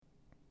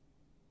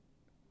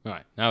All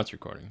right, now it's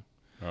recording.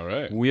 All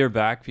right. We are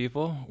back,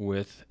 people,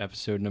 with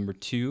episode number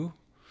 2.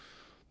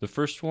 The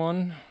first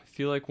one, I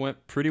feel like,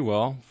 went pretty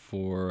well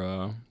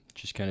for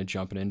just kind of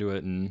jumping into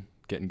it and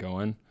getting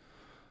going.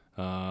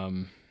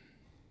 I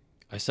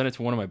sent it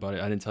to one of my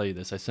buddies. I didn't tell you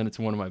this. I sent it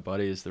to one of my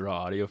buddies, the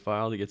raw audio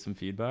file, to get some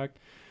feedback.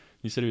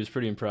 He said he was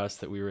pretty impressed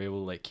that we were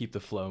able to like keep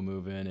the flow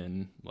moving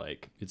and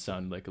like it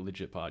sounded like a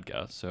legit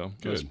podcast. So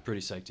I was Good.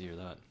 pretty psyched to hear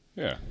that.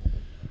 Yeah.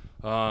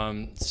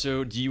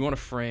 So do you want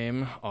to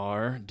frame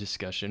our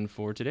discussion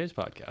for today's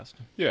podcast?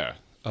 Yeah.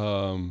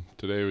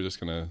 Today we're just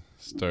going to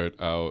start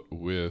out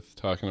with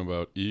talking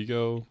about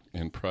ego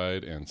and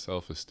pride and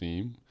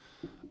self-esteem.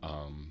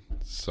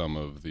 Some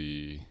of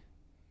the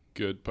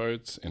good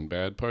parts and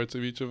bad parts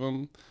of each of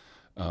them,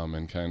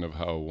 and kind of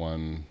how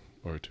one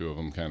or two of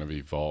them kind of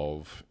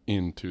evolve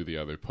into the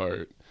other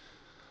part.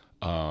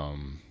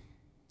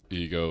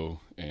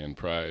 Ego and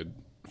pride,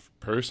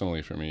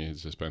 personally for me,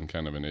 has just been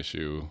kind of an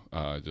issue.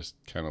 Just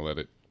kind of let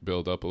it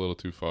build up a little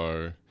too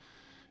far,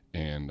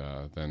 and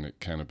then it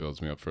kind of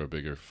builds me up for a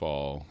bigger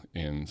fall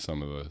in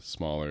some of the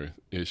smaller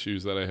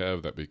issues that I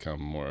have that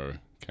become more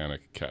kind of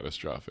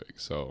catastrophic.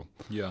 So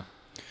Yeah.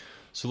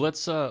 So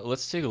let's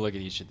take a look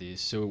at each of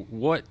these. So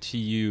what to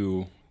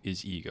you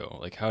is ego?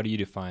 Like how do you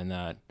define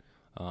that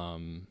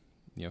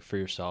for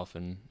yourself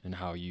and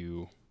how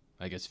you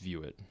I guess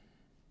view it?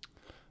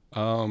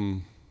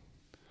 I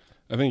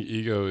think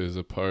ego is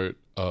a part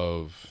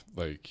of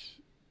like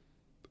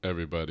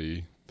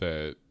everybody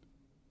that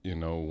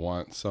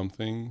wants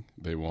something.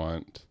 They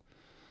want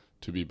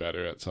to be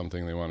better at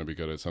something. They want to be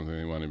good at something.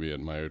 They want to be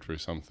admired for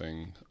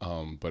something.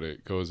 But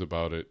it goes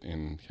about it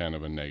in kind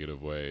of a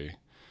negative way.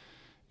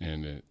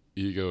 And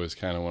ego is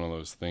kind of one of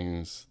those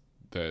things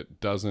that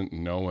doesn't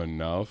know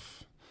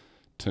enough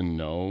to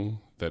know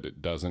that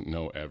it doesn't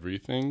know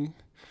everything.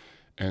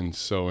 And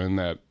so in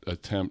that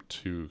attempt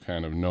to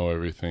kind of know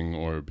everything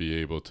or be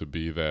able to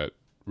be that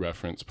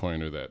reference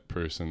point or that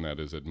person that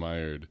is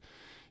admired,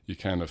 you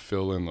kind of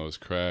fill in those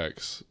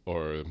cracks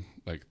or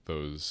like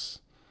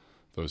those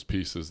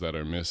pieces that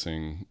are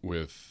missing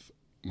with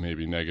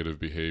maybe negative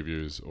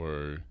behaviors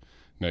or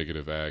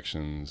negative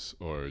actions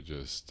or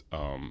just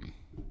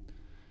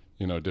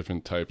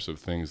different types of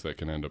things that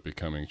can end up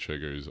becoming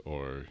triggers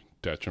or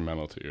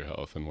detrimental to your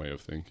health and way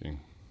of thinking.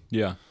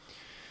 Yeah.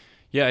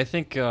 Yeah, I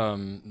think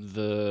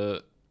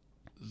the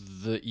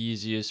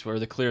easiest or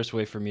the clearest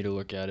way for me to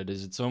look at it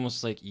is it's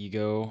almost like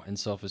ego and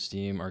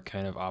self-esteem are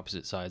kind of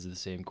opposite sides of the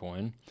same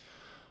coin.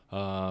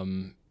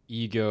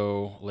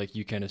 Ego, like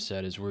you kind of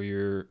said, is where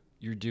you're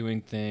doing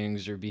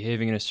things or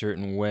behaving in a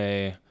certain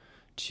way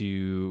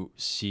to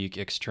seek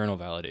external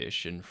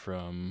validation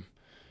from,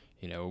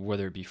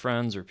 whether it be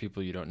friends or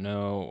people you don't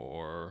know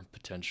or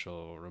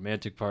potential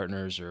romantic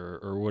partners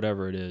or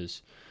whatever it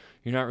is.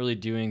 You're not really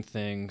doing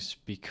things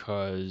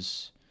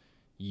because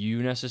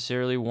you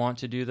necessarily want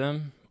to do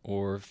them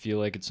or feel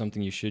like it's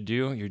something you should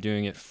do. You're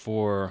doing it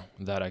for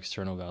that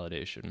external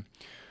validation.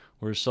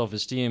 Whereas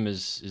self-esteem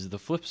is the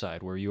flip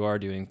side, where you are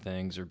doing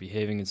things or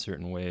behaving in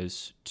certain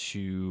ways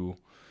to,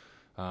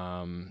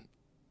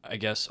 I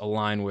guess,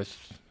 align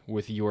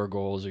with your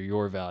goals or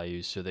your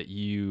values so that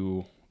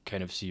you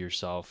kind of see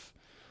yourself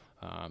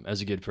as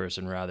a good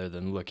person rather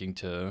than looking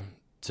to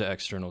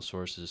external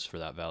sources for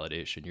that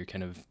validation. You're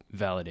kind of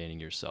validating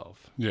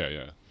yourself.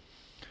 Yeah.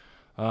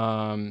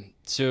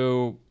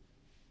 So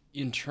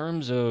in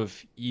terms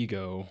of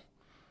ego,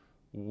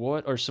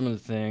 what are some of the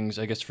things,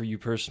 I guess for you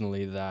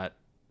personally, that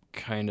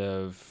kind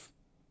of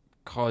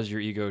cause your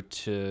ego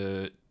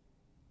to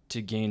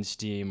gain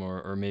steam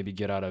or maybe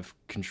get out of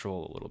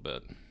control a little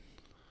bit?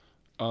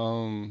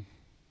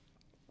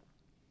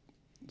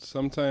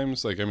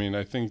 Sometimes,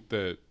 I think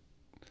that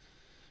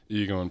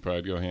ego and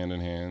pride go hand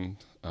in hand.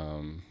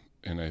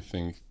 And I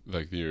think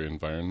like your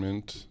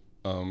environment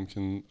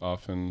can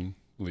often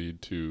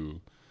lead to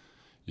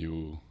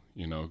you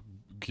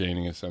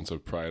gaining a sense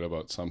of pride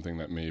about something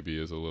that maybe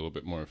is a little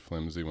bit more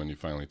flimsy when you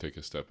finally take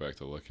a step back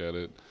to look at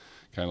it.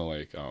 Kind of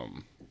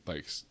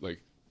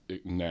like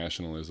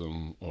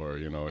nationalism or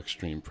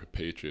extreme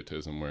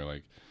patriotism, where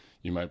like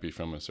you might be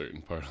from a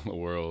certain part of the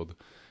world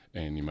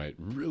and you might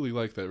really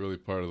like that really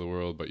part of the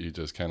world, but you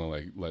just kind of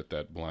like let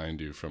that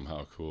blind you from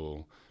how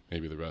cool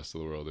maybe the rest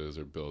of the world is,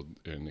 or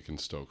and it can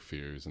stoke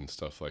fears and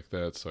stuff like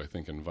that. So I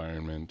think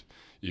environment,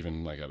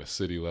 even like at a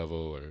city level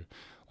or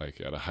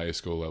like at a high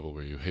school level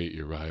where you hate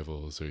your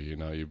rivals, or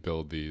you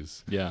build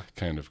these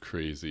kind of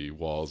crazy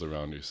walls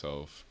around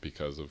yourself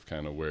because of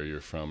kind of where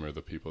you're from or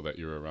the people that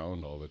you're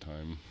around all the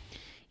time.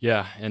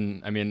 Yeah,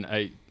 and I mean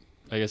I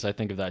guess I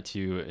think of that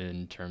too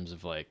in terms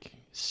of like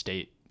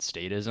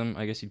statism,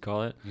 I guess you'd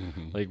call it.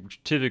 Mm-hmm. Like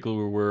typically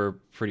we're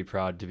pretty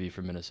proud to be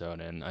from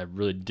Minnesota, and I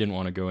really didn't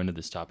want to go into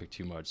this topic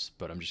too much,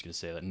 but I'm just going to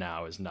say that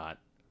now is not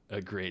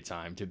a great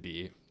time to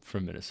be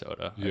from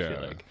Minnesota. Yeah. I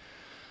feel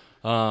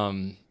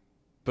like.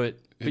 But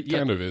it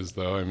kind of is,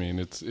 though. I mean,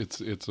 it's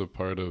a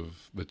part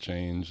of the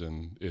change,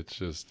 and it's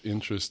just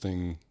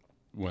interesting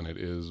when it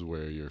is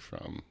where you're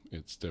from.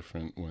 It's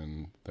different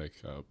when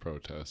like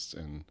protests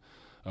and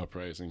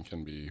uprising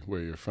can be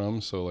where you're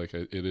from. So like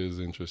it is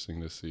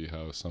interesting to see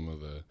how some of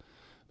the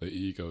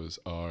egos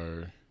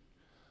are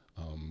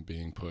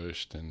being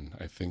pushed, and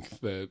I think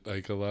that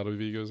like a lot of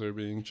egos are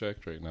being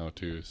checked right now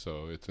too.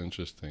 So it's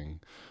interesting.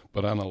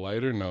 But on a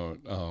lighter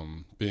note,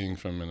 being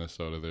from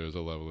Minnesota, there's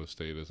a level of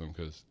statism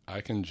because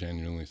I can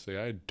genuinely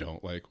say I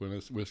don't like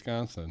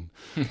Wisconsin.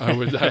 I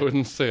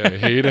wouldn't say I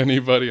hate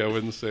anybody. I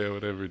wouldn't say I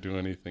would ever do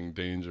anything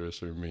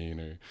dangerous or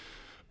mean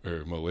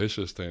or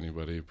malicious to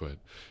anybody. But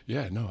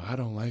yeah, no, I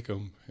don't like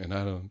them, and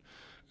I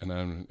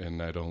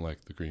don't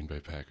like the Green Bay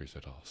Packers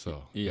at all.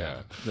 So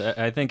Yeah.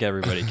 I think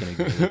everybody can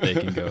agree that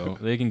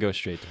they can go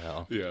straight to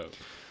hell. yeah.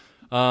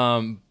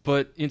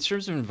 But in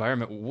terms of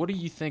environment, what do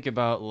you think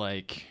about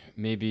like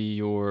maybe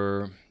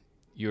your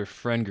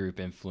friend group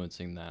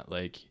influencing that?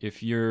 Like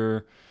if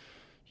you're,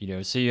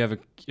 say you have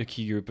a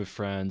key group of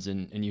friends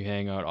and you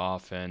hang out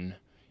often,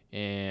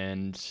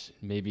 and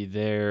maybe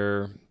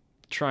they're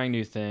trying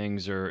new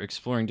things or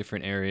exploring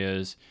different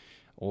areas,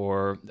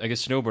 or I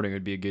guess snowboarding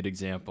would be a good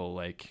example.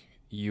 Like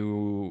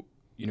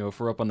if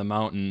we're up on the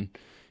mountain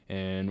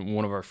and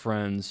one of our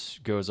friends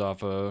goes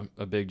off a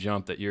big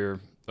jump that you're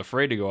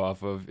afraid to go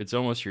off of, it's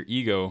almost your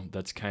ego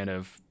that's kind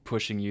of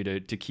pushing you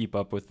to keep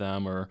up with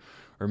them or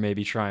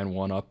maybe try and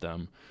one up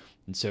them.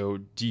 And so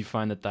do you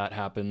find that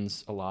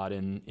happens a lot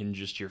in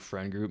just your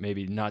friend group,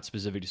 maybe not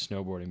specific to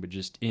snowboarding, but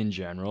just in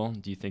general?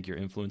 Do you think you're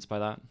influenced by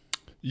that?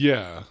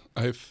 Yeah,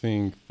 I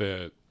think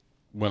that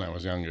when I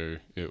was younger,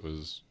 it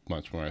was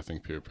much more. I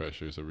think peer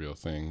pressure is a real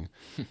thing.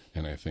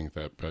 And I think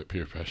that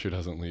peer pressure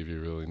doesn't leave you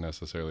really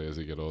necessarily as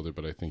you get older,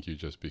 but I think you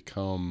just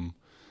become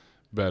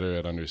better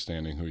at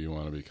understanding who you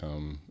want to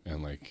become.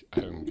 And like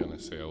I'm going to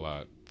say a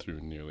lot through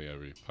nearly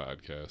every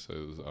podcast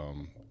is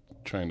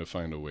trying to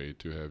find a way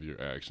to have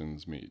your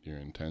actions meet your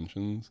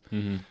intentions.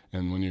 Mm-hmm.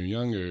 And when you're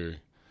younger,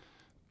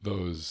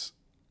 those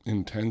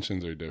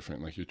intentions are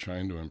different. Like you're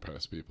trying to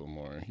impress people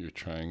more. You're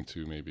trying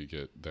to maybe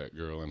get that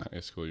girl in high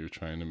school. You're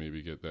trying to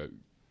maybe get that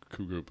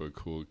group of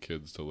cool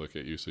kids to look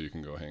at you so you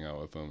can go hang out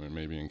with them. Or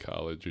maybe in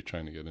college, you're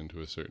trying to get into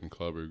a certain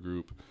club or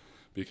group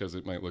because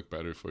it might look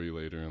better for you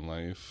later in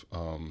life.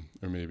 Or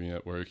maybe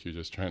at work, you're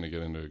just trying to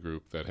get into a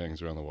group that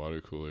hangs around the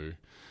water cooler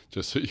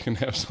just so you can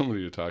have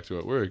somebody to talk to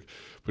at work.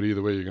 But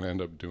either way, you're going to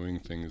end up doing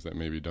things that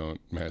maybe don't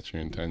match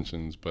your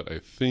intentions. But I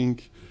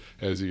think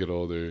as you get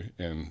older,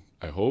 and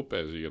I hope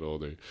as you get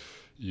older,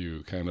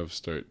 you kind of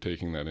start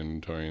taking that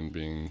inventory and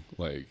being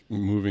like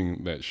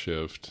moving that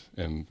shift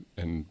and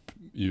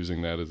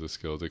using that as a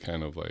skill to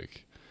kind of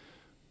like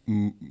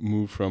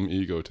move from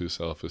ego to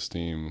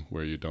self-esteem,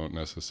 where you don't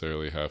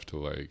necessarily have to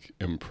like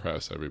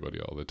impress everybody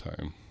all the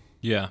time.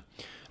 Yeah.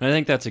 And I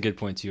think that's a good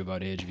point too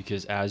about age,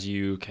 because as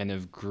you kind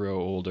of grow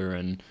older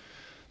and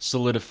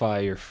solidify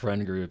your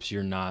friend groups,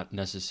 you're not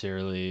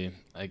necessarily,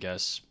 I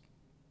guess,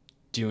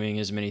 doing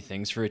as many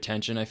things for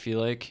attention, I feel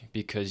like,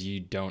 because you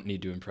don't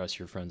need to impress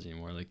your friends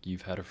anymore. Like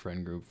you've had a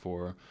friend group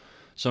for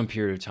some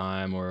period of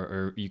time,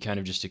 or you kind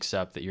of just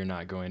accept that you're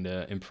not going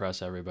to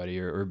impress everybody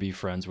or be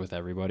friends with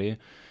everybody.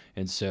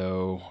 And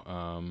so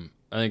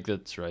I think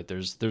that's right.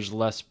 There's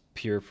less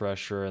peer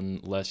pressure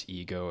and less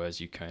ego as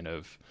you kind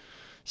of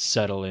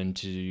settle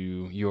into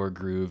your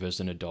groove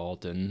as an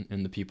adult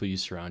and the people you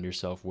surround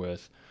yourself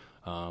with.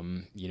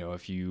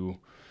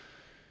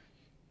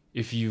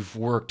 If you've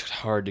worked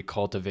hard to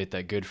cultivate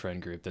that good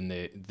friend group,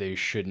 then they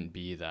shouldn't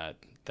be that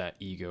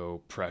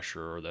ego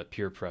pressure or that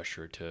peer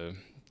pressure to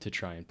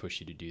try and push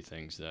you to do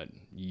things that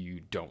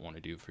you don't want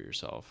to do for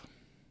yourself.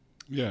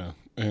 Yeah,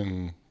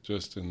 and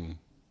just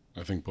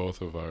I think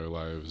both of our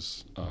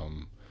lives,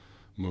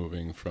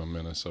 moving from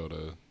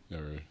Minnesota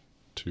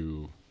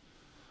to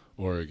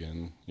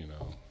Oregon,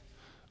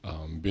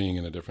 being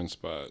in a different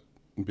spot,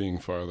 being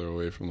farther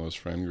away from those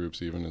friend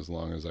groups, even as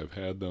long as I've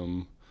had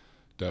them,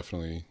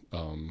 definitely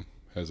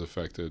has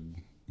affected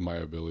my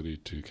ability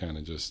to kind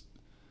of just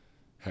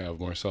have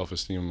more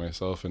self-esteem in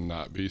myself and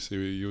not be so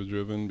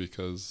ego-driven,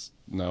 because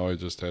now I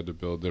just had to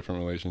build different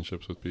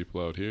relationships with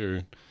people out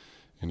here,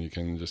 and you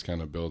can just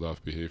kind of build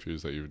off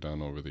behaviors that you've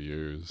done over the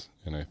years.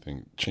 And I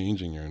think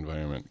changing your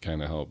environment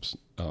kind of helps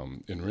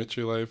enrich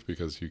your life,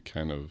 because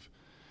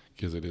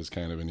it is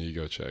kind of an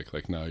ego check.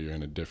 Like now you're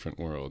in a different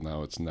world.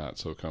 Now it's not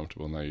so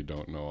comfortable. Now you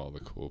don't know all the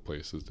cool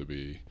places to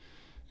be,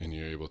 and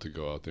you're able to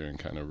go out there and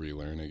kind of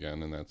relearn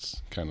again, and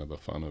that's kind of the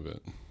fun of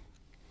it.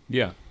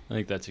 Yeah, I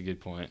think that's a good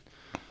point.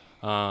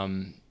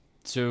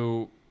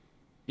 So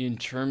in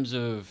terms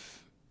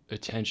of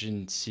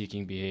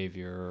attention-seeking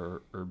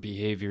behavior or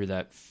behavior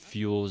that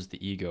fuels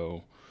the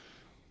ego,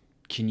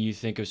 can you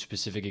think of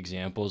specific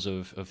examples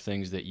of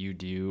things that you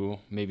do,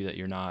 maybe that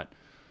you're not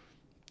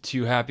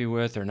too happy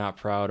with or not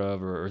proud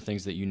of, or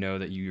things that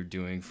that you're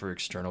doing for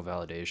external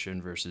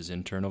validation versus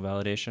internal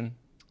validation?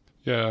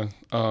 Yeah,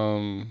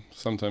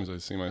 sometimes I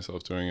see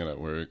myself doing it at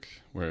work,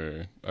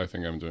 where I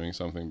think I'm doing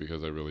something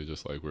because I really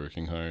just like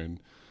working hard,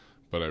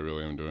 but I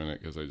really am doing it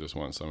because I just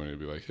want somebody to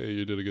be like, hey,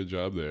 you did a good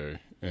job there.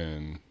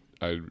 And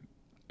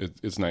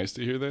it's nice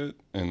to hear that,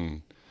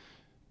 and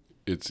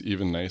it's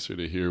even nicer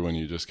to hear when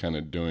you're just kind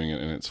of doing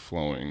it and it's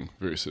flowing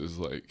versus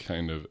like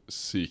kind of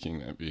seeking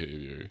that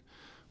behavior.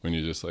 When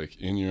you're just like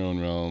in your own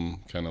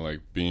realm, kind of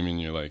like beaming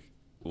your like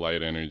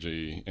light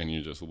energy and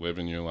you're just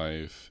living your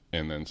life,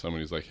 and then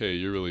somebody's like, hey,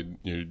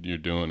 you're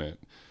doing it.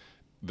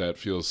 That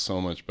feels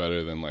so much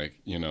better than like,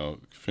 you know,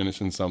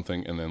 finishing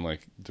something and then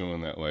like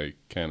doing that like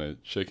kind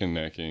of chicken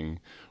necking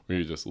where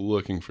you're just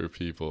looking for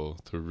people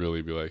to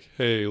really be like,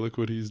 hey, look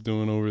what he's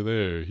doing over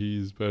there,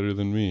 he's better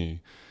than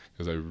me.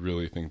 Because I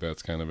really think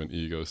that's kind of an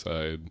ego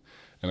side.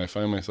 And I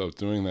find myself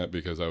doing that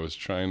because I was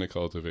trying to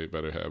cultivate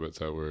better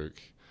habits at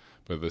work.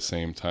 But at the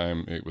same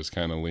time, it was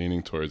kind of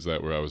leaning towards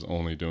that where I was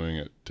only doing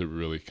it to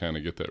really kind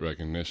of get that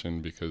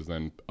recognition, because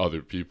then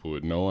other people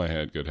would know I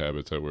had good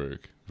habits at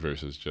work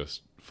versus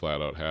just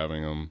flat out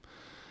having them.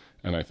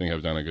 And I think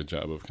I've done a good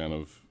job of kind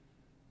of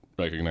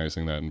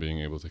recognizing that and being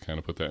able to kind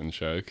of put that in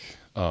check.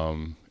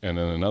 And then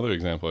another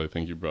example I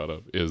think you brought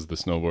up is the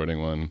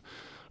snowboarding one,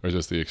 or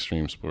just the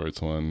extreme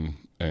sports one,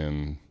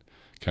 and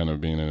kind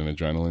of being an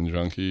adrenaline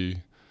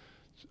junkie.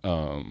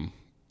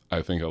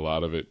 I think a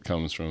lot of it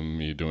comes from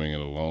me doing it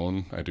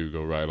alone. I do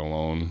go ride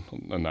alone,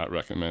 not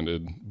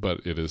recommended,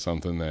 but it is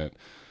something that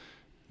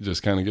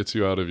just kind of gets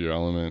you out of your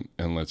element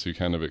and lets you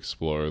kind of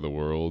explore the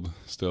world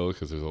still,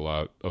 because there's a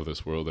lot of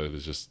this world that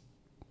has just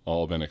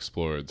all been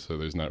explored, so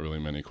there's not really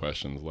many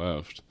questions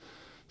left.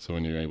 So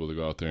when you're able to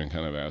go out there and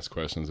kind of ask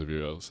questions of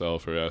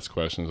yourself or ask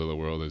questions of the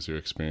world as you're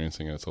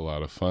experiencing it, it's a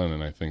lot of fun.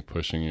 And I think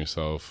pushing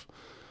yourself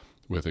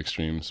with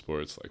extreme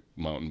sports like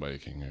mountain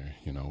biking or,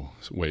 you know,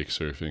 wake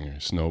surfing or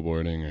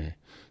snowboarding or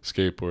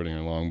skateboarding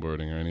or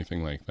longboarding or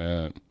anything like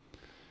that,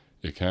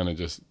 it kind of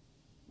just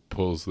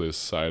pulls this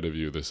side of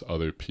you, this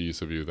other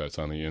piece of you that's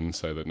on the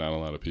inside that not a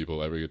lot of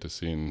people ever get to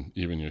see, and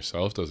even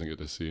yourself doesn't get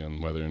to see, on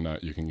whether or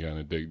not you can kind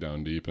of dig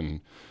down deep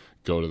and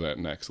go to that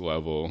next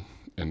level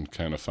and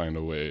kind of find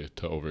a way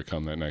to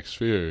overcome that next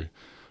fear.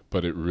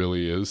 But it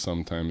really is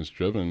sometimes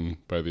driven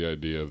by the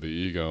idea of the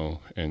ego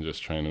and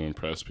just trying to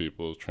impress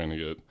people, trying to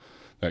get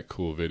that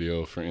cool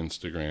video for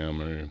Instagram,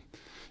 or,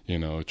 you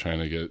know, trying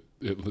to get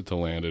it to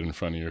land it in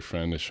front of your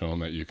friend to show him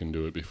that you can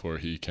do it before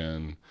he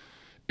can.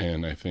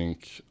 And I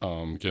think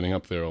getting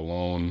up there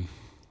alone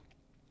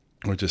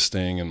or just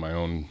staying in my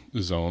own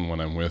zone when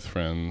I'm with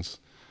friends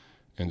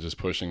and just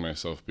pushing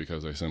myself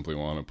because I simply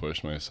want to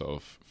push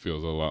myself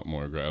feels a lot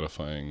more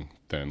gratifying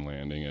than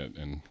landing it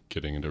and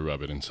getting to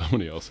rub it in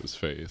somebody else's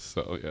face.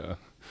 So, yeah.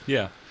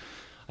 Yeah,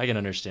 I can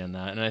understand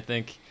that. And I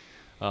think,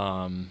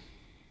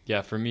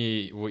 yeah, for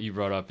me, what you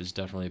brought up is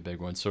definitely a big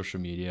one. Social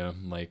media.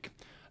 Like,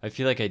 I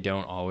feel like I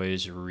don't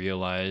always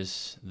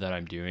realize that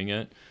I'm doing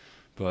it.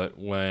 But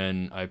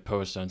when I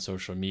post on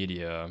social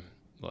media,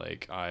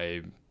 like,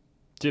 I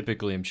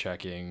typically am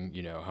checking,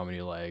 you know, how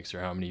many likes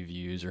or how many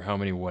views or how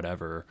many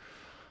whatever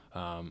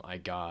I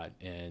got,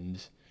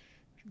 and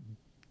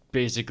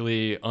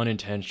basically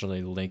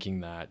unintentionally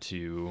linking that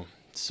to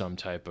some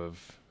type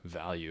of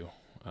value,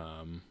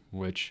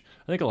 which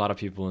I think a lot of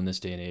people in this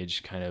day and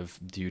age kind of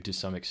do to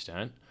some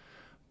extent,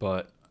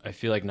 but I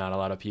feel like not a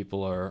lot of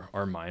people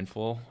are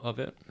mindful of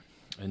it.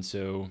 And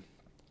so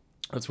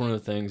that's one of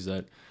the things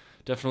that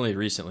definitely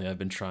recently I've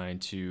been trying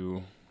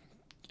to,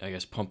 I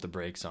guess, pump the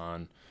brakes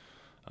on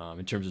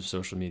in terms of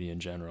social media in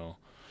general.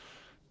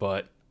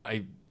 But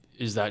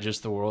is that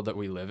just the world that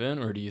we live in,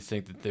 or do you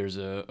think that there's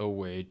a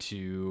way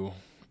to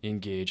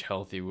engage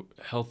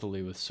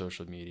healthily with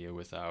social media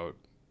without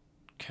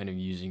kind of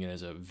using it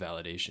as a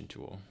validation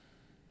tool?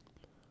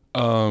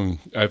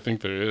 I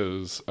think there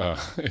is.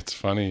 It's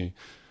funny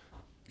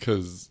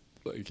because,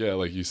 like, yeah,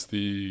 like you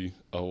see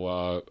a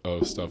lot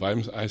of stuff.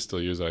 I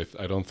still use it.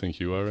 I don't think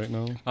you are right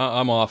now.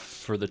 I'm off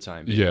for the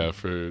time being. Yeah,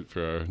 for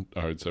our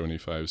Hard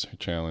 75s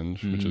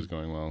challenge, which is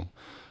going well.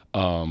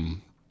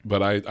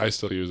 But I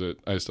still use it.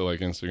 I still like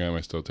Instagram.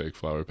 I still take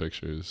flower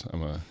pictures.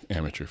 I'm a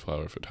amateur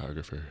flower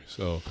photographer.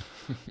 So,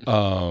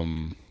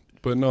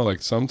 but no,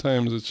 like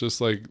sometimes it's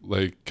just like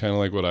kind of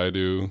like what I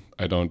do.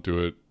 I don't do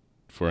it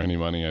for any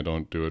money. I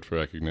don't do it for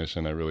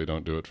recognition. I really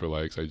don't do it for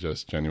likes. I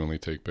just genuinely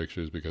take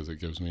pictures because it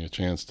gives me a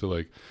chance to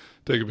like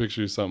take a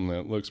picture of something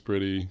that looks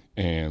pretty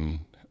and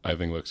I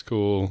think looks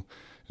cool.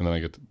 And then I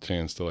get the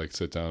chance to like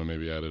sit down and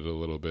maybe edit it a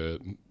little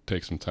bit,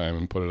 take some time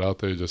and put it out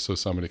there just so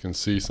somebody can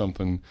see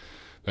something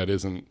that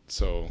isn't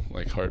so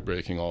like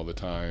heartbreaking all the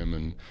time,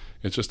 and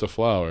it's just a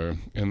flower.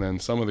 And then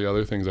some of the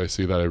other things I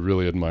see that I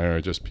really admire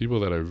are just people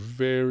that are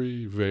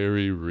very,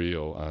 very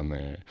real on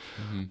there.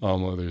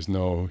 There's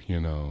no, you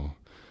know,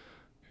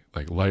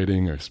 like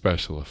lighting or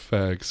special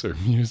effects or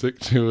music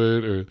to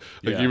it, or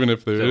like even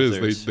if there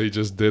is, they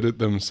just did it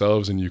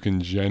themselves, and you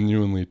can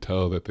genuinely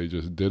tell that they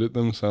just did it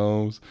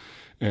themselves,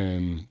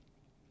 and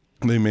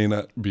they may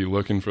not be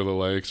looking for the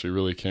likes or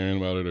really caring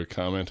about it or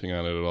commenting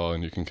on it at all,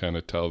 and you can kind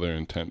of tell their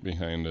intent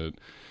behind it,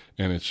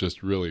 and it's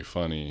just really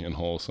funny and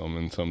wholesome.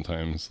 And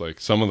sometimes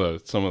like some of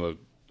the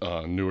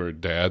newer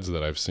dads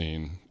that I've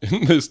seen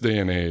in this day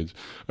and age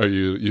are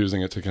you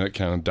using it to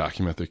kind of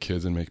document their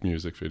kids and make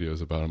music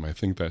videos about them. I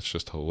think that's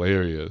just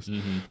hilarious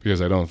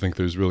because I don't think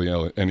there's really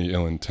any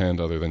ill intent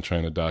other than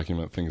trying to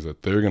document things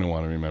that they're going to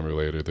want to remember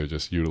later. They're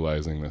just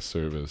utilizing this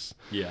service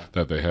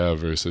that they have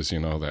versus,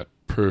 that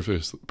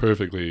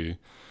perfectly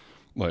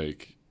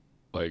like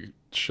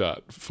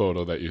shot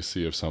photo that you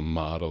see of some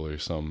model or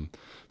some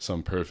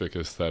perfect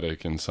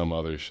aesthetic in some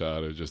other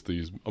shot, or just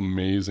these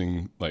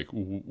amazing like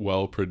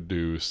well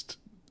produced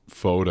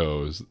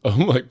photos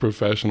like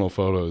professional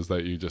photos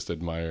that you just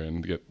admire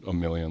and get a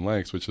million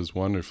likes, which is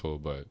wonderful,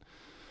 but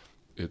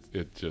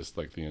it just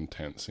like the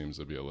intent seems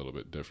to be a little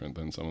bit different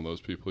than some of those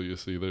people you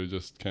see. They're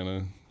just kind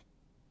of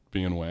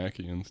being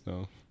wacky and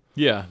stuff.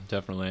 Yeah,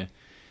 definitely.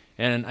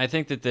 And I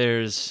think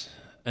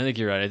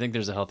you're right. I think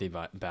there's a healthy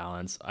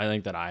balance. I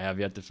think that I have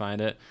yet to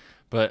find it,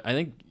 but I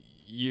think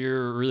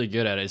you're really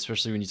good at it,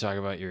 especially when you talk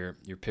about your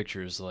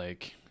pictures.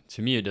 Like,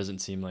 to me, it doesn't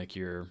seem like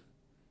you're,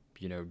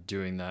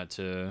 doing that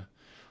to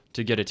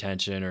get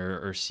attention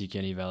or seek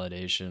any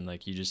validation.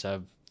 Like, you just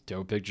have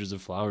dope pictures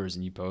of flowers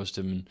and you post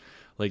them. And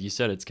like you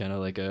said, it's kind of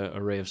like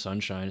a ray of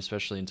sunshine,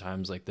 especially in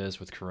times like this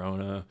with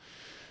Corona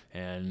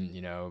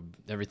and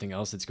everything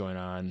else that's going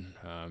on.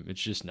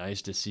 It's just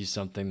nice to see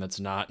something that's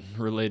not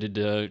related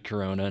to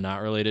Corona,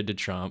 not related to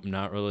Trump,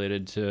 not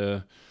related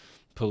to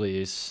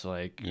police,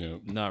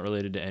 not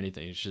related to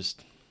anything. It's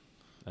just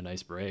a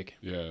nice break.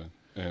 Yeah,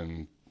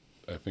 and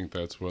I think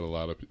that's what a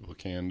lot of people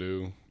can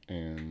do,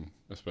 and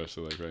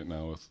especially like right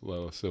now with a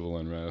lot of civil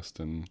unrest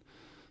and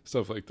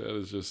stuff like that,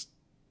 is just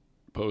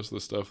post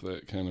the stuff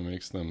that kind of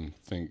makes them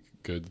think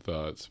good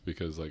thoughts.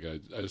 Because like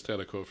I just had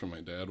a quote from my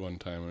dad one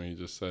time where he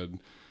just said,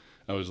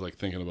 I was like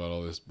thinking about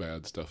all this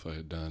bad stuff I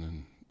had done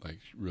and like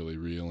really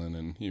reeling,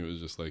 and he was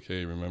just like,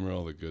 hey, remember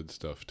all the good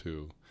stuff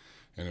too.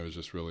 And it was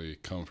just really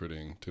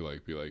comforting to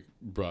like be like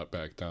brought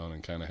back down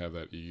and kind of have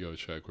that ego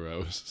check where I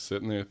was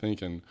sitting there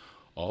thinking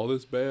all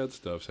this bad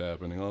stuff's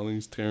happening, all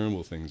these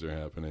terrible things are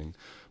happening,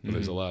 but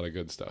there's a lot of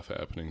good stuff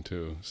happening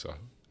too. So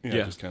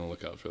just kind of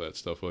look out for that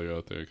stuff while you're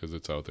out there, because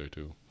it's out there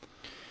too.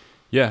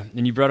 Yeah,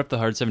 and you brought up the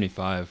Hard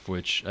 75,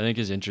 which I think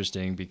is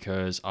interesting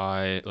because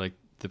I like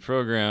the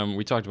program.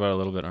 We talked about it a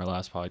little bit in our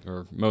last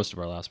or most of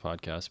our last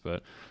podcast,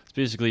 but it's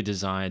basically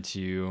designed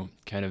to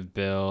kind of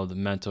build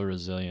mental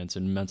resilience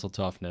and mental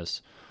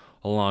toughness,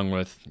 along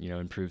with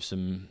improve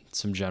some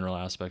general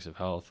aspects of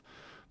health.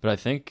 But I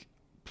think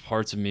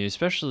parts of me,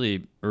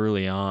 especially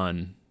early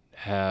on,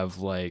 have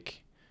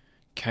like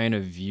kind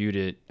of viewed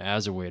it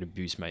as a way to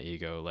boost my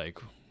ego. Like,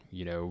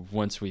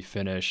 once we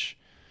finish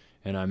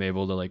and I'm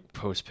able to like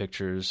post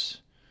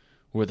pictures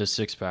with a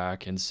six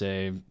pack and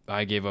say,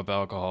 I gave up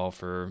alcohol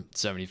for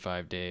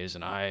 75 days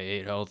and I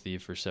ate healthy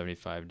for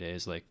 75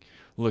 days. Like,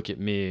 look at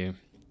me.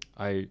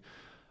 I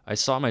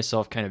saw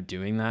myself kind of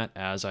doing that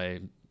as I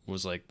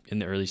was like in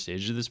the early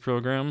stages of this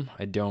program.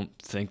 I don't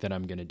think that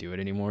I'm going to do it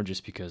anymore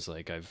just because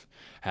like I've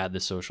had the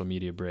social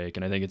media break,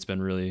 and I think it's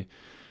been really,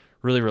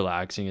 really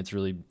relaxing. It's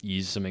really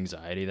eased some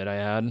anxiety that I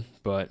had.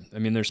 But I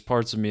mean, there's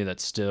parts of me that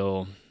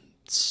still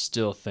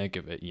think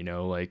of it,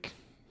 like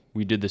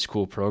we did this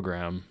cool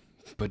program,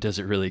 but does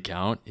it really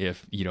count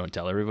if you don't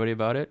tell everybody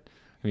about it?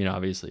 I mean,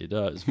 obviously it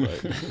does,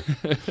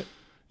 but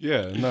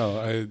yeah, no,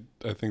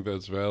 I think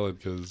that's valid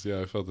because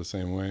I felt the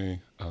same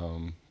way.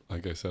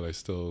 Like I said, I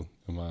still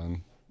am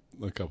on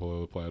a couple of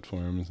the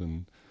platforms,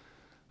 and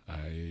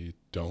I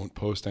don't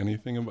post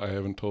anything. I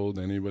haven't told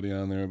anybody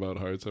on there about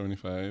Hard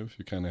 75.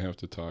 You kind of have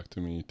to talk to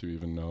me to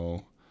even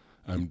know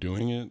I'm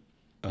doing it.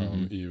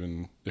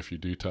 Even if you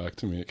do talk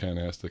to me, it kind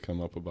of has to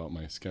come up about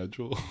my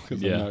schedule,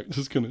 because I'm not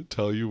just going to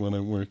tell you when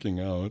I'm working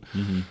out.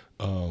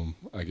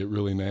 I get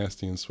really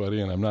nasty and sweaty,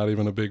 and I'm not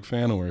even a big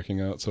fan of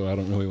working out, so I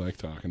don't really like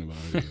talking about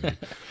it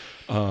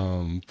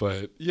either.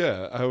 But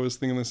yeah, I was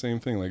thinking the same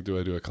thing. Like, do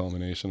I do a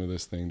culmination of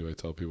this thing? Do I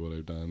tell people what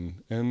I've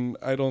done? And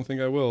I don't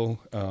think I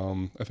will.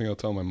 I think I'll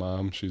tell my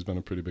mom. She's been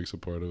a pretty big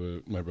support of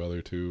it. My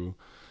brother too.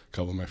 A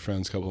couple of my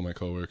friends, a couple of my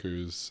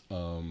coworkers.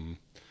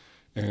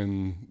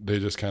 And they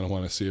just kind of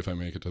want to see if I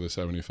make it to the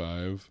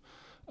 75.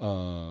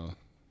 Other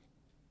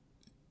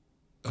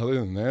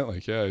than that,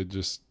 like, I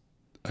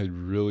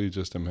really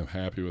just am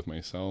happy with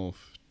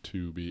myself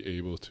to be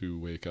able to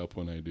wake up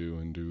when I do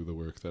and do the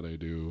work that I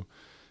do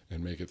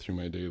and make it through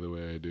my day the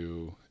way I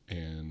do.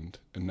 And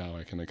now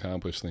I can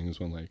accomplish things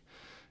when, like,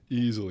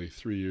 easily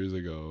 3 years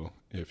ago,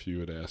 if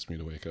you had asked me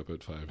to wake up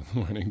at 5 in the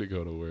morning to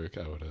go to work,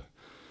 I would have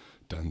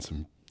done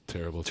some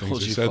terrible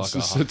things.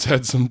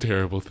 Said some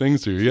terrible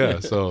things to you.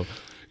 Yeah. So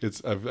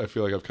I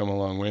feel like I've come a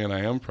long way, and I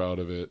am proud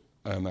of it.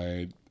 And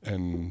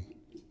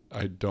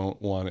I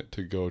don't want it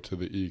to go to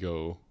the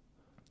ego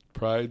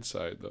pride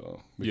side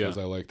though, because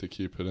I like to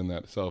keep it in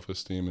that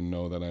self-esteem and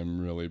know that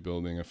I'm really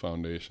building a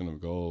foundation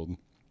of gold.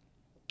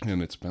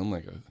 And it's been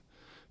like a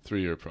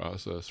 3-year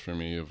process for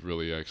me of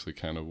really actually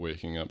kind of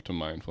waking up to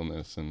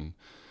mindfulness and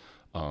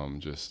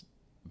just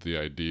the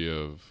idea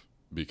of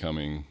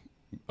becoming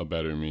a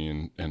better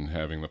me and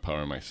having the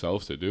power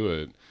myself to do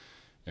it.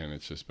 And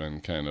it's just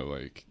been kind of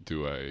like,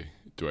 do I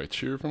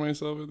cheer for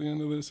myself at the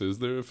end of this? Is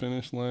there a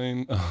finish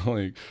line?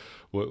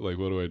 What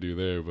do I do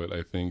there? But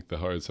I think the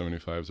hard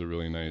 75 is a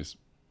really nice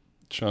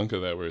chunk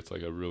of that, where it's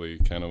like a really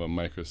kind of a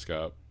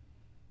microscope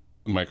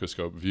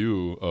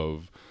view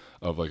of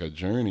like a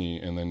journey,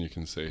 and then you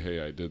can say, hey,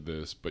 I did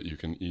this, but you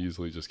can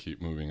easily just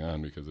keep moving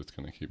on because it's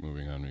going to keep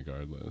moving on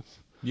regardless.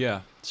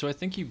 Yeah. So I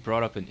think you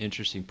brought up an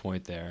interesting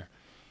point there,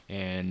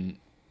 and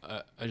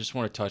I just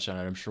want to touch on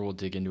it. I'm sure we'll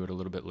dig into it a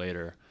little bit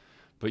later,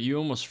 but you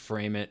almost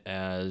frame it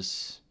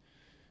as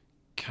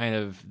kind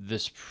of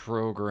this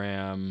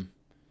program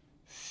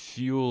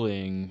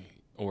fueling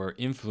or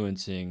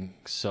influencing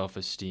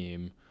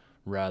self-esteem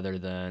rather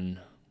than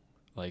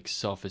like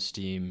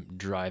self-esteem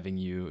driving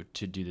you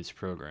to do this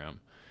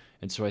program.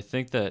 And so I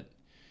think that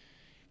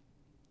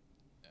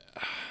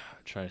I'm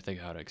trying to think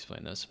how to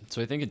explain this.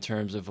 So I think in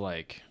terms of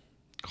like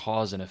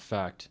cause and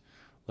effect,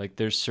 like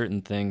there's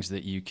certain things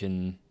that you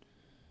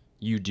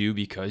do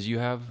because you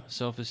have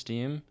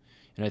self-esteem.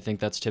 And I think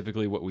that's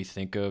typically what we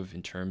think of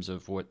in terms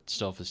of what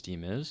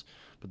self-esteem is.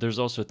 But there's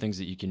also things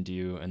that you can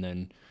do, and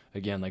then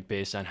again, like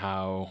based on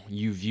how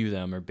you view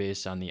them or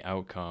based on the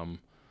outcome,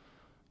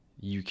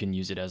 you can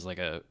use it as like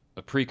a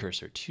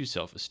precursor to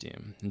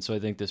self-esteem. And so I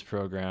think this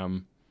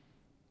program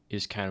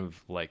is kind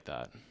of like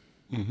that.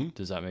 Mm-hmm.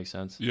 Does that make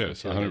sense?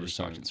 Yes, 100%. I just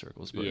talked in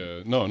circles, but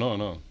Yeah,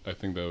 no. I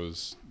think that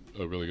was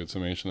a really good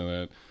summation of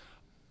that.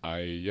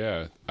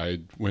 I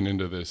went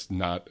into this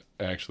not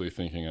actually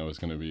thinking I was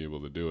going to be able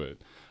to do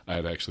it. I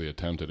had actually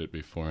attempted it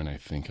before, and I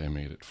think I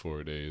made it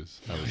 4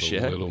 days. I was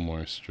a little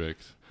more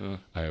strict.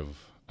 I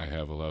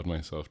have allowed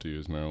myself to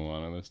use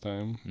marijuana this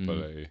time, but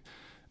I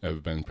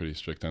have been pretty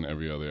strict on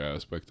every other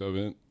aspect of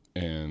it,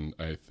 and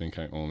I think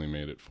I only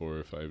made it 4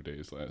 or 5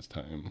 days last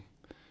time.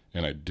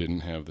 And I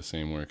didn't have the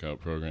same workout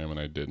program, and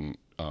I didn't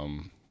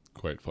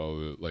quite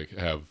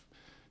have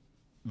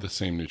the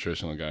same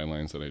nutritional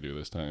guidelines that I do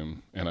this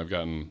time. And I've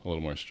gotten a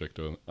little more strict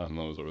on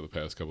those over the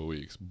past couple of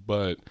weeks.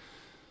 But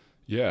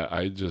yeah,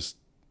 I just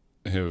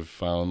have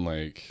found,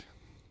 like,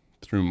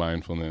 through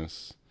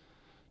mindfulness,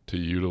 to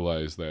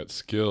utilize that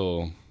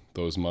skill,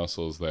 those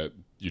muscles that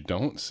you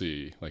don't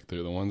see, like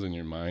they're the ones in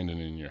your mind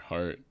and in your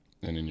heart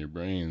and in your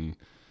brain,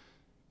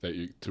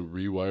 to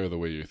rewire the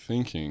way you're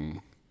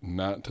thinking,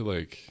 not to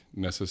like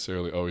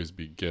necessarily always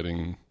be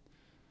getting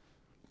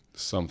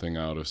something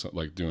out of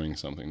like doing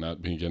something,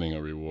 not be getting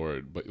a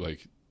reward, but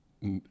like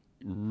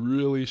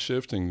really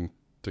shifting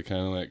to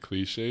kind of that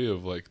cliche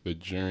of like the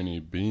journey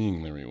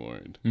being the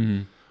reward,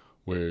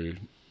 where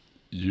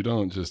you're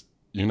not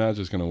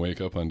just going to wake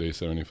up on day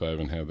 75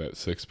 and have that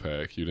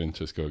 6-pack. You didn't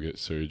just go get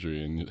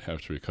surgery and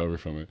have to recover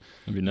from it.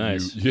 It'd be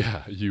nice.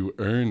 You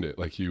earned it.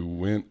 Like you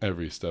went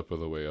every step of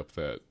the way up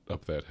that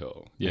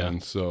hill. Yeah.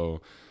 And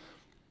so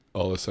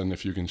all of a sudden,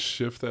 if you can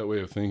shift that way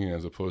of thinking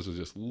as opposed to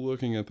just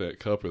looking at that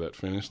cup or that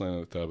finish line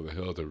at the top of the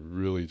hill, to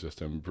really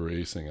just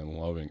embracing and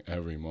loving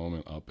every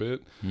moment up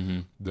it,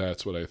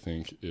 that's what I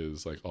think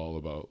is like all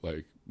about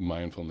like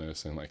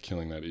mindfulness and like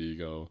killing that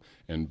ego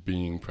and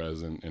being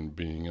present and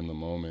being in the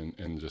moment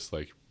and just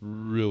like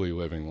really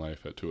living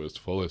life to its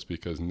fullest,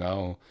 because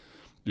now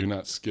you're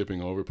not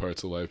skipping over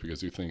parts of life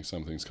because you think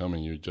something's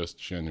coming. You're just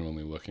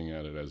genuinely looking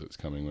at it as it's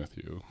coming with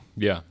you.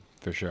 Yeah,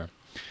 for sure.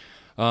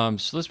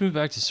 So let's move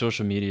back to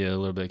social media a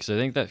little bit, because I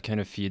think that kind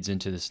of feeds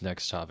into this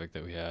next topic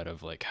that we had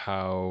of like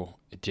how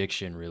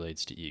addiction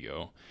relates to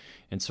ego.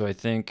 And so I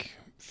think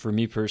for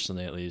me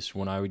personally, at least,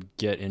 when I would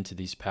get into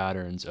these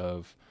patterns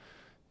of,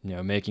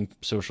 making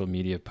social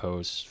media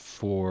posts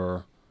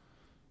for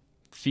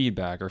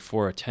feedback or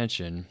for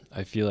attention,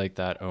 I feel like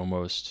that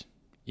almost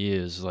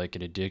is like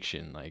an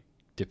addiction. Like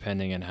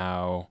depending on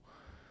how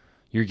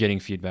you're getting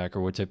feedback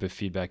or what type of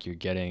feedback you're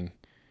getting,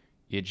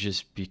 it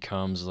just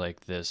becomes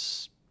like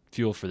this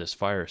fuel for this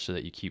fire so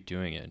that you keep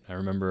doing it. I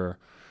remember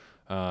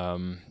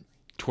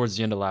towards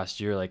the end of last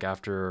year, like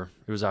after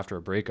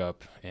a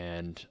breakup,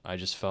 and I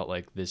just felt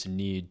like this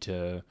need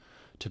to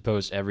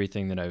post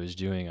everything that I was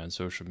doing on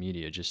social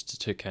media,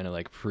 just to kind of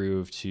like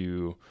prove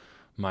to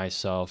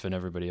myself and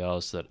everybody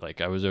else that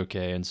like I was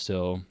okay and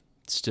still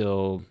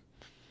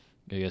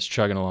I guess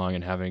chugging along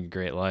and having a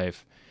great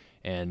life.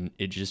 And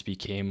it just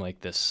became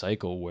like this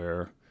cycle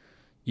where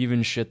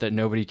even shit that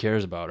nobody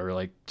cares about or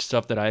like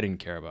stuff that I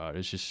didn't care about,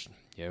 it's just,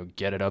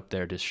 get it up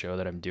there to show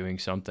that I'm doing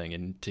something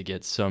and to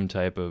get some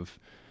type of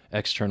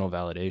external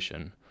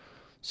validation.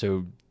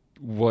 So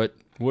what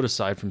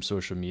aside from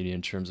social media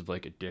in terms of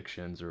like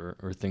addictions or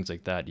things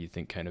like that, do you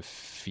think kind of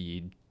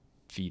feed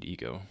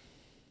ego?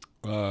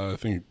 I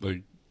think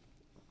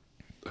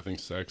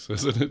sex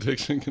as an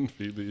addiction can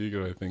feed the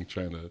ego. I think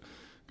trying to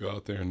go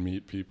out there and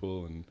meet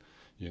people and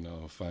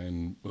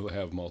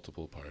have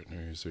multiple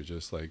partners, or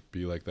just like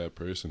be like that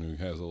person who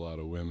has a lot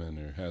of women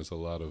or has a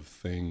lot of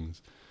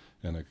things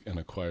and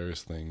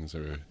acquires things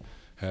or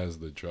has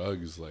the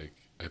drugs. Like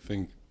I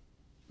think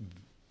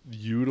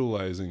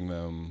utilizing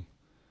them,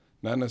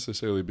 not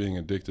necessarily being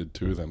addicted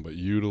to them, but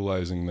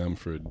utilizing them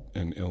for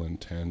an ill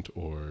intent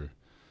or,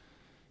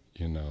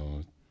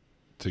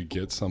 to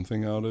get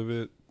something out of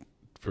it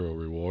for a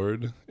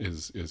reward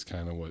is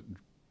kind of what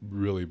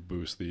really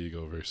boost the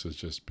ego versus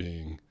just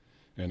being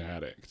an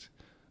addict.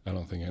 I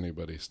don't think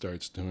anybody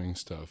starts doing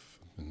stuff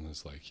and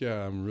is like,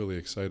 yeah, I'm really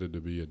excited to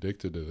be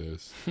addicted to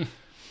this.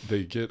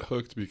 They get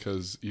hooked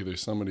because either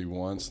somebody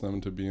wants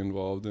them to be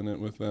involved in it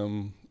with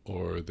them,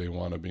 or they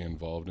want to be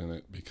involved in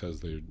it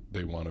because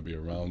they want to be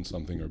around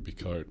something or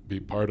be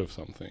part of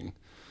something.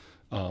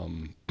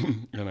 And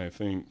I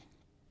think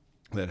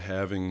that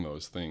having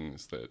those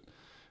things, that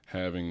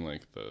having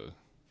like the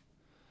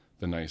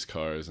nice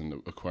cars and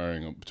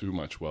acquiring too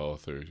much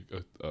wealth,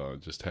 or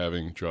just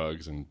having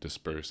drugs and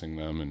dispersing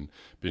them and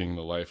being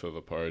the life of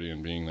the party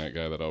and being that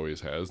guy that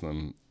always has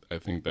them, I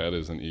think that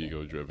is an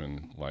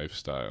ego-driven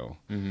lifestyle.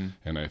 Mm-hmm.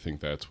 And I think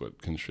that's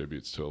what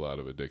contributes to a lot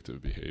of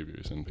addictive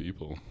behaviors in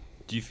people.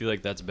 Do you feel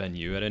like that's been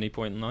you at any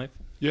point in life?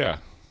 Yeah.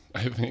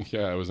 I think,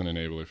 I was an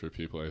enabler for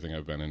people. I think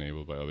I've been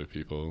enabled by other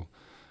people.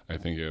 I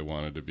think I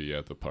wanted to be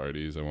at the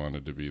parties. I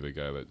wanted to be the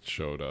guy that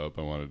showed up.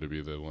 I wanted to be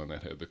the one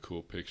that had the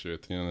cool picture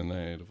at the end of the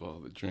night of all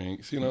the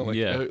drinks.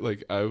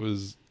 I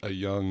was a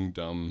young,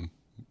 dumb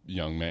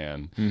young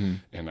man, mm-hmm.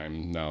 and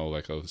I'm now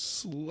like a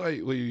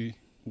slightly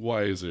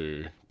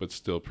wiser but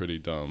still pretty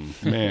dumb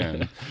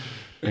man.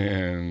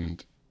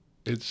 And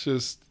it's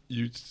just,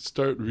 you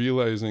start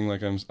realizing,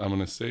 like I'm going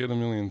to say it a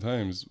million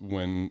times,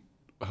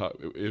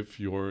 if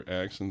your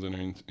actions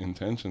and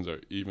intentions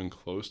are even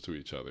close to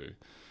each other.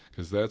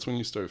 Because that's when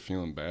you start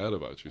feeling bad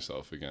about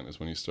yourself again, is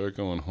when you start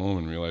going home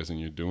and realizing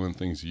you're doing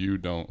things you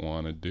don't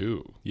want to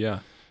do.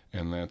 Yeah.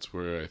 And that's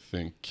where I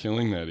think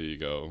killing that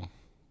ego,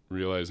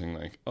 realizing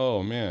like,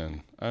 oh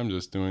man, I'm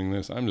just doing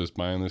this. I'm just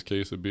buying this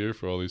case of beer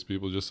for all these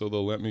people just so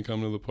they'll let me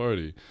come to the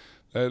party.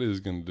 That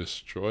is going to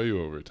destroy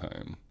you over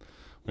time.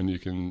 When you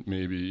can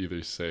maybe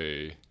either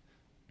say,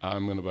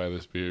 I'm going to buy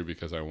this beer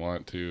because I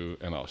want to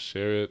and I'll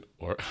share it,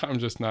 or I'm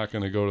just not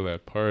going to go to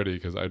that party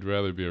because I'd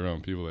rather be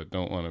around people that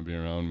don't want to be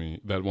around me,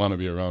 that want to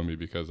be around me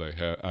because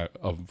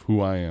of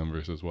who I am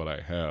versus what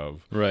I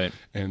have. Right.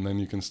 And then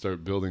you can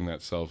start building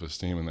that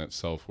self-esteem and that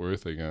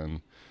self-worth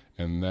again.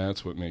 And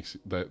that's what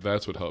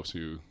that's what helps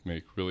you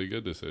make really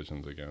good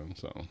decisions again.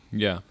 So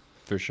yeah,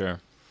 for sure.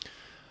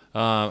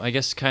 I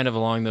guess kind of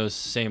along those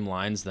same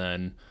lines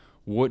then,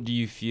 what do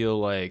you feel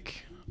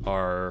like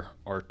are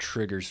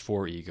triggers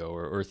for ego,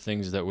 or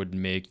things that would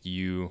make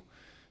you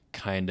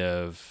kind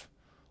of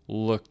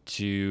look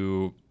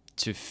to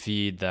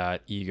feed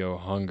that ego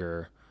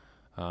hunger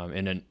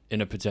in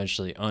a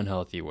potentially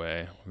unhealthy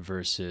way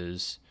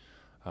versus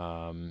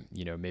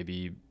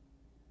maybe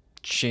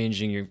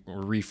changing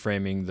or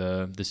reframing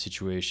the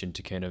situation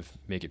to kind of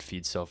make it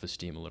feed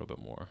self-esteem a little bit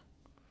more?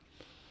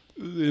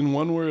 In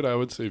one word, I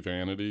would say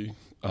vanity.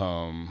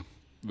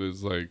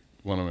 There's like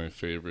one of my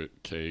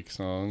favorite Cake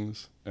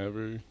songs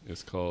ever.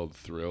 It's called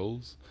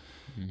Thrills.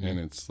 Mm-hmm. And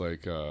it's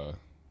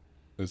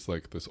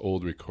like this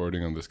old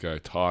recording of this guy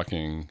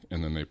talking,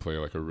 and then they play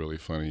like a really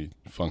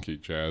funky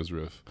jazz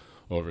riff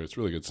over it. It's a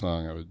really good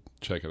song. I would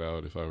check it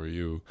out if I were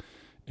you.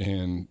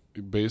 And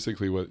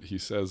basically what he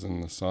says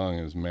in the song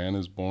is, man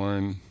is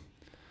born,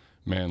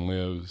 man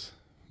lives,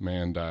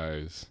 man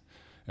dies,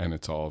 and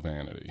it's all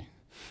vanity.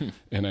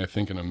 And I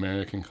think in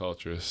American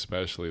culture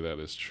especially that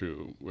is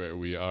true, where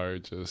we are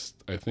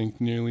just, I think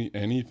nearly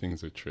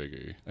anything's a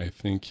trigger. I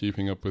think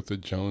keeping up with the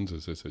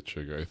Joneses is a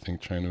trigger. I think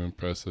trying to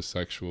impress a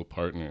sexual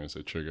partner is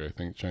a trigger. I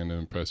think trying to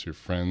impress your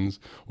friends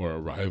or a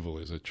rival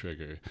is a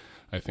trigger.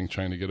 I think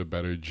trying to get a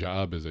better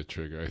job is a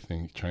trigger. I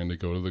think trying to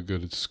go to the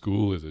good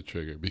school is a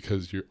trigger,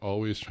 because you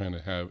always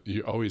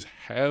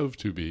have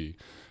to be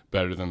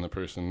better than the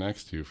person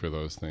next to you for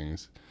those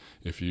things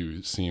if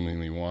you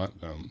seemingly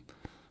want them.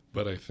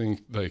 But I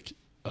think, like,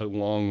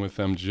 along with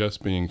them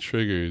just being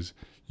triggers,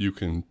 you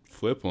can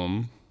flip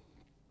them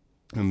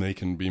and they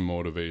can be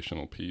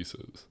motivational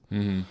pieces.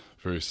 Mm-hmm.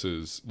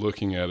 Versus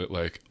looking at it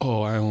like,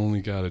 oh, I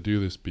only got to do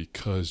this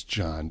because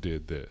John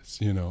did this.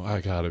 I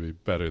got to be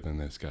better than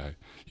this guy.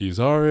 He's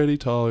already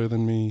taller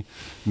than me.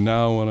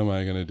 Now what am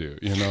I going to do?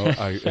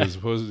 As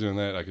opposed to doing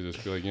that, I could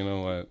just be like, you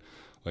know what?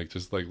 Like,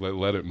 just like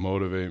let it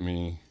motivate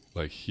me.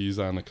 Like, he's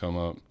on the come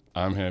up.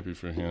 I'm happy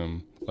for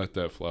him. Let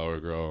that flower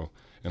grow.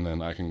 And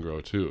then I can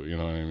grow too, you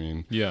know what I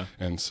mean? Yeah.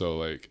 And so,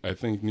 like, I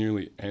think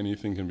nearly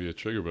anything can be a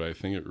trigger, but I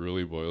think it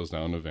really boils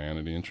down to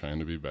vanity and trying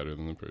to be better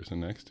than the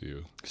person next to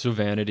you. So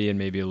vanity and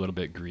maybe a little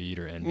bit greed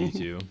or envy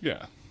too.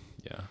 Yeah.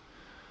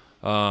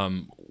 Yeah.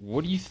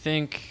 What do you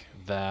think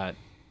that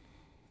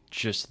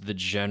just the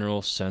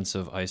general sense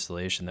of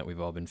isolation that we've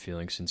all been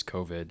feeling since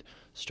COVID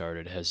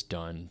started has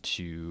done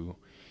to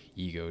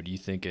ego? Do you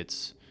think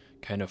it's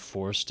kind of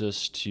forced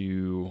us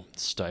to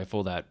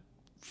stifle that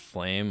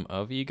flame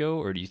of ego,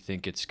 or do you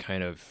think it's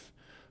kind of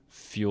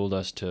fueled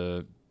us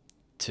to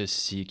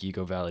seek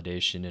ego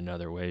validation in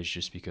other ways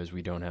just because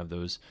we don't have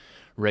those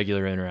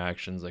regular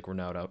interactions, like we're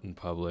not out in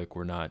public,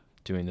 we're not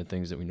doing the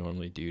things that we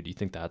normally do? Do you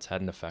think that's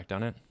had an effect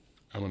on it?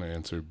 I'm going to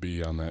answer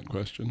B on that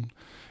question.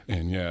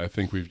 And yeah, I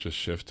think we've just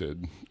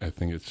shifted. I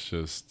think it's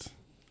just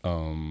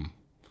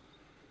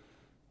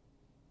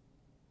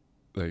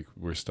like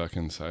we're stuck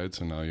inside,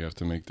 so now you have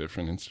to make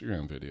different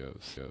Instagram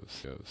videos.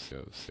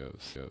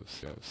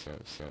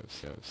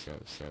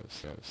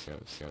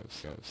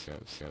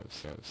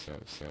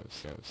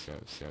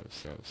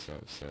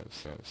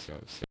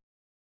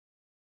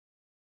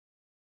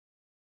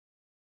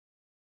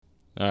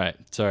 All right.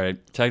 Sorry.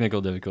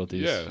 Technical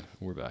difficulties. Yeah.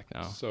 We're back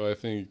now. So I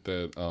think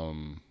that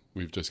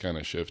we've just kind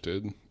of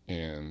shifted,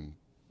 and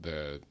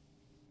that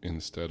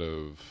instead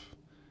of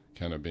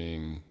kind of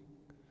being,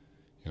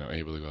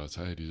 able to go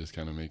outside, you just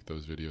kind of make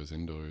those videos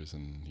indoors,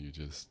 and you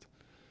just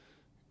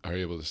are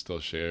able to still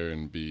share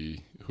and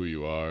be who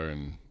you are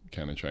and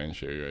kind of try and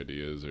share your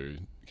ideas or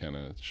kind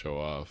of show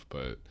off.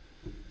 But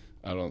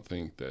I don't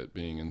think that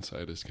being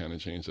inside has kind of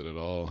changed it at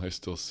all. I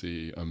still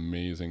see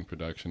amazing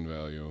production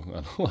value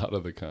on a lot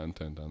of the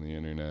content on the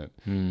internet,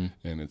 and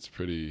it's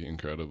pretty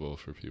incredible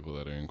for people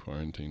that are in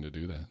quarantine to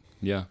do that.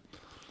 Yeah,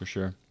 for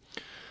sure.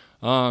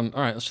 All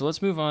right, so let's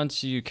move on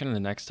to kind of the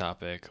next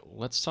topic.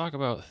 Let's talk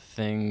about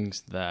things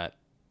that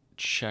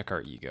check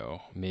our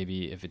ego.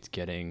 Maybe if it's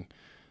getting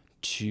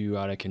too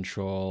out of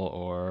control,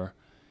 or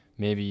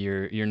maybe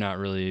you're not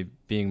really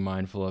being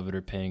mindful of it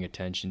or paying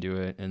attention to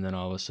it, and then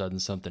all of a sudden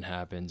something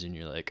happens and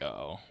you're like,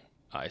 oh,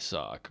 I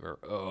suck, or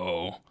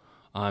oh,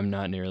 I'm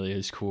not nearly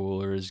as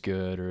cool or as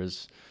good or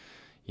as,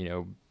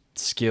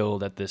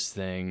 skilled at this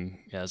thing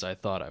as I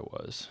thought I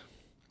was.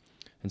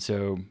 And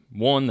so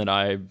one that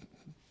I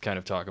kind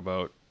of talk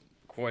about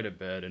quite a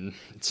bit, and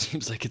it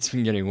seems like it's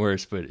been getting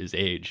worse, but is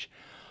age.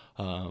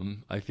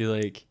 I feel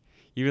like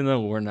even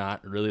though we're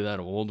not really that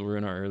old, we're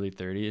in our early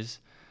 30s,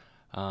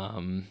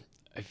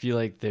 I feel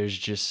like there's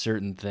just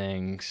certain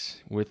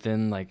things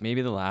within like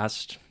maybe the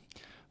last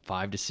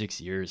 5 to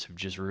 6 years have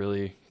just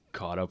really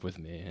caught up with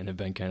me and have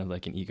been kind of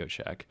like an ego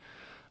check.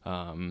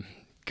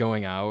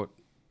 Going out,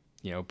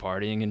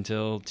 partying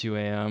until 2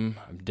 a.m.,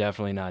 I'm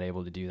definitely not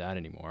able to do that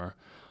anymore.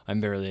 I'm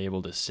barely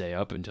able to stay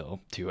up until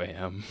 2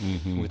 a.m.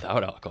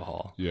 Without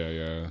alcohol.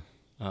 Yeah.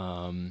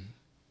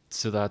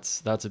 So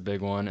that's a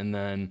big one. And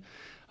then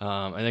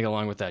I think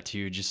along with that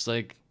too, just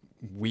like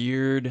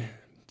weird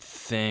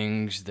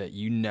things that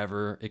you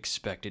never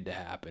expected to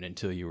happen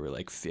until you were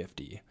like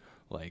 50,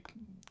 like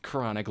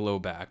chronic low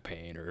back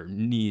pain or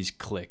knees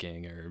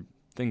clicking or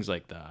things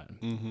like that.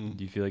 Do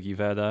you feel like you've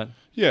had that?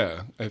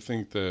 Yeah, I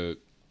think that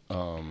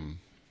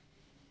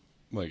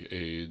like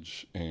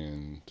age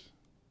and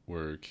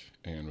work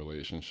and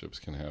relationships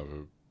can have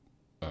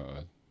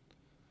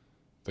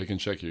they can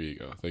check your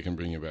ego. They can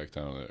bring you back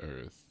down to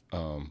earth.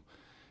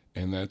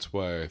 And that's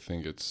why I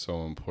think it's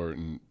so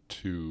important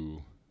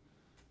to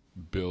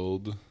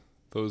build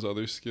those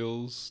other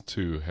skills,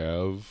 to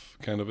have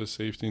kind of a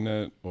safety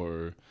net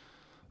or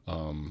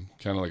kind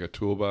of like a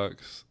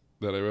toolbox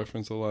that I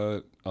reference a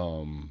lot.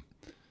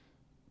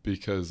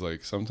 Because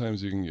like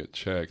sometimes you can get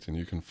checked and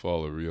you can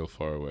fall real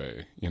far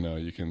away.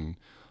 You can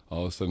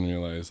all of a sudden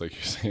realize, like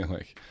you're saying,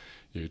 like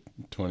you're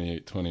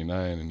 28,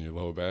 29 and your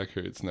low back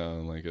hurts now,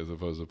 and like as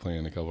opposed to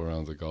playing a couple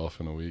rounds of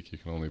golf in a week, you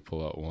can only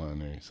pull out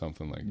one or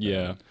something like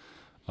that.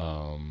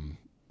 Yeah.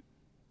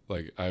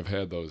 Like I've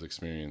had those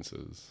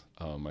experiences.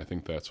 I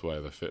think that's why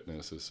the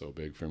fitness is so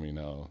big for me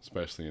now,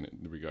 especially in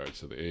regards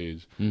to the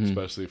age,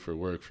 especially for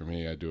work. For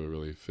me, I do a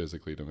really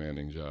physically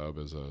demanding job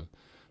as a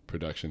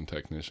production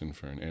technician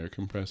for an air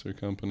compressor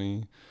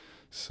company.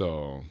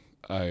 So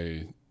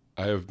I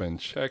have been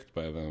checked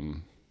by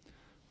them,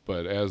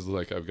 but as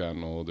like I've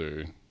gotten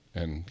older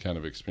and kind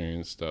of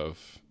experienced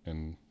stuff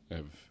and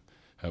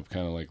have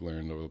kind of like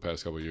learned over the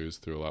past couple of years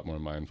through a lot more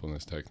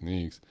mindfulness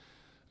techniques,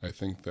 I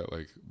think that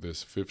like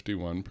this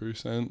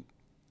 51%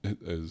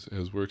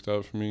 has worked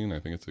out for me, and I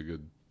think it's a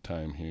good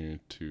time here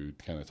to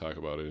kind of talk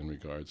about it in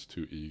regards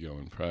to ego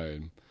and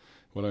pride.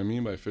 What I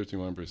mean by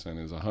 51%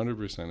 is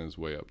 100% is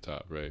way up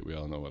top, right? We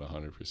all know what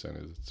 100%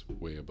 is. It's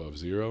way above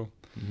zero.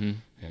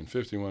 And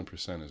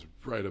 51% is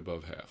right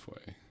above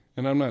halfway.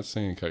 And I'm not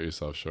saying cut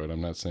yourself short. I'm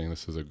not saying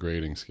this is a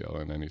grading scale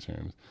in any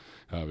terms.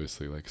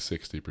 Obviously, like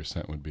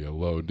 60% would be a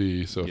low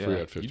D. So if we're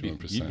at 51%,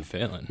 you'd be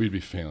failing. We'd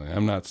be failing.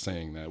 I'm not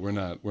saying that. We're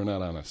not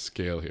on a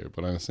scale here.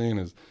 But what I'm saying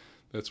is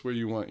that's where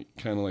you want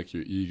kind of like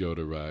your ego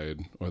to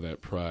ride, or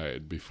that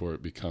pride, before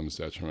it becomes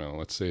detrimental.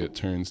 Let's say it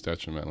turns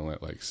detrimental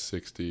at like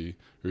 60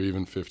 or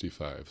even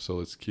 55. So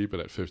let's keep it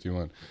at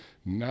 51.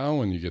 Now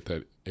when you get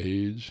that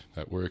age,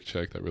 that work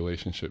check, that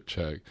relationship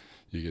check,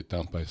 you get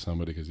dumped by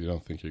somebody because you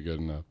don't think you're good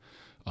enough.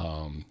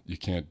 You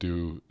can't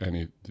do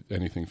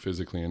anything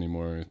physically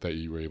anymore that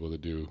you were able to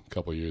do a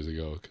couple years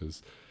ago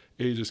because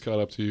age has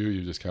caught up to you.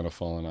 You're just kind of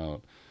falling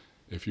out.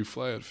 If you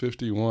fly at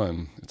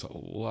 51, it's a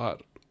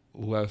lot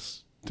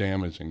less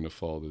damaging to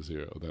fall to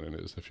zero than it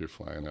is if you're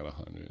flying at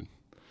 100.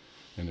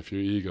 And if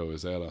your ego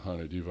is at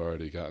 100, you've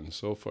already gotten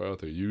so far out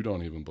there, you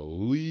don't even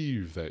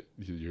believe that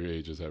your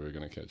age is ever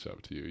going to catch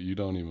up to you. You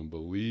don't even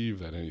believe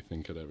that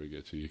anything could ever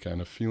get you. You kind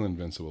of feel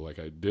invincible like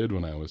I did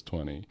when I was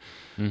 20.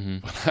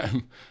 But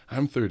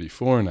I'm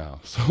 34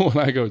 now. So when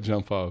I go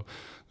jump off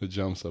the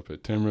jumps up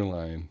at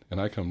Timberline and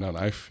I come down,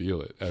 I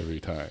feel it every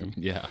time.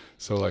 Yeah.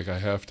 So like I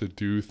have to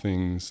do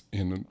things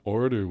in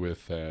order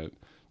with that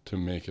to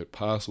make it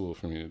possible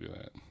for me to do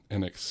that,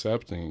 and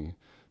accepting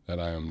that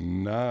I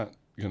am not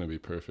going to be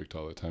perfect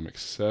all the time,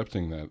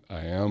 accepting that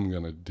I am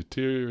going to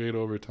deteriorate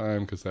over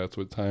time, because that's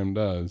what time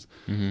does,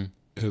 Mm-hmm.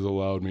 has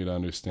allowed me to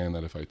understand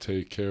that if I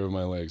take care of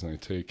my legs and I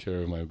take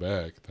care of my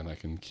back, then I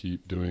can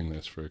keep doing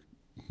this for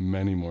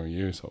many more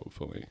years,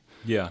 hopefully.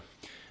 Yeah.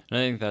 And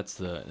I think that's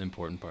the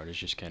important part, is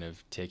just kind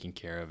of taking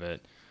care of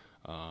it,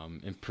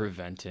 and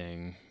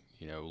preventing,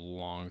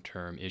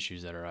 long-term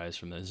issues that arise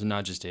from this. And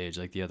not just age,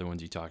 like the other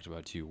ones you talked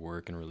about too,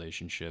 work and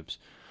relationships,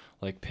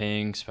 like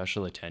paying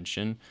special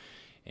attention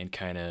and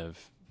kind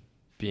of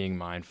being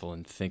mindful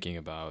and thinking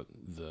about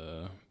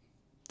the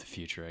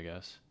future, I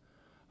guess.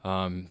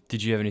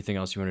 Did you have anything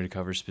else you wanted to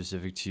cover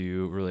specific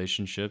to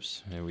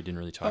relationships? We didn't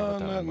really talk about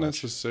that Not one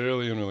much.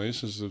 necessarily in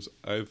relationships.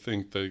 I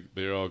think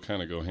they all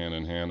kind of go hand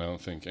in hand. I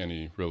don't think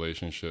any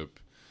relationship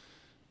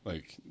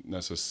like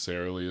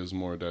necessarily is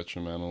more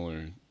detrimental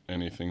or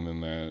anything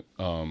than that.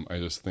 I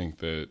just think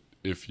that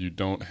if you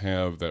don't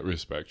have that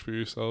respect for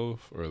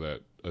yourself, or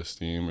that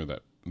esteem, or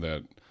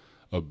that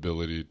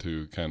ability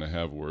to kind of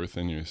have worth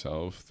in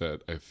yourself,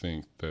 that I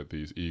think that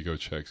these ego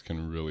checks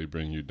can really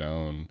bring you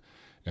down.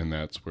 And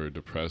that's where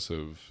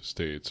depressive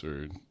states,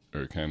 or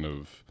kind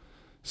of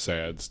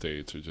sad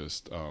states, or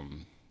just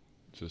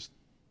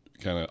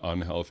kind of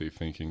unhealthy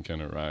thinking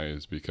can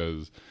arise,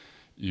 because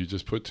you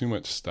just put too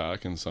much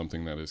stock in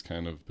something that is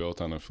kind of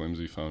built on a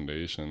flimsy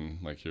foundation,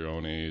 like your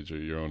own age or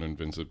your own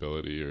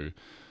invincibility, or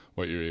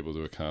what you're able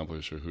to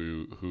accomplish, or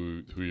who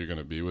you're going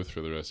to be with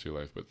for the rest of your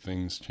life. But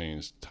things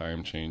change,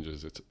 time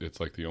changes. It's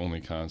like the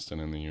only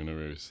constant in the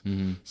universe.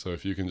 Mm-hmm. So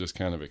if you can just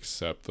kind of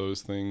accept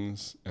those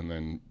things, and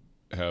then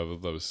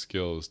have those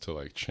skills to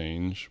like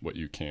change what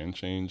you can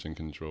change, and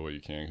control what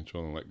you can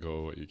control, and let go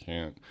of what you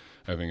can't,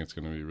 I think it's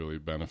going to be really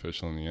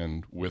beneficial in the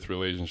end with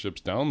relationships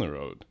down the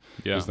road.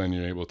 Yeah. Because then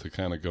you're able to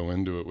kind of go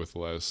into it with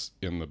less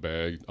in the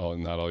bag.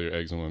 Not all your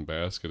eggs in one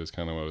basket is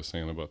kind of what I was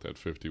saying about that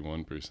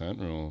 51%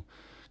 rule.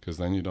 Because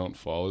then you don't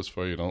fall as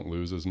far, you don't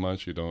lose as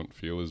much, you don't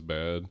feel as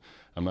bad.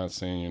 I'm not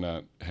saying you're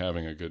not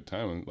having a good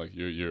time. Like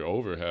you're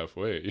over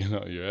halfway.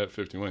 You're at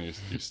 51.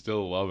 You're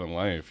still loving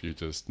life. You're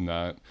just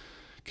not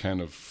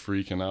kind of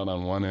freaking out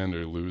on one end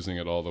or losing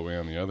it all the way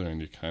on the other end.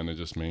 You're kind of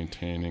just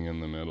maintaining in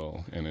the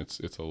middle, and it's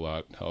a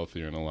lot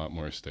healthier and a lot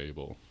more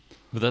stable.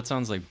 But that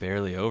sounds like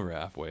barely over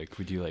halfway. Could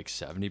we do like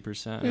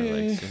 70% or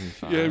like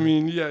 75? Yeah, I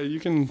mean, yeah, you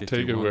can take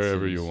it 51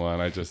 wherever you seems-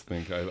 want. I just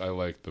think I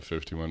like the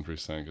 51%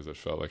 because it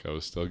felt like I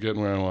was still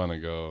getting where I want to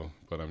go,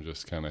 but I'm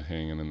just kind of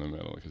hanging in the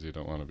middle, because you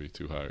don't want to be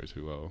too high or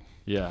too low.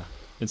 Yeah.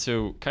 And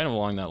so kind of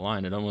along that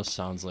line, it almost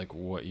sounds like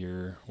what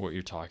you're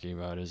talking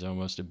about is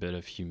almost a bit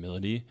of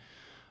humility.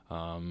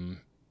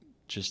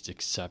 Just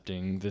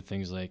accepting the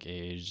things like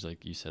age,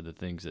 like you said, the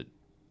things that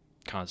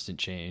constant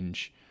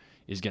change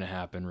is going to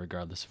happen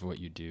regardless of what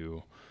you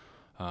do.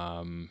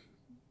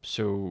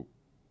 So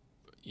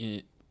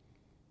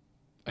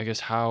I guess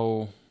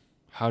how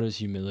does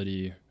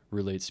humility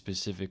relate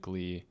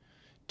specifically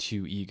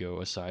to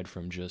ego, aside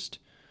from just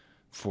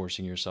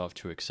forcing yourself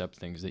to accept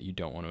things that you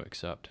don't want to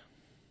accept?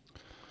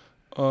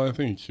 Oh, I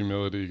think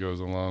humility goes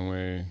a long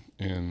way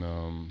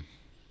in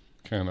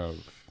kind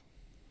of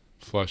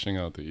flushing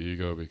out the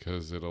ego,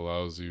 because it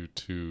allows you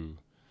to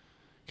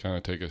kind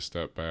of take a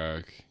step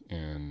back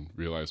and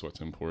realize what's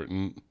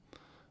important.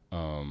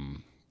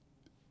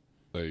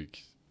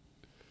 Like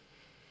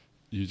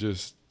you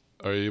just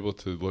are able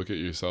to look at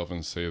yourself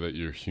and say that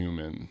you're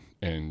human,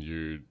 and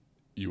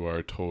you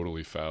are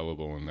totally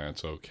fallible, and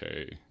that's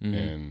okay. Mm-hmm.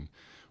 And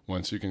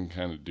once you can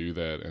kind of do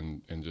that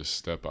and just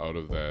step out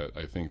of that,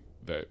 I think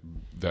that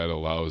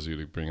allows you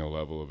to bring a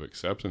level of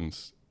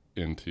acceptance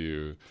into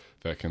you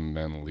that can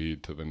then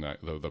lead to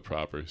the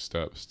proper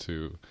steps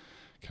to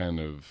kind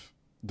of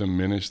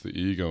diminish the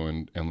ego,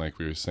 and like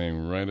we were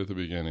saying right at the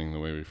beginning, the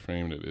way we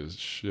framed it is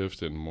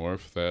shift and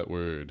morph that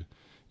word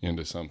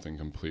into something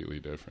completely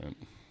different.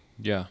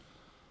 Yeah,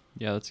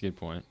 that's a good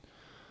point.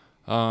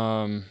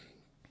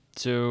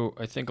 So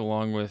I think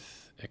along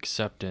with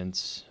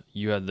acceptance,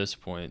 you had this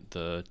point,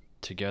 the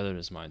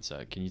togetherness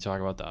mindset. Can you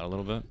talk about that a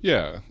little bit?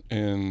 Yeah,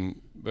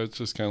 and that's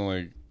just kind of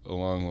like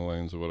along the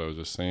lines of what I was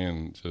just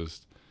saying.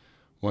 Just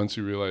once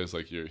you realize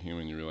like you're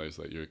human, you realize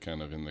that you're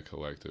kind of in the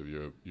collective.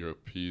 You're a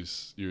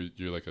piece.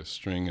 You're like a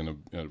string in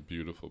a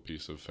beautiful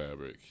piece of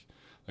fabric.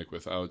 Like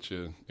without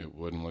you, it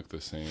wouldn't look the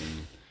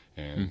same.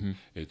 And Mm-hmm.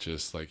 it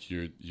just like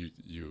you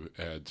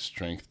add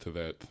strength to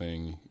that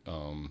thing,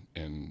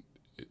 and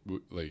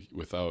like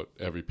without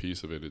every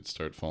piece of it, it'd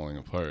start falling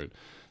apart.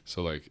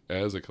 So like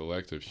as a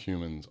collective,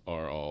 humans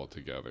are all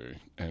together,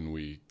 and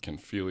we can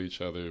feel each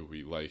other,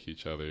 we like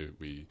each other,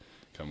 we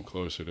come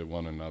closer to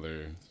one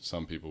another.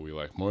 Some people we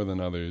like more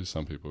than others,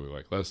 some people we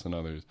like less than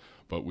others,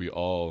 but we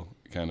all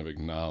kind of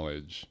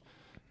acknowledge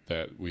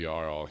that we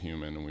are all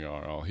human and we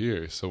are all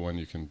here. So when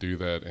you can do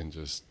that and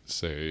just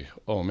say,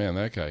 oh man,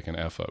 that guy can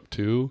F up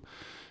too,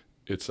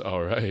 it's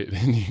all right.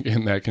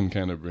 And that can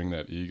kind of bring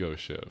that ego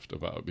shift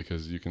about,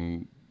 because you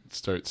can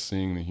start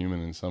seeing the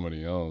human in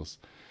somebody else.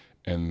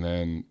 And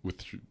then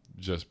with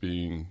just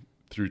being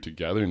through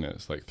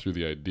togetherness, like through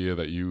the idea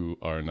that you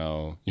are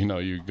now,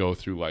 you go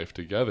through life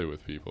together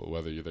with people,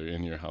 whether they're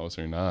in your house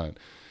or not.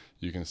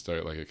 You can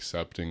start like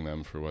accepting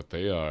them for what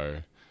they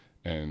are.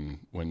 And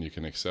when you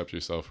can accept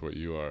yourself for what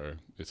you are,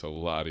 it's a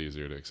lot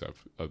easier to accept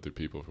other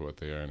people for what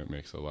they are, and it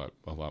makes a lot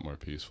more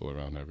peaceful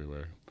around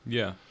everywhere.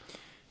 Yeah.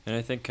 And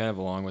I think kind of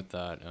along with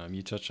that,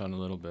 you touched on a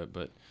little bit,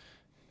 but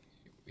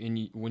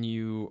when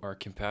you are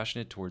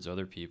compassionate towards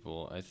other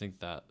people, I think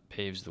that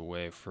paves the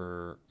way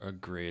for a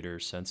greater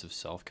sense of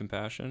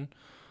self-compassion.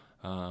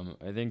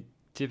 I think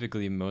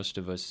typically most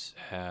of us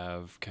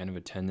have kind of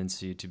a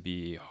tendency to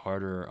be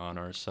harder on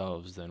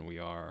ourselves than we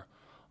are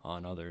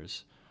on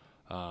others.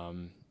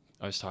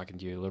 I was talking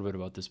to you a little bit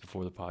about this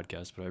before the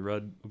podcast, but I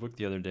read a book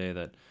the other day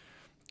that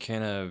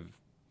kind of,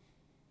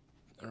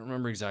 I don't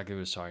remember exactly what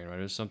it was talking about.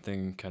 It was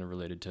something kind of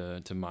related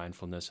to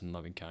mindfulness and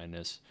loving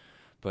kindness.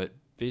 But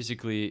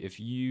basically, if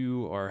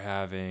you are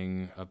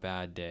having a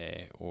bad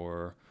day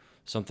or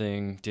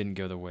something didn't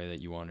go the way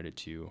that you wanted it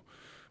to,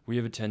 we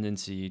have a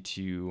tendency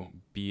to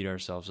beat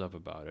ourselves up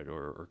about it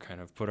or kind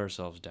of put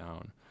ourselves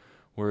down.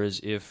 Whereas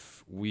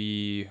if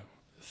we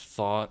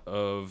thought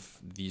of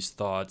these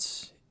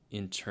thoughts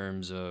in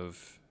terms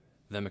of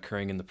them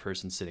occurring in the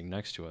person sitting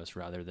next to us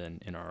rather than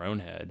in our own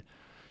head,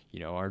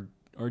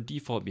 our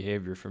default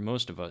behavior for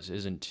most of us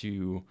isn't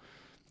to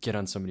get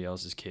on somebody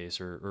else's case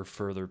or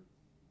further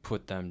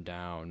put them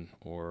down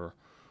or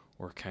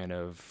kind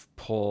of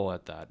pull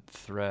at that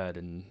thread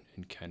and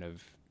kind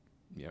of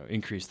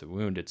increase the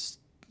wound. It's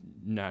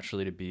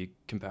naturally to be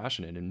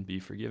compassionate and be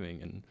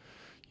forgiving. And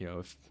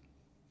if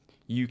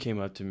you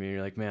came up to me and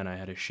you're like, man, I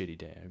had a shitty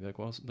day, I'd be like,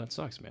 well, that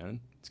sucks, man,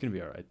 it's gonna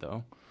be all right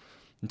though,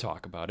 and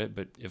talk about it.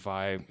 But if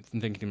I'm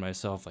thinking to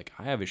myself like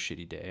I have a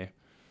shitty day,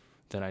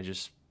 then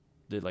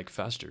it like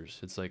festers.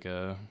 It's like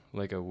a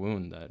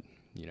wound that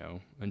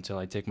until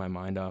I take my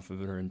mind off of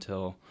it or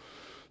until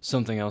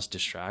something else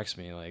distracts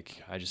me,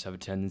 like I just have a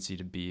tendency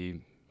to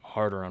be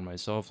harder on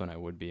myself than I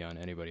would be on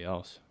anybody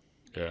else.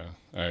 Yeah,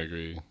 I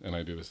agree. And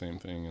I do the same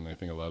thing. And I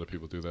think a lot of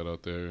people do that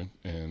out there.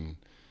 And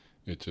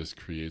it just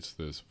creates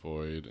this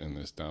void and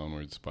this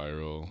downward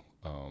spiral.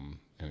 And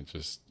it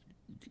just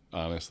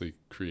honestly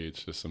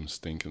creates just some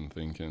stinking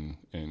thinking.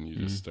 And you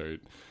just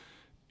start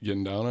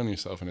getting down on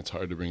yourself. And it's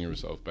hard to bring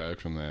yourself back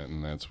from that.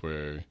 And that's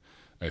where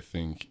I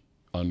think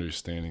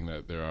understanding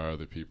that there are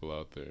other people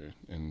out there.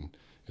 And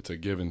it's a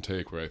give and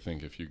take where I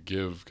think if you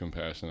give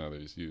compassion to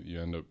others,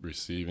 you end up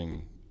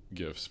receiving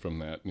gifts from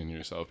that in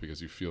yourself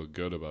because you feel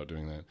good about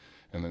doing that.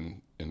 And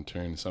then in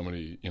turn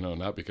somebody,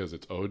 not because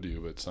it's owed to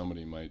you, but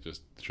somebody might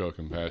just show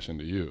compassion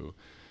to you,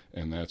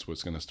 and that's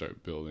what's going to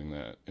start building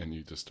that. And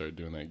you just start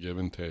doing that give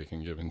and take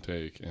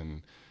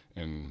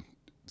and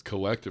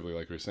collectively,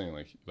 like we're saying,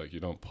 like you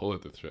don't pull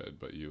at the thread,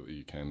 but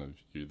you kind of,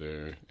 you're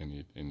there and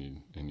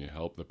you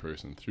help the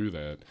person through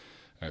that.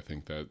 I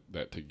think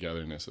that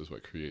togetherness is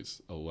what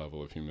creates a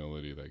level of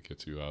humility that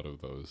gets you out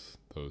of those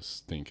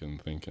stinking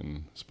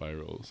thinking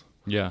spirals.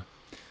 Yeah.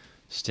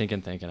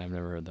 Stinking thinking. I've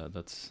never heard that.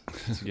 That's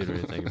a good way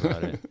to think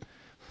about it.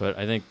 But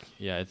I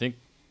think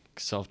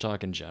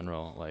self-talk in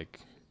general, like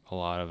a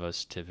lot of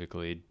us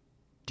typically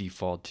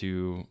default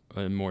to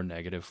a more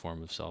negative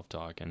form of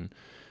self-talk. And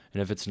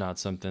if it's not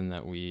something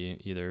that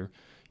we either,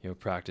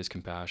 practice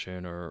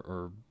compassion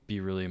or be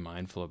really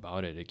mindful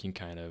about it, it can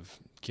kind of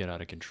get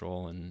out of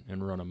control and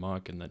run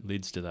amok. And that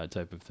leads to that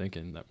type of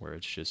thinking where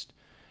it's just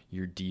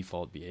your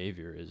default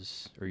behavior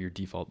or your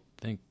default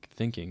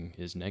thinking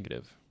is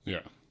negative.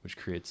 Yeah. Which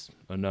creates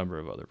a number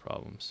of other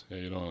problems. Yeah,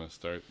 you don't want to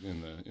start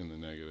in the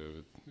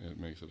negative. It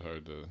makes it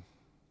hard to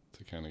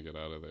kind of get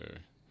out of there.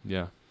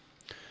 Yeah.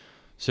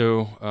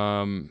 So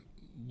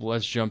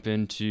let's jump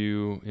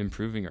into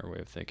improving our way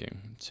of thinking.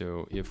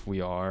 So if we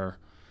are,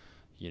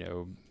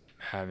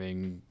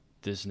 having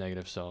this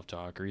negative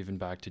self-talk, or even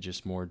back to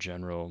just more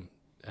general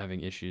having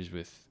issues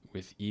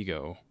with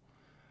ego,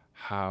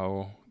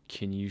 how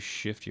can you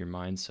shift your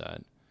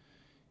mindset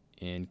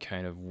and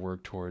kind of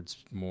work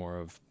towards more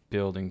of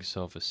building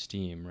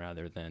self-esteem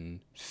rather than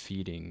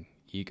feeding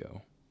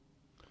ego?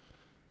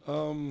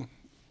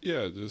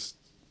 Yeah, just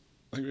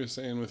like we were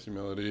saying with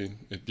humility,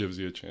 it gives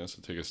you a chance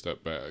to take a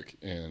step back.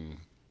 And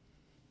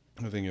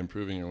I think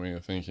improving your way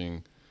of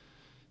thinking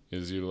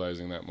is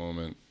utilizing that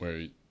moment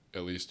where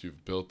at least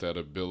you've built that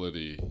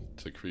ability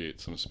to create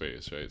some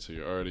space, right? So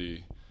you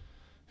already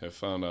have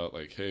found out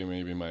like, hey,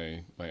 maybe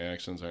my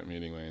actions aren't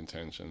meeting my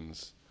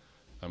intentions.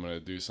 I'm going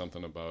to do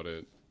something about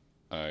it.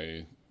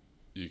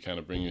 You kind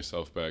of bring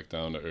yourself back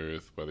down to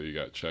earth, whether you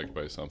got checked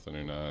by something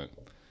or not,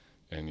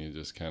 and you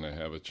just kind of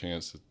have a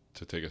chance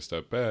to take a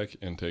step back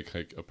and take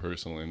like a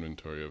personal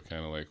inventory of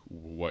kind of like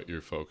what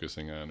you're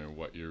focusing on or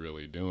what you're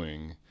really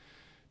doing,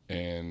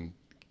 and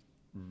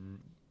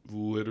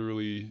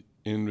literally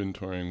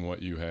inventorying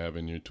what you have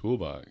in your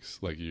toolbox.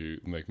 Like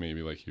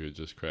maybe you had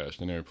just crashed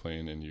an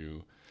airplane and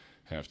you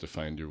have to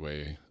find your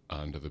way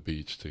onto the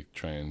beach to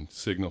try and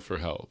signal for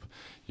help.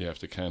 You have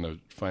to kind of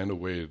find a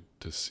way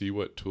to see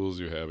what tools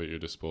you have at your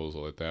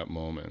disposal at that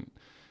moment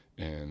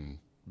and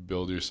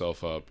build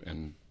yourself up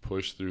and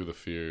push through the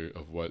fear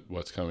of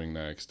what's coming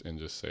next, and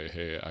just say,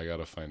 hey, I got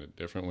to find a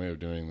different way of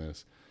doing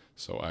this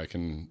so I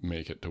can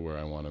make it to where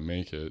I want to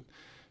make it.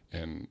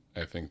 And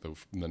I think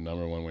the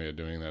number one way of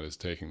doing that is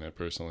taking that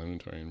personal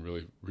inventory and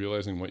really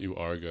realizing what you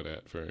are good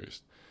at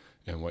first,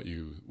 and what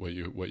you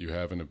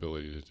have an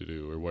ability to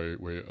do, or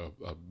where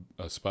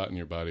a spot in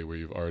your body where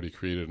you've already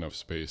created enough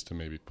space to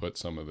maybe put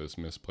some of this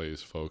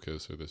misplaced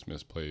focus or this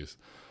misplaced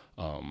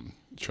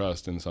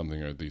trust in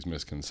something, or these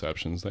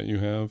misconceptions that you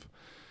have.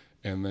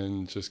 And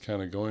then just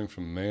kind of going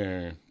from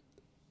there,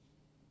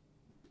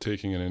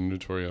 taking an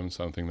inventory on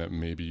something that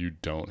maybe you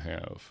don't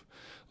have.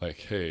 Like,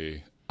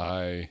 hey,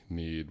 I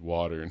need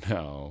water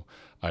now.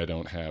 I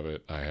don't have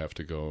it. I have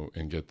to go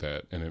and get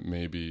that. And it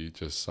may be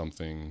just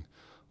something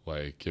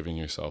like giving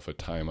yourself a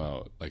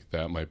timeout. Like,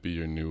 that might be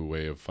your new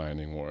way of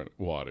finding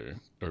water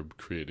or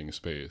creating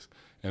space.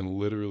 And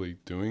literally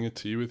doing a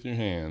tea with your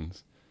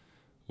hands,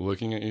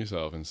 looking at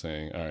yourself and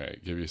saying, all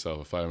right, give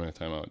yourself a 5-minute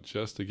timeout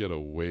just to get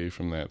away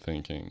from that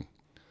thinking.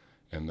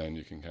 And then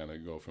you can kind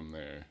of go from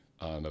there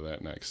on to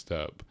that next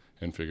step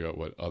and figure out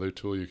what other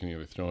tool you can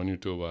either throw in your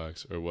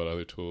toolbox, or what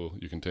other tool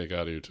you can take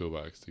out of your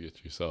toolbox to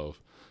get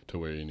yourself to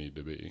where you need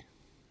to be.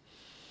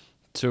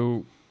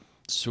 So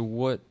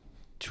what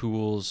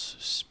tools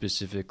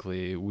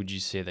specifically would you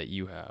say that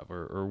you have,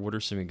 or what are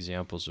some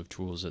examples of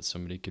tools that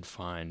somebody could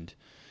find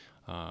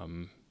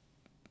to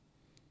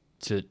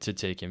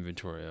take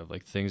inventory of,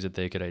 like things that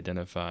they could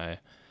identify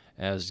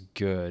as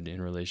good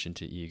in relation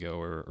to ego,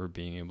 or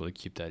being able to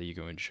keep that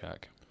ego in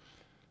check?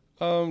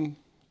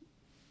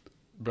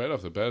 Right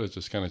off the bat, it's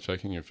just kind of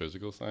checking your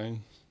physical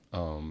signs.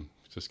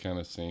 Just kind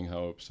of seeing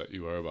how upset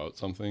you are about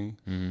something.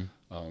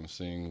 Mm-hmm.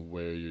 Seeing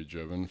where you're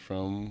driven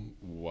from,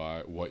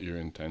 what your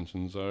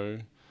intentions are.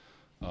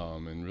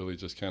 And really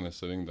just kind of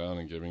sitting down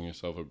and giving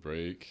yourself a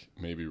break,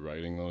 maybe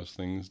writing those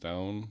things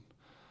down.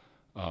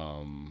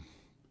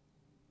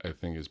 I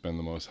think has been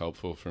the most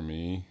helpful for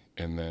me.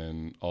 And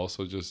then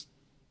also, just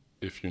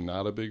if you're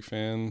not a big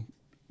fan,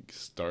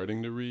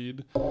 starting to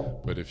read,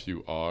 but if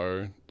you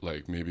are,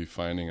 like maybe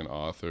finding an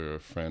author or a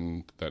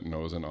friend that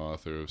knows an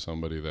author, or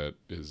somebody that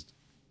is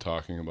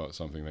talking about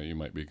something that you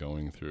might be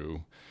going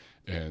through,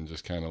 and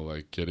just kind of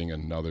like getting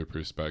another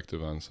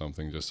perspective on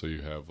something, just so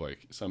you have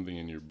like something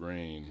in your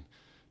brain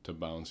to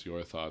bounce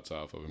your thoughts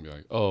off of and be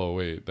like, oh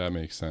wait, that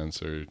makes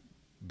sense, or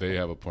they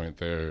have a point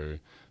there, or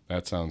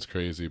that sounds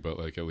crazy, but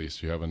like at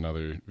least you have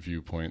another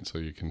viewpoint so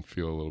you can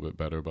feel a little bit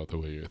better about the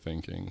way you're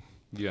thinking.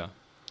 Yeah.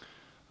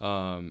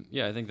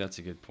 I think that's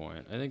a good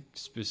point. I think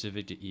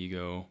specific to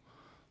ego,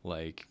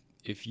 like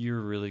if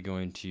you're really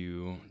going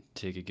to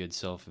take a good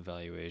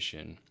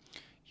self-evaluation,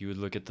 you would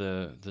look at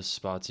the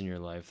spots in your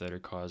life that are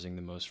causing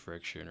the most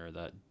friction, or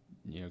that,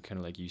 kind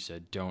of like you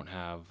said, don't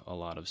have a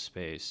lot of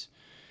space.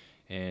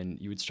 And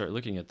you would start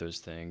looking at those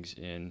things.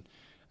 And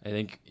I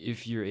think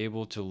if you're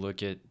able to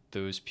look at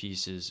those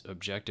pieces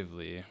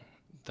objectively,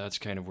 that's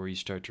kind of where you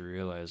start to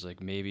realize, like,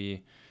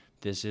 maybe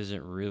this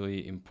isn't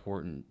really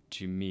important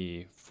to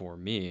me for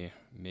me.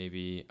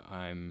 Maybe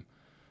I'm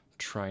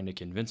trying to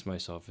convince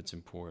myself it's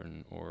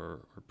important, or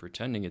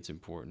pretending it's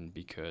important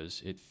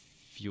because it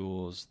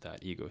fuels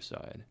that ego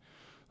side.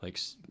 Like,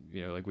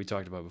 like we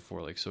talked about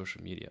before, like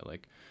social media,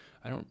 like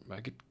I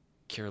could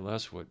care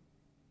less what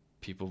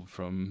people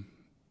from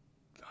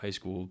high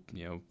school,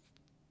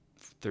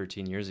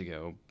 13 years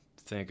ago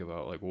think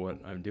about like what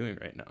I'm doing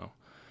right now.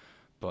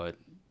 But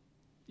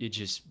it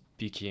just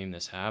became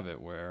this habit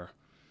where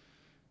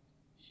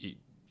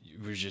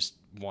we just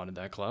wanted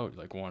that clout,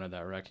 like wanted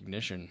that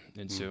recognition.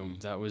 And so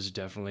that was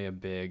definitely a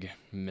big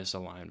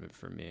misalignment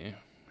for me.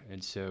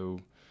 And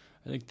so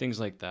I think things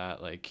like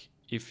that, like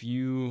if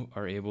you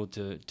are able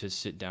to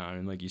sit down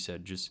and, like you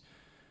said, just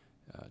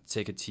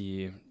take a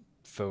tea,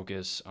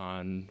 focus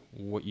on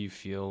what you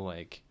feel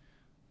like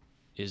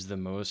is the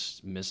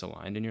most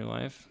misaligned in your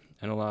life.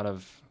 And a lot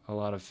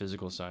of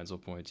physical signs will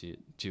point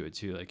to it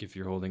too. Like if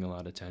you're holding a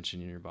lot of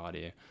tension in your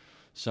body,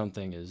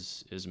 something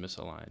is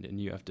misaligned, and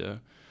you have to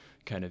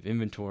kind of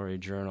inventory,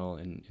 journal,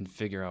 and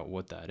figure out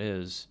what that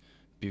is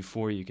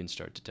before you can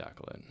start to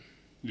tackle it.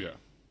 Yeah,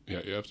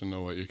 you have to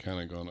know what you're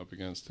kind of going up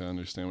against to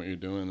understand what you're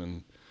doing.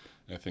 And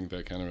I think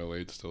that kind of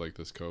relates to like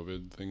this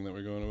COVID thing that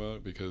we're going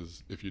about,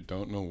 because if you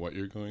don't know what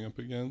you're going up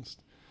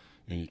against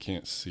and you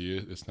can't see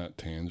it, it's not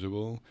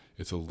tangible,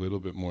 it's a little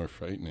bit more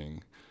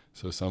frightening.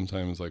 So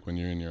sometimes, like when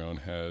you're in your own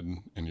head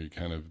and you're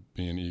kind of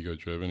being ego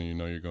driven and you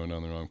know you're going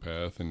down the wrong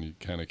path and you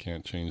kind of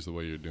can't change the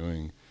way you're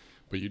doing,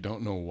 but you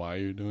don't know why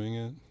you're doing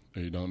it,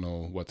 or you don't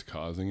know what's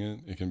causing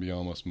it, it can be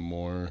almost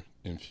more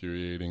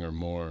infuriating or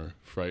more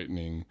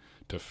frightening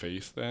to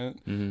face that,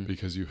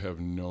 because you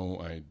have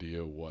no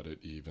idea what it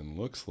even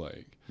looks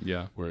like.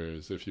 Yeah.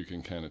 Whereas if you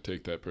can kind of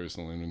take that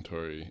personal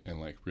inventory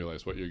and like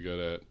realize what you're good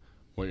at,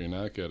 what you're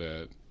not good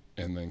at,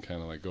 and then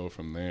kind of like go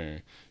from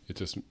there,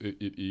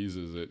 it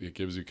eases it. It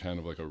gives you kind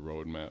of like a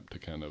roadmap to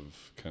kind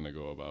of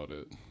go about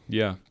it.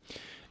 Yeah.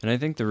 And I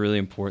think the really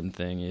important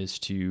thing is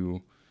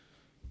to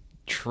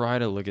try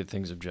to look at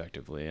things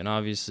objectively. And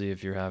obviously,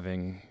 if you're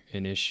having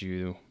an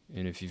issue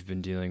and if you've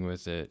been dealing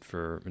with it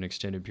for an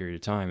extended period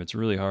of time, it's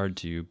really hard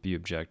to be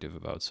objective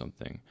about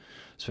something,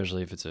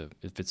 especially if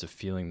it's a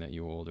feeling that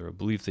you hold or a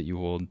belief that you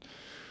hold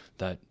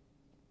that,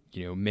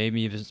 you know,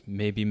 maybe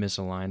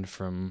misaligned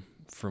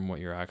from what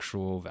your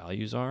actual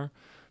values are,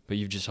 but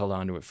you've just held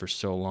on to it for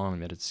so long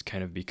that it's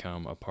kind of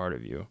become a part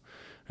of you.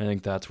 I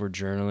think that's where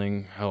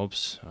journaling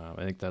helps.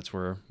 I think that's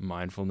where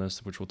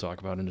mindfulness, which we'll talk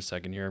about in a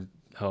second here,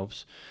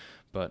 helps.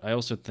 But I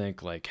also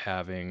think like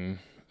having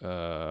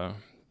a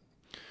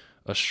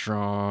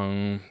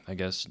strong, I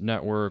guess,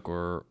 network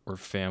or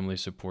family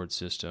support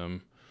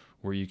system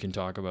where you can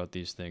talk about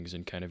these things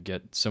and kind of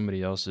get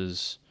somebody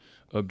else's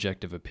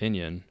objective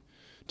opinion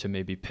to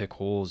maybe pick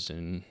holes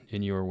in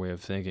your way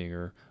of thinking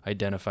or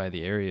identify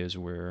the areas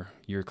where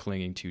you're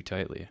clinging too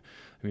tightly.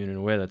 I mean, in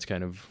a way, that's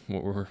kind of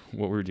what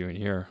we're doing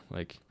here.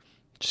 Like,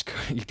 just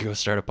go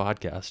start a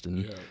podcast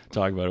and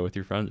talk about it with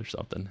your friends or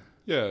something.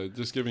 Yeah,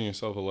 just giving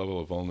yourself a level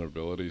of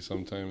vulnerability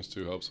sometimes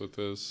too helps with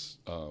this,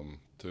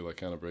 to like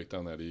kind of break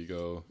down that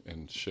ego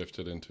and shift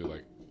it into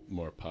like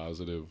more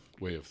positive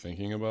way of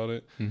thinking about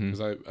it. Because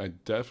I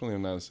definitely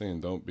am not saying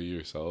don't be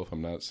yourself.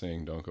 I'm not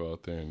saying don't go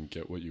out there and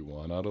get what you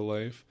want out of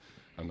life.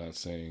 I'm not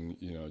saying,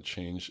 you know,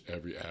 change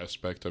every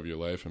aspect of your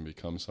life and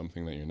become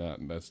something that you're not.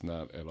 And that's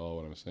not at all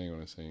what I'm saying.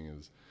 What I'm saying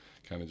is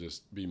kind of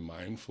just be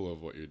mindful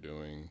of what you're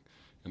doing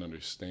and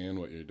understand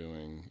what you're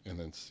doing, and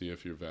then see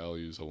if your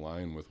values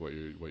align with what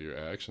your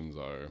actions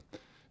are.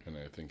 And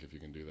I think if you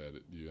can do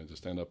that, you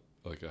just end up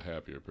like a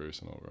happier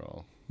person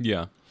overall.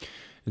 Yeah.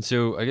 And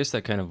so I guess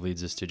that kind of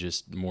leads us to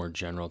just more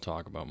general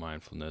talk about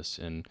mindfulness.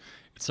 And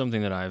it's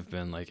something that I've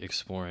been like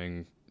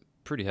exploring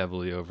pretty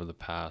heavily over the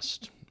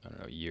past, I don't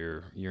know,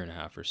 year and a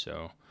half or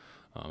so.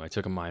 I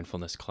took a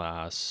mindfulness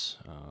class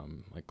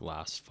like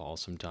last fall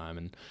sometime,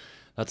 and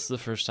that's the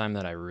first time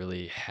that I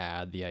really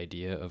had the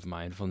idea of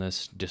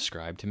mindfulness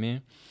described to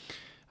me.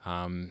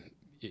 I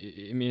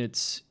mean,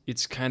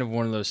 it's kind of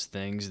one of those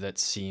things that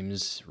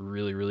seems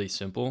really, really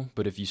simple,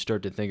 but if you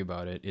start to think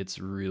about it, it's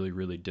really,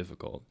 really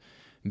difficult.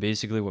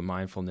 Basically, what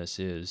mindfulness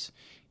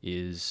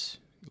is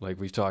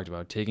like we've talked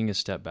about, taking a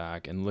step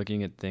back and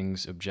looking at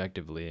things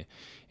objectively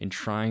and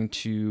trying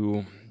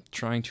to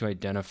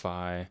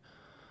identify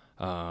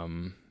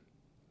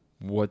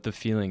what the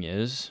feeling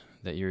is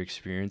that you're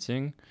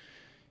experiencing,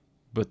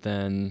 but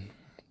then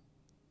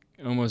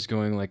almost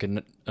going like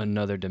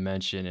another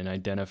dimension and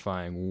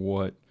identifying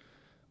what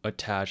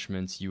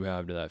attachments you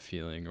have to that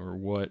feeling or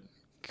what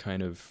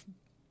kind of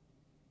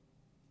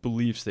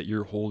beliefs that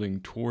you're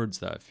holding towards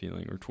that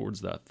feeling or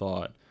towards that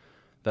thought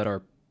that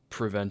are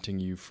preventing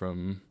you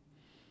from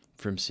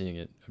seeing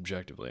it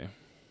objectively.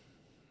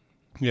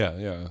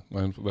 Yeah.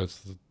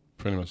 That's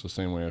pretty much the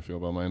same way I feel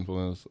about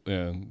mindfulness.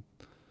 And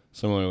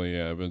similarly,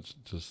 yeah, but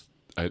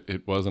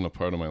it wasn't a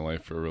part of my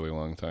life for a really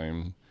long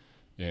time.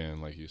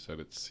 And like you said,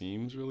 it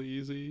seems really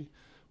easy,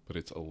 but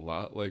it's a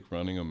lot like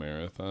running a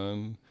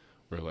marathon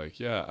where like,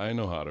 yeah, I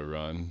know how to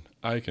run.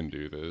 I can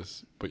do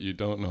this, but you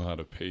don't know how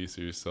to pace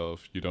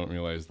yourself. You don't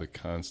realize the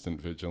constant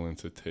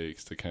vigilance it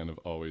takes to kind of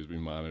always be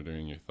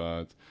monitoring your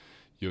thoughts.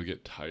 You'll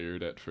get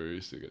tired at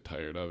first. You'll get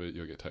tired of it.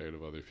 You'll get tired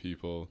of other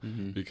people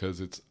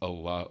because it's a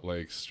lot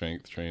like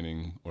strength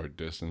training or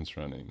distance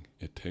running.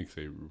 It takes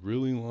a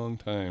really long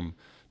time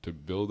to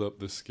build up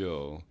the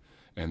skill,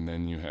 and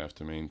then you have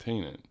to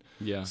maintain it.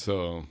 Yeah.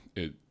 So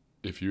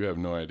if you have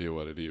no idea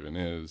what it even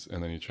is,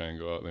 and then you try and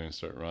go out there and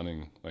start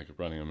running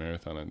a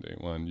marathon on day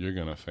one, you're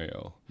gonna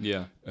fail.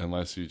 Yeah.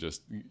 Unless you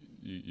just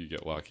you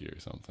get lucky or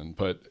something.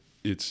 But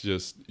it's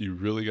just, you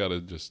really got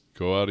to just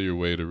go out of your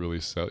way to really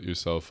set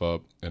yourself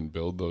up and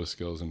build those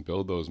skills and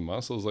build those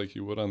muscles like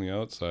you would on the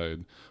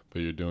outside,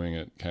 but you're doing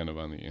it kind of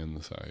on the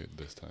inside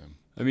this time.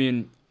 I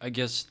mean, I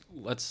guess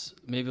let's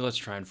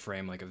try and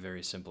frame like a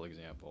very simple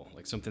example.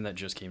 Like something that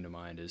just came to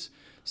mind is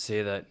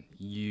say that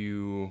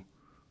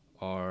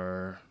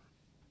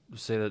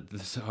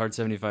this hard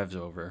 75 is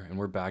over and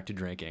we're back to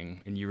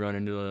drinking, and you run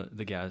into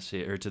the gas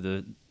station or to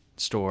the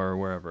store or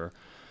wherever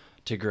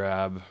to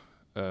grab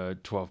a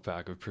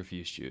 12-pack of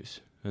Profuse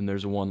juice, and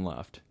there's one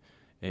left,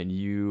 and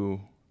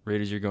you, right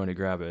as you're going to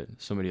grab it,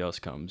 somebody else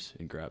comes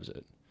and grabs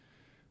it.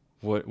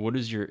 What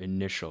is your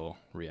initial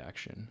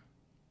reaction?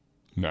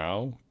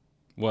 Now?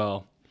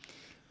 Well,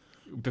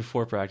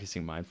 before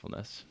practicing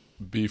mindfulness.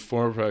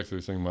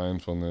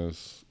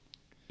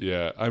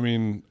 Yeah, I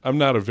mean, I'm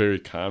not a very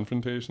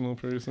confrontational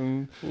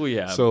person. Well,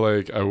 yeah. So,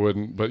 like, I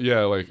wouldn't, but yeah,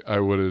 like, I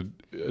would,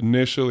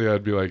 initially,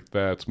 I'd be like,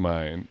 that's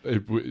mine.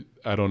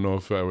 I don't know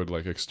if I would,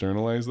 like,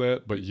 externalize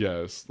that, but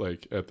yes,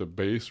 like, at the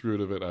base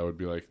root of it, I would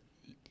be like,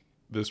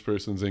 this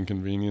person's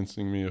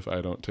inconveniencing me. If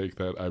I don't take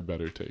that, I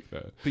better take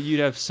that. But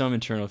you'd have some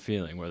internal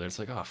feeling where it's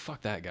like, oh,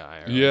 fuck that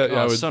guy. Or yeah, like,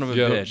 I would, son of a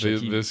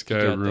bitch. This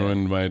guy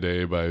ruined my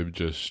day by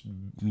just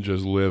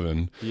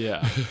living.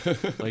 Yeah.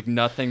 Like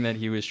nothing that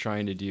he was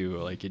trying to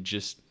do. Like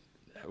it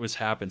was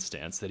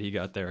happenstance that he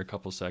got there a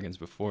couple seconds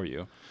before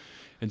you.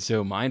 And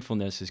so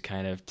mindfulness is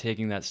kind of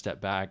taking that step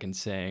back and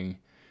saying,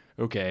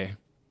 okay,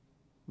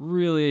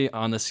 really,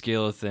 on the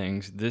scale of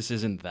things, this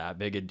isn't that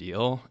big a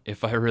deal.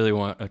 If I really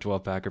want a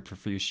 12 pack of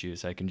Profuse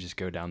juice, I can just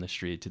go down the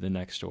street to the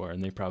next store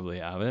and they probably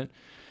have it.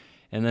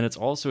 And then it's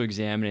also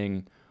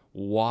examining,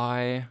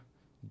 why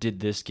did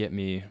this get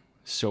me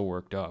so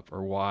worked up,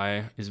 or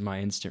why is my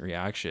instant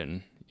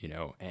reaction,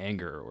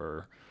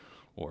 anger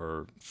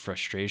or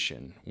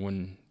frustration,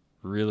 when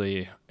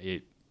really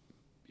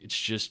it's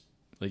just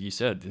like you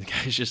said, the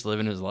guy's just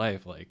living his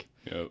life. Like,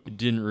 Yep. it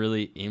didn't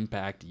really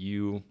impact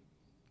you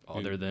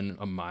other than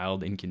a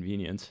mild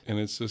inconvenience. And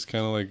it's just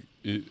kind of like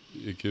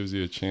it gives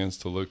you a chance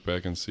to look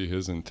back and see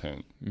his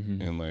intent,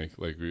 and like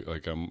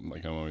I'm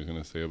always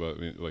gonna say about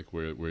like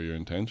where your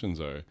intentions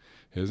are.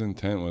 His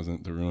intent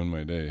wasn't to ruin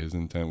my day. His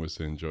intent was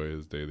to enjoy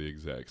his day the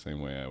exact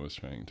same way I was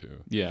trying to.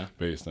 Yeah.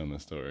 Based on the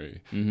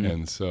story, Mm-hmm.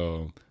 and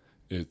so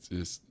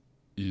it's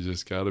you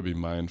just got to be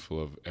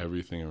mindful of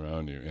everything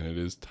around you, and it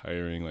is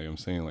tiring. Like I'm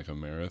saying, like a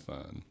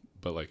marathon.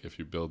 But like if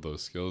you build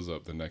those skills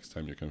up, the next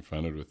time you're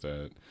confronted with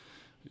that,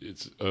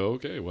 it's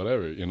okay,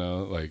 whatever,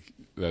 like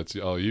that's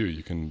all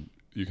you can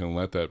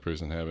let that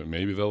person have it.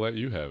 Maybe they'll let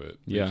you have it,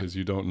 Yeah. because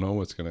you don't know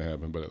what's going to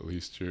happen, but at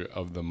least you're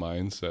of the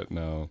mindset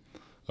now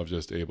of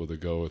just able to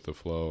go with the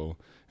flow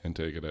and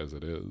take it as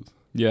it is.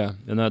 Yeah,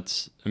 and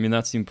that's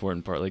the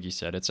important part. Like you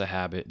said, it's a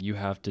habit. You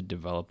have to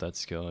develop that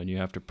skill, and you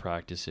have to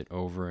practice it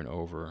over and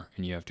over,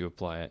 and you have to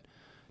apply it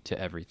to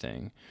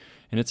everything.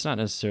 And it's not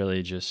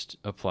necessarily just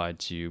applied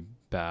to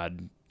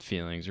bad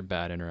feelings or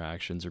bad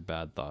interactions or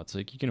bad thoughts.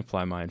 Like, you can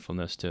apply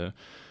mindfulness to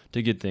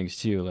good things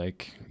too.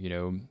 Like,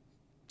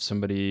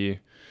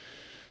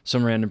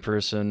 some random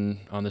person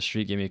on the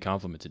street gave me a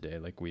compliment today,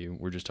 like we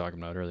were just talking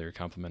about earlier,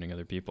 complimenting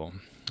other people.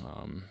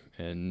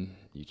 And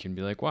you can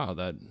be like, wow,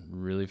 that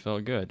really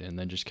felt good. And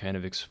then just kind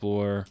of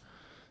explore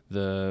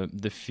the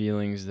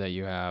feelings that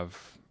you have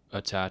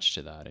attached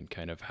to that, and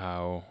kind of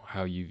how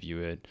you view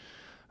it.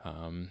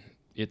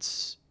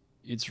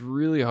 It's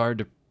really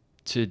hard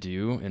to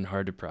do and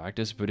hard to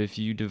practice, but if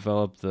you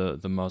develop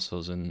the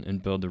muscles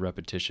and build the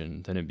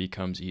repetition, then it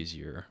becomes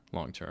easier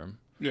long term.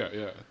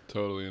 Yeah,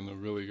 totally. And a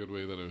really good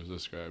way that it was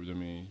described to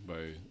me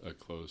by a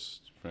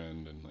close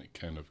friend and like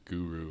kind of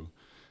guru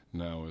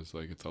now is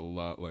like, it's a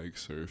lot like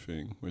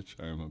surfing, which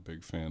I'm a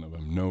big fan of.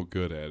 I'm no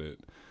good at it,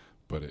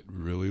 but it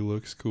really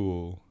looks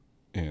cool,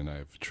 and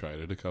I've tried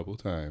it a couple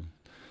times.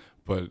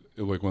 But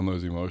like when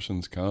those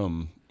emotions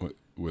come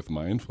with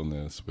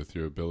mindfulness, with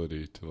your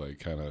ability to like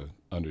kind of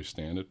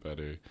understand it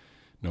better,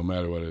 no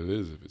matter what it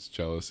is, if it's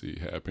jealousy,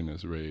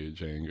 happiness,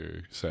 rage,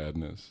 anger,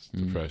 sadness,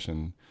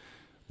 depression,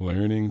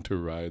 learning to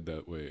ride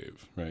that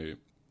wave, right?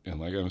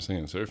 And like I'm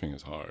saying, surfing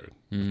is hard.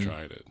 I've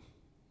tried it.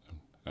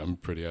 I'm a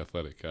pretty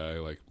athletic guy,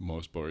 like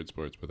most board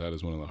sports, but that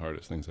is one of the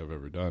hardest things I've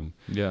ever done.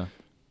 Yeah.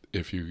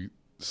 If you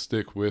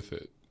stick with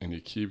it and you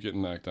keep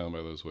getting knocked down by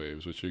those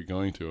waves, which you're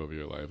going to over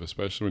your life,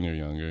 especially when you're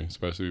younger,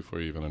 especially before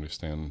you even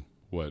understand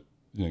what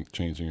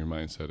changing your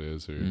mindset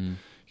is, or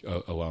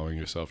allowing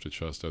yourself to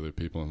trust other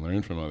people and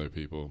learn from other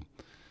people,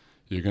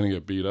 you're going to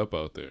get beat up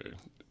out there.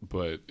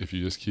 But if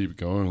you just keep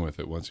going with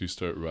it, once you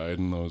start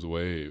riding those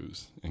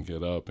waves and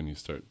get up and you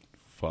start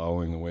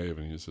following the wave,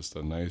 and it's just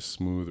a nice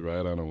smooth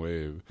ride on a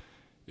wave,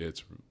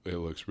 it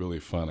looks really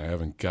fun. I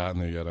haven't gotten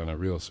there yet on a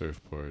real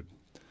surfboard,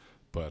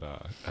 but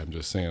I'm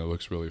just saying it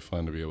looks really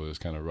fun to be able to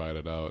just kind of ride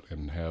it out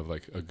and have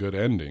like a good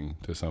ending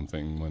to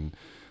something, when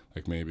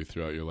like maybe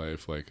throughout your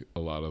life, like a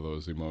lot of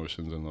those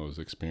emotions and those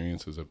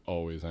experiences have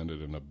always ended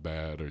in a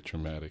bad or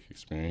traumatic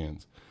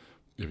experience.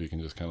 If you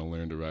can just kind of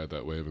learn to ride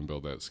that wave and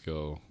build that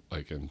skill,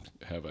 like, and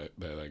have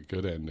that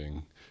good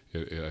ending,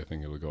 I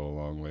think it'll go a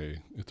long way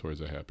towards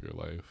a happier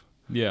life.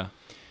 Yeah.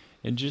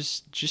 And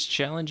just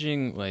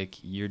challenging like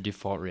your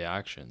default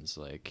reactions.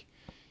 Like,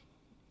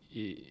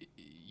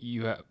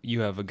 you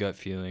have a gut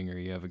feeling, or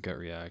you have a gut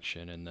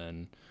reaction, and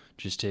then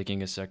just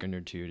taking a second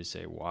or two to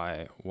say,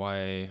 why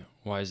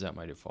is that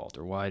my default,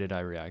 or why did I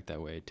react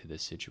that way to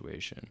this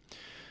situation?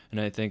 And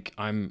I think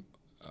I'm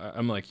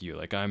like you,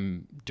 like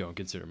don't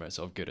consider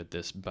myself good at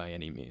this by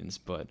any means,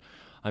 but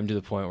I'm to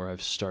the point where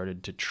I've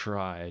started to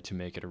try to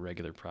make it a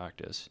regular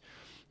practice.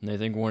 And I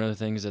think one of the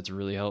things that's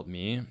really helped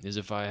me is,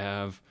 if I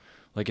have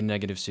like a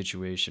negative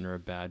situation or a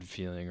bad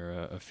feeling,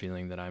 or a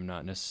feeling that I'm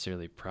not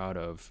necessarily proud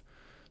of,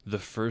 the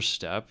first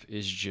step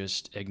is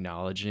just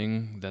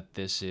acknowledging that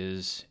this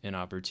is an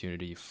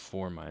opportunity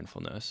for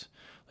mindfulness.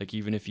 Like,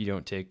 even if you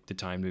don't take the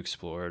time to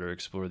explore it, or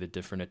explore the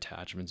different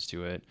attachments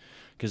to it,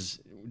 because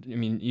I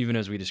mean, even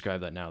as we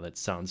describe that now, that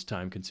sounds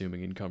time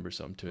consuming and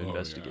cumbersome to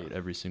investigate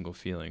every single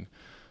feeling.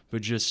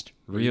 But just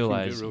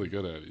realize, you can get really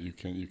good at it.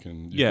 You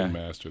can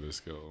master the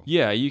skill.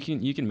 Yeah, you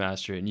can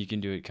master it, and you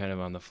can do it kind of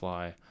on the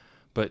fly.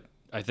 But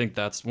I think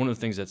that's one of the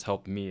things that's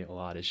helped me a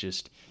lot, is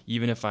just,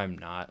 even if I'm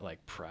not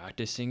like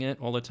practicing it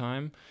all the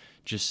time,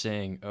 just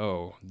saying,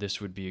 oh, this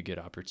would be a good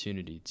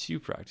opportunity to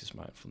practice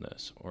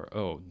mindfulness, or,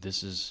 oh,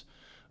 this is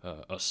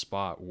a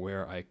spot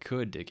where I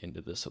could dig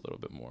into this a little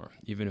bit more,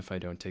 even if I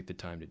don't take the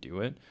time to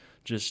do it.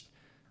 Just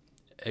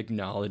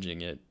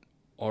acknowledging it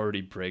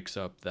already breaks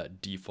up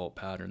that default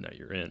pattern that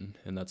you're in,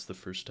 and that's the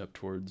first step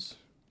towards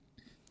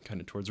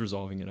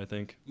resolving it, I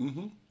think.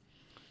 Mm-hmm.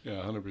 Yeah,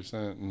 100%.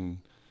 And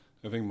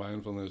I think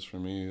mindfulness for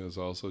me has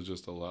also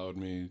just allowed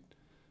me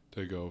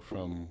to go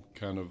from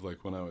kind of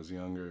like when I was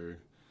younger,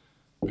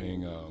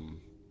 being,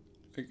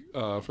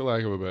 for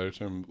lack of a better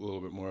term, a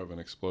little bit more of an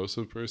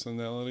explosive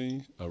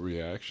personality, a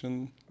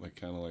reaction, like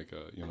kind of like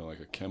like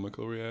a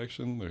chemical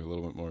reaction, like a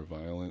little bit more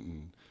violent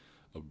and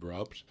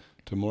abrupt,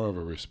 to more of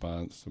a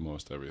response to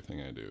most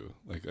everything I do.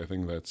 Like, I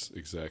think that's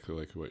exactly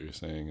like what you're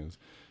saying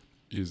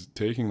is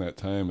taking that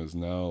time is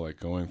now like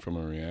going from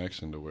a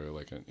reaction to where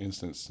like an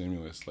instant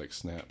stimulus, like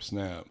snap,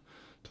 snap,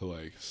 to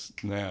like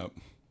snap,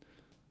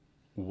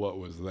 what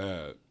was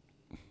that?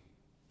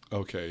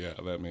 Okay, yeah,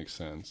 that makes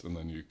sense. And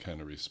then you kind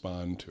of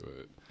respond to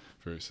it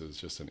versus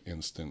just an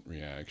instant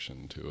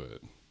reaction to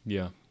it.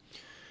 Yeah.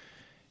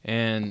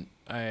 And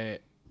I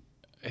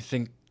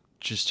think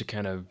just to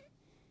kind of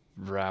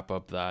wrap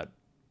up that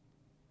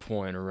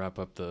point or wrap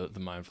up the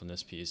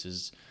mindfulness piece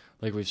is,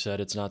 like we've said,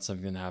 it's not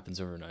something that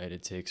happens overnight.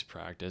 It takes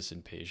practice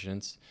and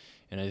patience.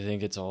 And I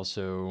think it's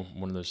also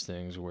one of those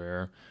things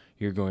where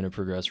you're going to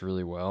progress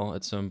really well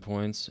at some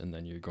points, and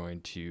then you're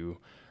going to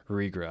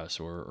regress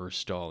or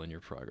stall in your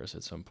progress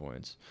at some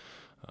points.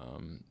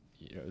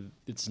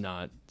 It's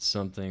not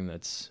something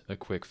that's a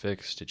quick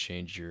fix to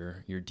change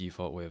your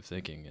default way of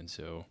thinking. And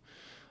so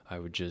I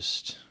would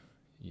just,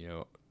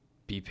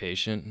 be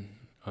patient,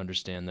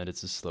 understand that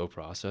it's a slow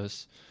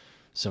process.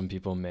 Some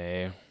people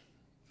may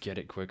get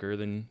it quicker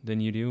than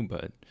you do,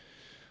 but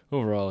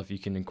overall, if you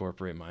can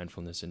incorporate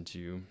mindfulness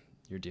into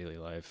your daily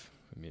life,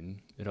 I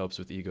mean, it helps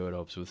with ego, it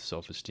helps with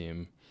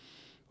self-esteem,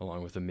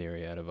 along with a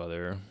myriad of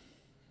other,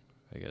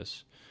 I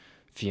guess,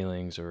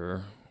 feelings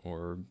or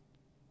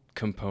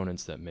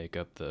components that make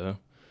up the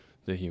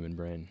human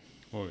brain.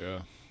 Oh,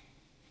 yeah.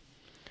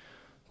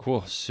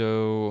 Cool.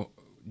 So,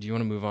 do you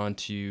want to move on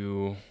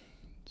to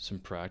some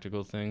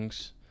practical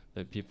things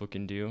that people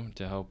can do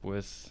to help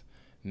with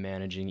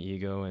managing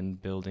ego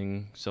and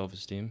building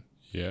self-esteem?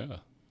 Yeah.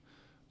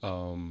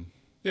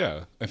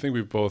 Yeah, I think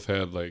we both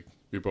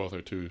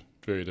are two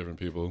very different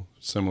people,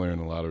 similar in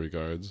a lot of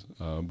regards.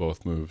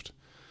 Both moved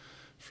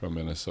from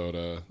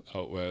Minnesota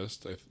out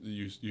west.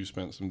 You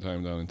spent some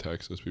time down in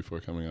Texas before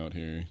coming out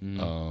here.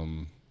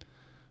 Mm.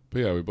 But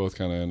yeah, we both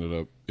kind of ended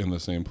up in the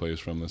same place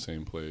from the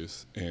same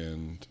place.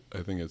 And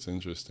I think it's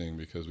interesting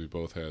because we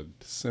both had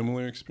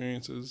similar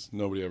experiences.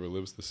 Nobody ever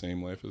lives the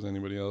same life as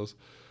anybody else.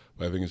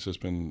 But I think it's just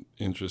been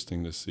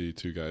interesting to see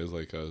two guys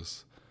like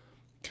us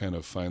kind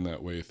of find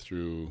that way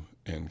through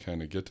and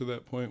kind of get to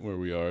that point where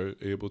we are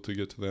able to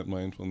get to that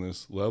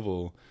mindfulness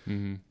level,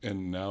 Mm-hmm.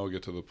 and now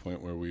get to the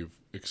point where we've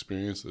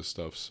experienced this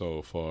stuff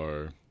so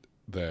far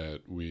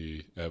that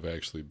we have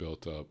actually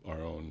built up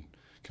our own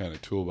kind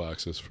of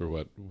toolboxes for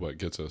what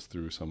gets us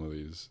through some of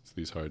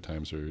these hard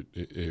times, or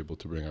able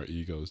to bring our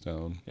egos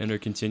down And are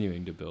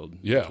continuing to build.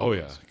 yeah oh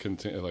yeah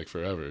like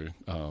forever.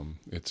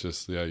 It's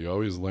just, yeah, you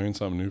always learn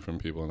something new from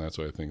people, and that's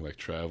why I think like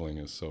traveling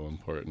is so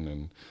important,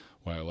 and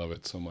why I love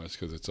it so much,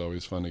 because it's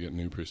always fun to get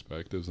new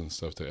perspectives and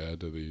stuff to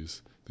add to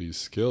these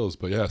skills.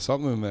 But yeah,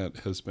 something that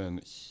has been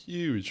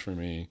huge for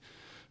me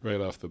right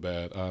off the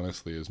bat,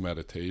 honestly, is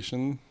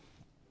meditation.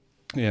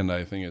 And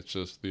I think it's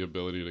just the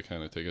ability to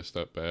kind of take a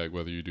step back,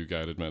 whether you do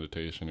guided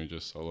meditation or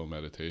just solo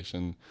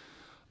meditation.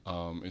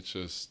 It's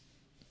just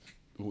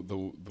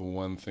the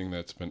one thing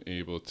that's been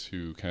able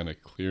to kind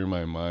of clear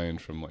my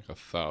mind from like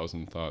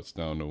 1,000 thoughts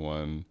down to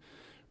one,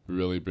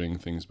 really bring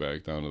things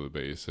back down to the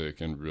basic,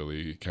 and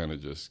really kind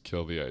of just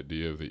kill the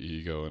idea of the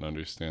ego and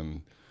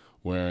understand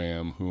where I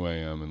am, who I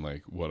am, and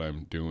like what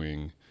I'm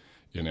doing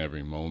in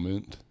every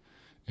moment.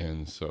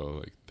 And so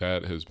like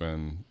that has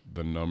been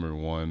the number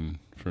one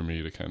for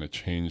me to kind of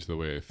change the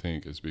way I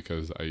think, is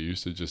because I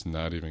used to just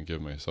not even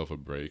give myself a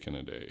break in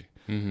a day.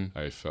 Mm-hmm.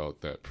 I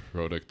felt that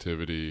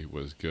productivity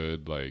was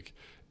good, like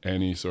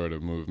any sort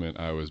of movement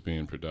I was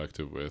being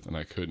productive with, and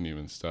I couldn't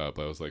even stop.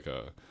 I was like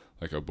a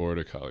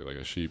border collie, like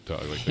a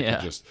sheepdog. Like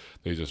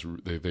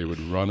they would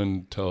run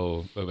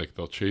until like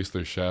they'll chase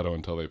their shadow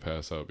until they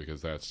pass out,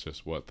 because that's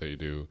just what they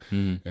do.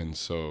 Mm-hmm. And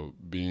so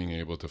being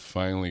able to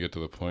finally get to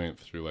the point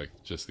through like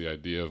just the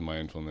idea of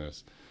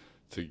mindfulness,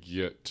 to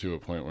get to a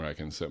point where I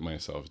can sit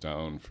myself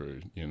down for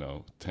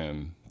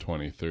 10,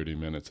 20, 30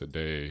 minutes a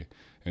day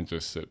and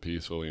just sit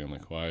peacefully in the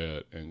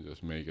quiet and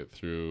just make it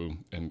through,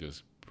 and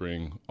just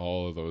bring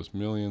all of those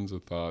millions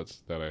of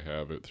thoughts that I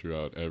have it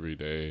throughout every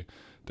day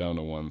down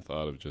to one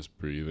thought of just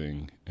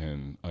breathing,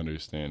 and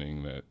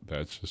understanding that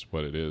that's just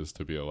what it is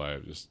to be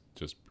alive,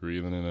 just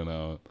breathing in and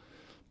out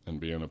and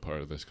being a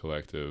part of this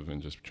collective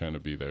and just trying to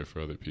be there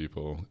for other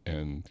people.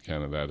 And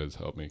kind of that has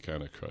helped me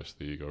kind of crush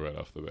the ego right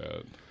off the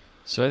bat.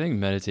 So I think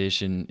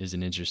meditation is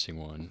an interesting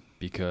one,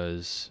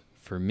 because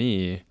for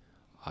me,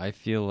 I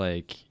feel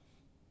like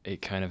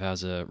it kind of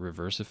has a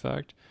reverse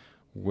effect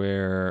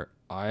where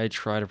I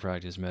try to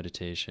practice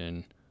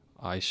meditation,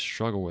 I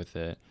struggle with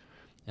it,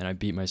 and I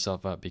beat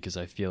myself up because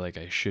I feel like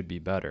I should be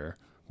better,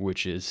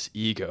 which is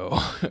ego,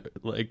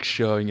 like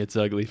showing its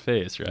ugly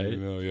face, right?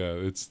 Yeah,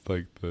 it's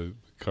like the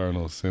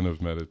carnal sin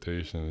of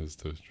meditation is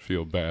to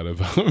feel bad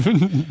about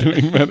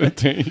doing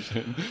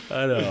meditation.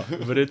 I know,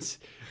 but it's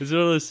one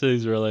of those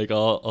things where like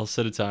I'll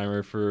set a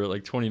timer for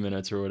like 20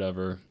 minutes or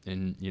whatever,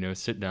 and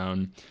sit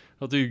down.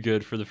 I'll do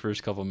good for the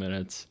first couple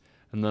minutes,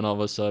 and then all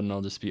of a sudden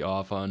I'll just be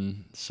off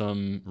on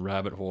some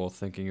rabbit hole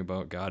thinking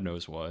about God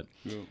knows what,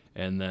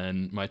 and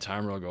then my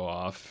timer will go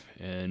off,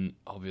 and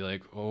I'll be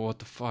like, oh, what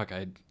the fuck?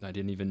 I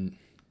didn't even.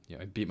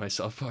 I beat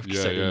myself up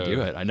because I didn't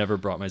do it. I never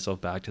brought myself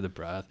back to the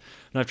breath.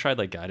 And I've tried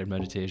like guided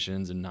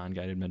meditations and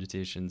non-guided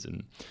meditations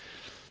and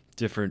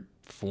different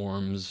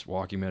forms,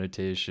 walking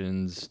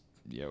meditations,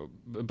 a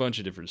bunch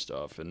of different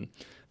stuff. And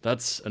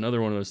that's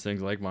another one of those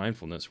things like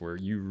mindfulness where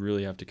you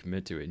really have to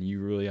commit to it and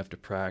you really have to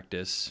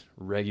practice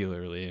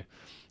regularly.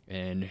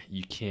 And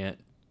you can't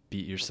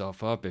beat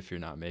yourself up if you're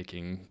not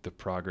making the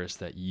progress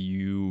that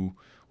you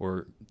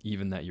or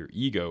even that your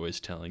ego is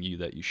telling you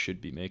that you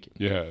should be making.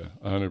 Yeah,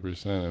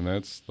 100%. And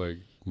that's like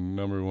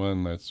number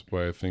one. That's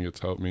why I think it's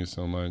helped me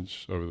so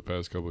much over the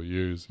past couple of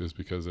years, is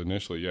because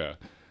initially,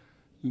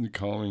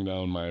 calming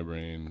down my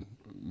brain,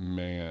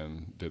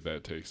 man, did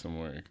that take some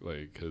work.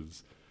 Like,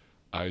 because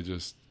I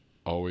just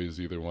always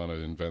either want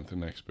to invent the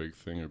next big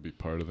thing or be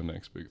part of the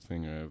next big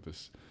thing. I have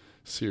this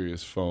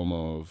serious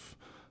FOMO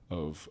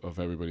of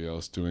everybody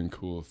else doing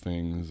cool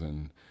things,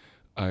 and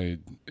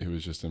it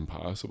was just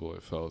impossible,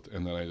 it felt.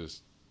 And then I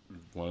just,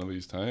 one of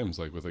these times,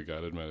 like with a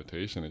guided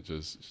meditation, it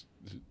just,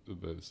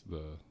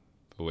 the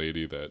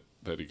lady that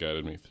he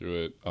guided me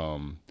through it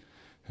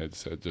had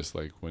said, just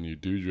like when you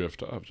do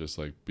drift off, just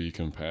like be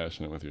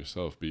compassionate with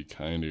yourself, be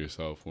kind to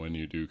yourself when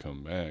you do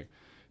come back.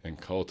 And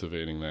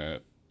cultivating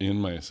that in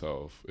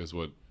myself is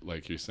what,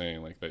 like you're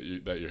saying, like that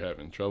you're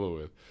having trouble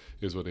with,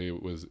 is what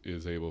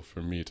is able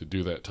for me to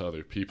do that to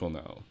other people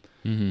now.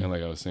 Mm-hmm. And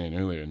like I was saying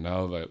earlier,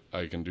 now that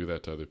I can do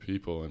that to other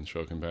people and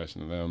show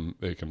compassion to them,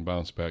 they can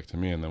bounce back to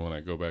me. And then when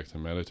I go back to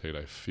meditate,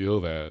 I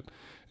feel that.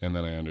 And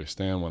then I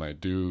understand when I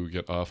do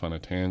get off on a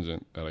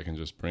tangent that I can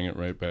just bring it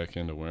right back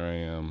into where I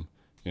am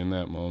in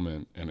that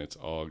moment. And it's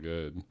all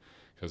good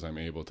because I'm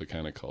able to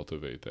kind of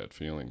cultivate that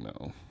feeling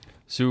now.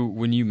 So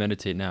when you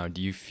meditate now,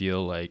 do you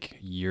feel like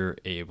you're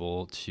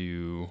able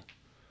to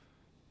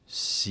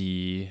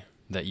see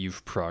that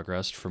you've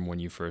progressed from when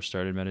you first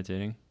started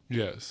meditating?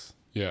 Yes.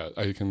 Yeah,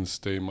 I can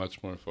stay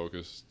much more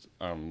focused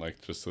on like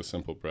just a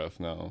simple breath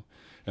now.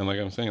 And like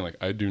I'm saying, like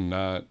I do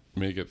not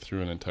make it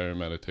through an entire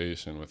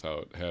meditation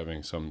without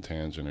having some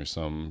tangent or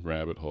some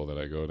rabbit hole that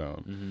I go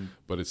down. Mm-hmm.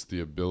 But it's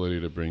the ability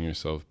to bring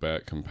yourself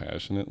back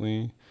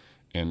compassionately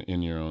and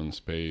in your own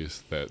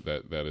space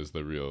that is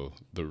the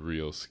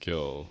real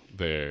skill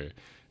there.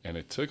 And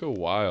it took a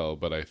while,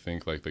 but I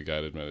think like the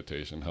guided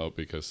meditation helped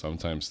because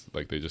sometimes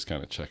like they just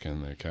kind of check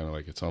in. They're kind of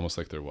like, it's almost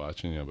like they're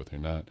watching you, but they're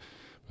not.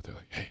 But they're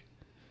like, hey,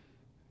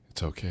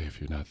 it's okay if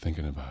you're not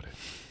thinking about it,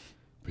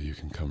 but you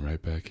can come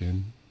right back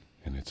in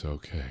and it's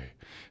okay.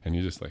 And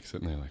you're just like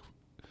sitting there like,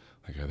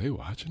 are they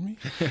watching me?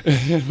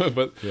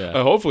 But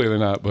hopefully they're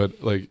not.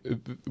 But like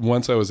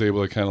once I was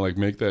able to kind of like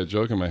make that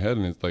joke in my head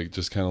and it's like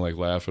just kind of like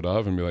laugh it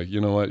off and be like,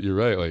 you know what, you're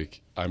right.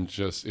 Like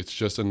it's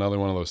just another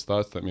one of those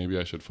thoughts that maybe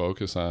I should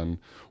focus on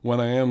when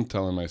I am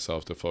telling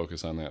myself to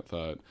focus on that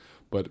thought.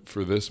 But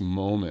for this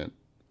moment,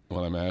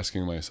 what I'm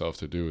asking myself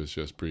to do is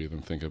just breathe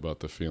and think about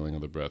the feeling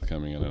of the breath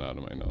coming in and out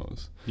of my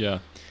nose. Yeah.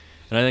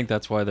 And I think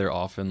that's why they're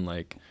often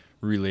like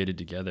related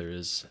together,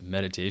 is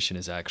meditation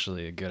is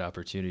actually a good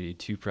opportunity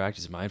to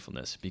practice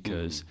mindfulness,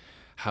 because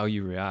how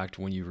you react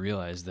when you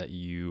realize that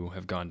you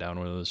have gone down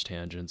one of those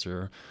tangents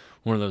or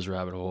one of those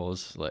rabbit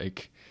holes,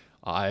 like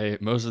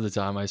most of the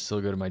time I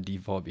still go to my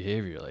default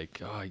behavior, like,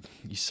 oh,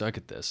 you suck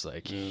at this,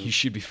 like you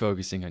should be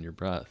focusing on your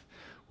breath,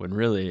 when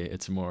really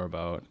it's more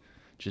about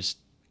just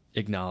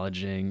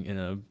acknowledging in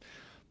a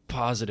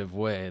positive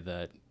way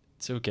that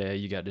it's okay,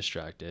 you got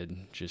distracted,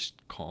 just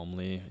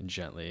calmly and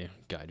gently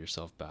guide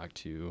yourself back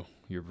to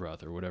your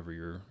breath or whatever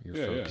your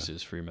focus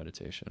is for your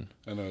meditation.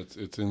 I know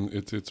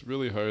it's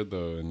really hard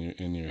though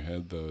in your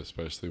head though,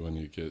 especially when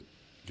you get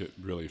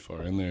really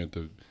far in there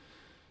to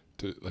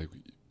like,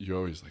 you're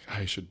always like,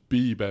 I should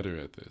be better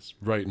at this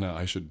right now,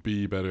 I should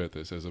be better at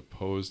this, as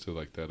opposed to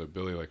like that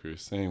ability, like we were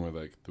saying, where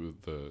like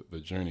the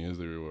journey is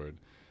the reward,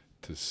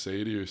 to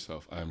say to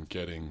yourself, I'm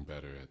getting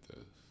better at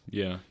this.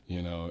 Yeah.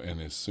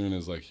 And as soon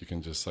as like you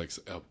can just like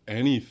up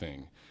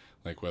anything,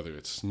 like whether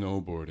it's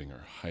snowboarding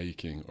or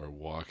hiking or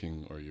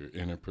walking or your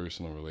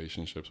interpersonal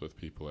relationships with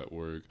people at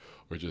work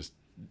or just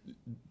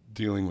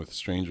dealing with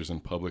strangers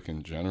in public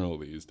in general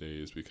these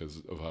days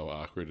because of how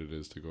awkward it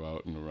is to go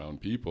out and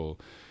around people,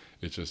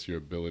 it's just your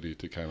ability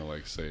to kind of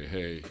like say,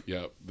 hey,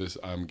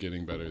 I'm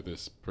getting better,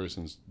 this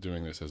person's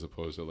doing this, as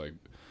opposed to like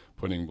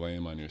putting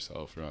blame on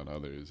yourself or on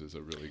others is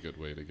a really good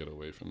way to get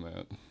away from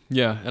that.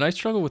 Yeah, and I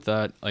struggle with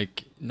that,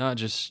 like not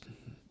just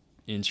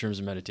in terms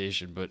of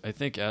meditation, but I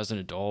think as an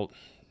adult,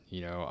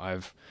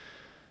 I've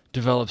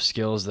developed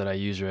skills that I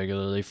use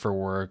regularly for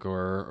work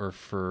or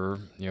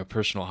for,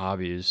 personal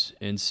hobbies.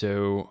 And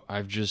so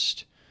I've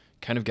just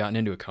kind of gotten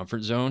into a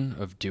comfort zone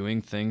of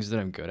doing things that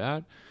I'm good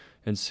at.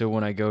 And so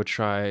when I go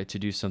try to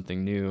do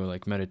something new,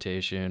 like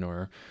meditation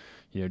or,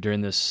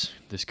 during this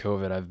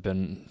COVID, I've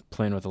been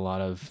playing with a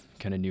lot of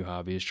kind of new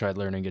hobbies. Tried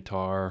learning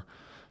guitar,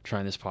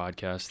 trying this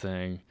podcast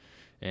thing,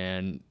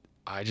 and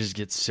I just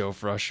get so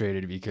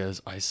frustrated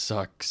because I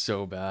suck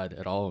so bad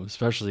at all of them,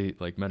 especially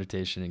like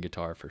meditation and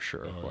guitar for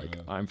sure. Oh, Like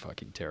yeah. I'm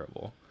fucking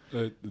terrible.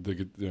 I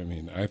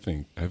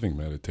think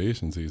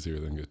meditation's easier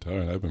than guitar,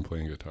 and I've been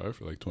playing guitar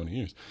for like 20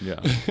 years. Yeah.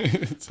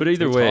 it's, But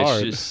either it's way,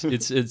 hard.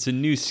 it's a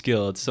new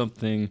skill. It's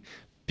something,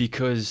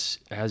 because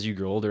as you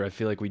grow older, I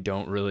feel like we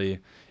don't really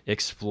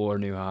explore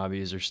new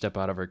hobbies or step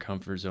out of our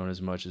comfort zone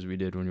as much as we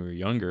did when we were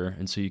younger.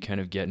 And so you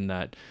kind of get in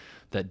that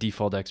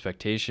default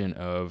expectation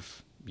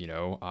of,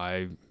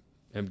 I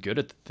am good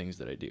at the things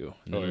that I do.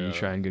 And then when you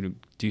try and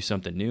do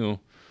something new, you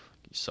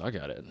suck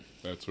at it.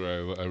 That's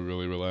where I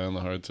really rely on the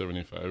Hard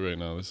 75 right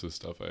now. This is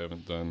stuff I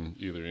haven't done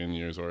either in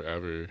years or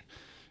ever,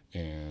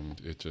 and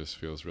it just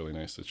feels really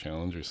nice to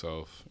challenge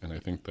yourself. And I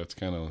think that's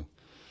kind of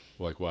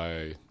like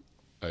why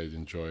I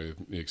enjoy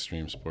the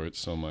extreme sports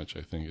so much.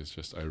 I think it's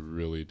just I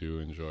really do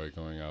enjoy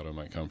going out of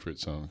my comfort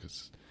zone,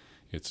 because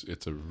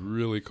it's a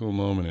really cool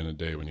moment in a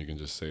day when you can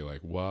just say like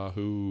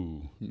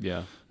wahoo,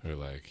 Yeah. or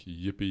like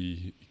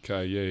yippee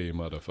ki-yay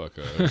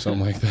motherfucker, or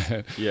something like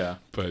that. Yeah.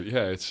 But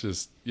yeah, it's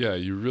just,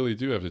 you really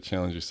do have to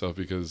challenge yourself,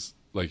 because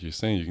like you're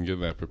saying, you can get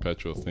in that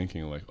perpetual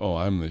thinking like, oh,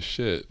 I'm the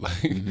shit. Like,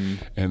 Mm-hmm.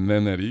 and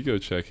then that ego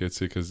check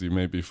hits you, because you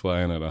may be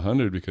flying at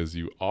 100 because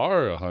you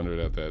are 100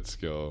 at that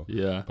skill.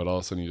 Yeah. But all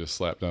of a sudden you just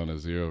slap down to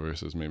 0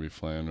 versus maybe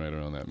flying right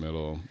around that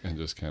middle, and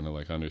just kind of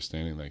like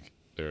understanding like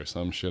there are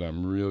some shit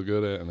I'm real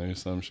good at and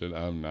there's some shit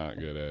I'm not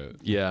good at.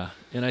 Yeah.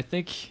 And I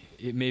think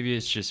maybe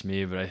it's just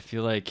me, but I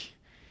feel like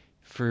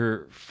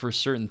for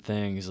certain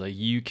things, like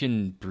you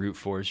can brute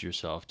force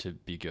yourself to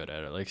be good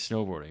at it. Like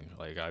snowboarding.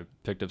 Like I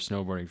picked up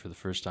snowboarding for the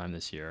first time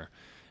this year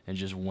and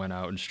just went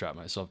out and strapped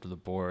myself to the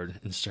board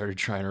and started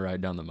trying to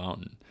ride down the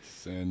mountain.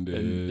 Send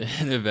it.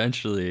 And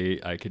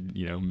eventually I could,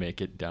 make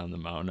it down the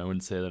mountain. I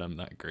wouldn't say that I'm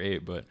that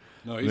great, but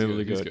No, I'm he's able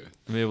good. to He's go good.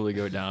 I'm able to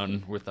go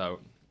down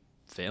without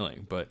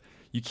failing. But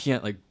you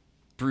can't like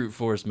brute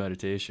force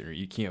meditation, or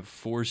you can't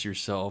force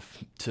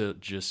yourself to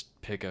just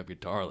pick up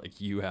guitar.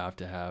 Like you have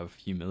to have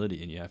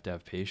humility and you have to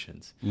have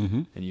patience,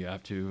 Mm-hmm. and you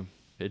have to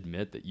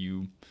admit that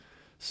you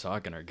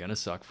suck and are gonna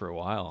suck for a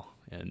while.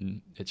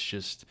 And it's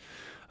just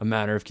a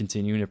matter of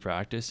continuing to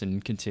practice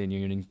and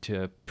continuing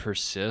to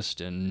persist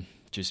and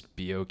just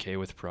be okay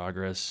with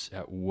progress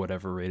at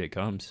whatever rate it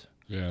comes.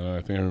 Yeah, no,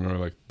 I think I remember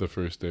like the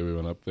first day we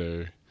went up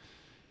there,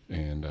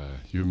 and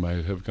you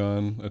might have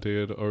gone a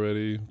day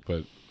already,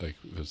 but like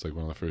it was like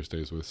one of the first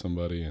days with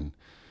somebody, and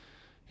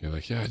you're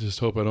like, yeah, I just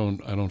hope I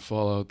don't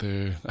fall out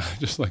there. I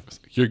just like, was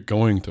like, you're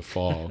going to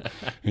fall,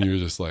 and you were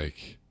just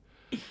like,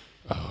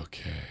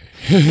 okay.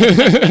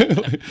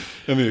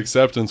 And the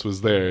acceptance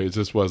was there. It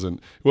just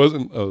wasn't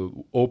a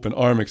open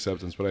arm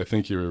acceptance, but I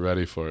think you were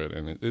ready for it.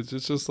 And it's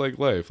just like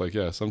life. Like,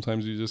 yeah,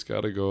 sometimes you just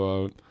got to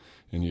go out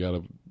and you got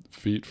to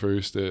feet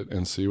first it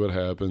and see what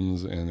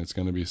happens, and it's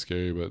going to be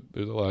scary, but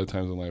there's a lot of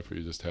times in life where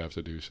you just have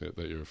to do shit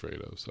that you're afraid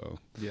of. So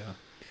Yeah.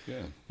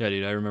 yeah,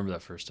 Dude, I remember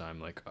that first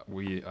time. Like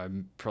I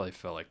probably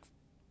fell like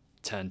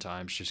 10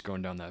 times just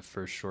going down that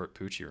first short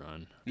Poochie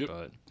run. Yep.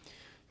 But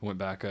I went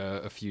back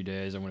a few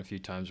days. I went a few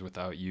times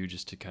without you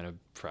just to kind of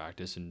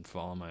practice and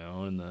fall on my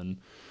own. And then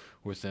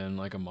within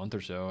like a month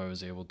or so, I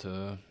was able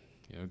to,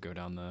 go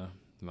down the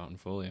mountain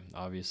fully.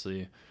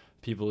 Obviously,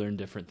 people learn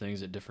different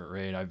things at different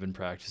rate. I've been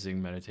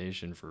practicing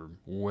meditation for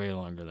way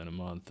longer than a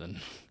month, and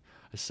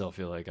I still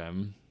feel like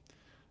I'm,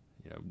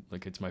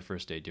 like it's my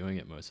first day doing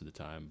it most of the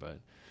time. But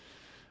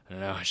I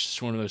don't know. It's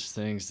just one of those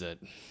things that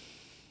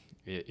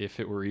if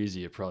it were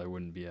easy, it probably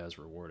wouldn't be as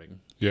rewarding.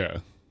 yeah,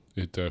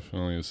 it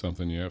definitely is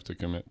something you have to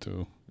commit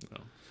to. No.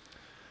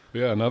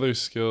 Yeah, another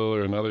skill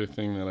or another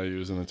thing that I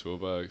use in the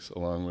toolbox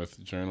along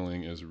with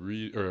journaling is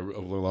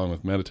along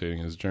with meditating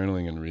is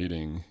journaling and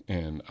reading.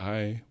 And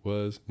I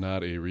was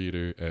not a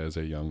reader as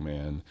a young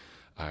man.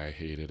 I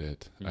hated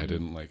it. Mm-hmm. I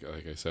didn't like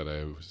I said,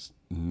 I was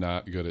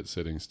not good at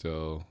sitting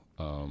still.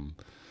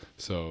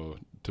 So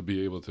to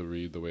be able to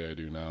read the way I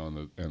do now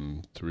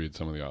and to read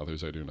some of the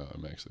authors I do now,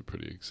 I'm actually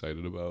pretty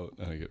excited about.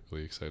 And I get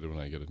really excited when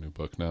I get a new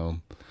book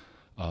now.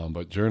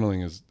 But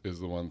journaling is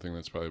the one thing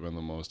that's probably been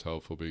the most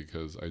helpful,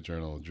 because I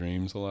journal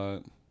dreams a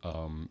lot.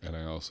 And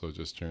I also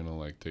just journal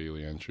like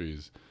daily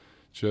entries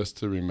just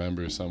to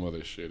remember some of the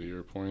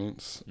shittier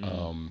points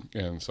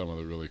and some of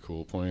the really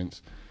cool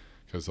points.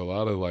 Because a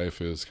lot of life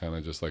is kind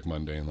of just like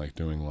mundane, like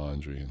doing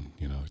laundry and,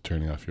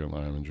 turning off your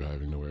alarm and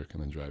driving to work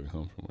and then driving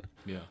home from work.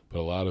 Yeah. But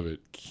a lot of it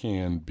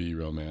can be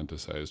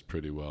romanticized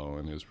pretty well,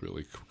 and is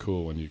really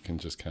cool when you can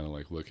just kind of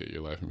like look at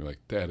your life and be like,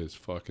 that is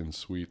fucking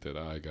sweet that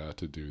I got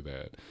to do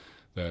that.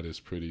 That is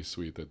pretty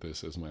sweet that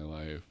this is my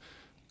life.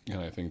 And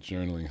I think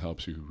journaling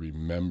helps you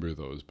remember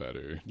those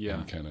better. Yeah.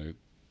 And kind of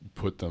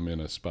put them in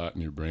a spot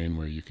in your brain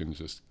where you can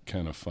just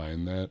kind of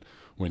find that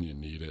when you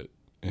need it.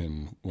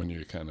 And when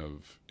you're kind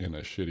of in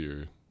a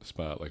shittier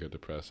spot, like a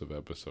depressive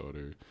episode,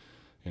 or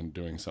and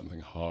doing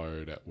something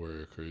hard at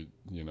work, or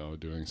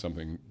doing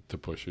something to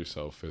push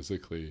yourself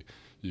physically,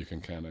 you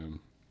can kind of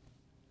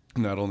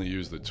not only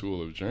use the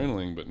tool of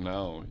journaling, but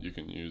now you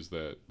can use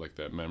that, like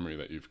that memory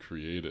that you've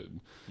created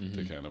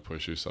to kind of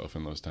push yourself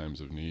in those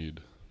times of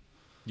need.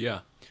 Yeah.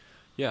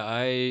 Yeah,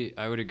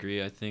 I would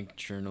agree. I think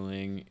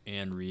journaling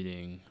and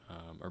reading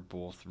are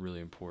both really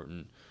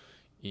important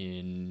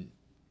in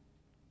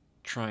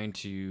trying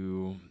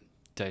to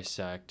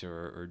dissect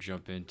or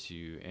jump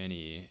into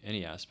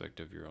any aspect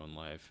of your own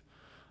life.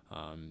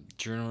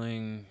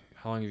 Journaling,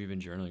 how long have you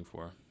been journaling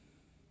for?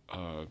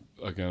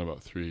 Again,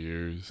 about 3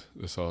 years.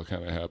 This all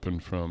kind of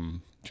happened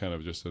from kind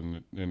of just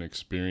an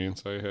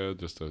experience I had,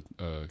 just a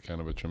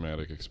kind of a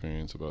traumatic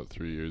experience about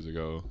 3 years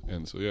ago.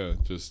 And so, yeah,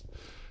 just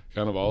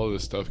kind of all of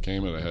this stuff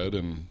came to a head,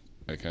 and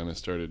I kind of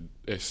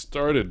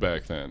started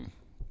back then.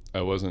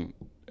 I wasn't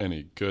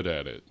any good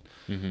at it,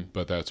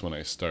 but that's when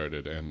I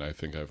started, and I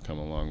think I've come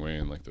a long way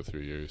in like the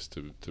 3 years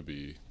to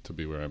be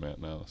where I'm at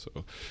now.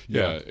 So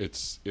yeah,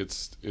 it's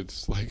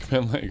like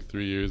been like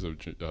 3 years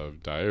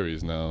of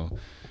diaries now,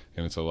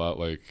 and it's a lot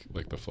like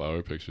the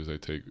flower pictures I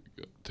take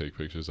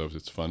pictures of.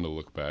 It's fun to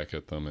look back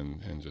at them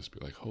and just be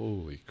like,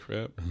 holy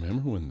crap,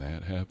 remember when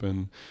that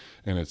happened?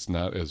 And it's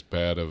not as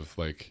bad of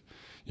like,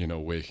 you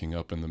know, waking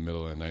up in the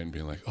middle of the night and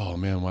being like, oh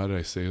man, why did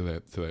I say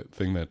that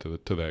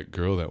to that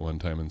girl that one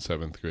time in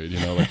 7th grade? You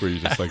know, like where you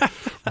just like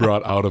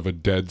brought out of a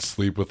dead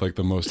sleep with like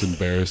the most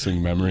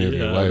embarrassing memory of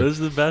your life. Those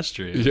are the best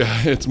dreams.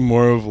 Yeah, it's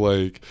more of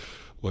like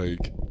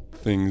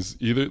things,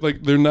 either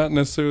like they're not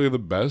necessarily the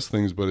best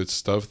things, but it's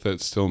stuff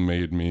that still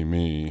made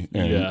me,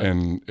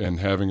 and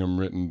having them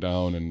written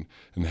down and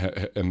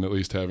at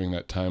least having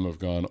that time I've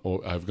gone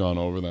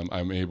over them,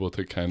 I'm able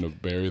to kind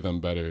of bury them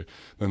better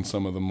than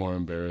some of the more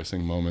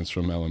embarrassing moments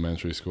from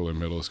elementary school or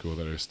middle school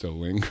that are still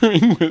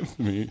lingering with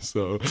me.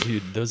 So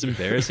dude, those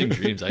embarrassing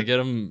dreams, I get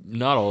them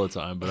not all the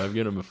time, but I've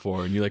get them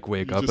before, and you like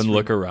wake up and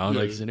look around,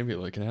 like, is anybody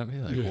looking at me?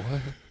 Like,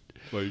 what?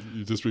 Like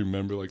you just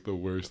remember like the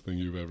worst thing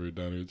you've ever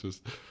done.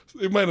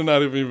 It might have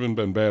not have even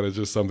been bad. It's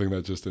just something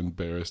that just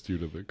embarrassed you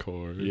to the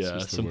core.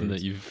 It's something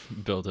that you've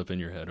built up in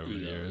your head over the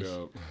years.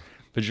 Yeah.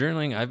 But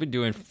journaling, I've been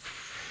doing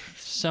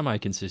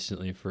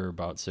semi-consistently for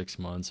about 6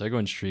 months. I go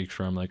in streaks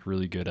where I'm like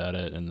really good at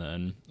it, and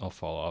then I'll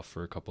fall off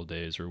for a couple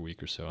days or a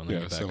week or so, and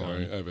then get back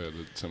on. I've had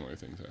similar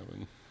things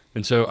happen.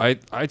 And so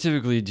I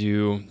typically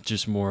do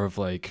just more of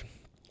like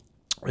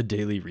a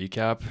daily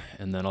recap,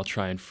 and then I'll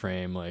try and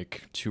frame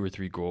like 2 or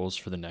 3 goals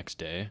for the next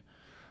day.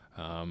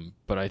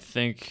 But I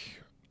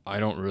think I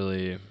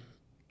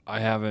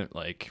haven't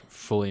like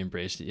fully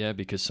embraced it yet,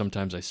 because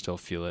sometimes I still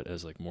feel it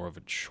as like more of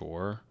a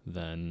chore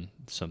than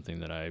something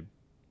that I,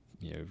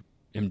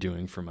 am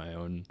doing for my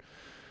own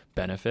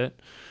benefit.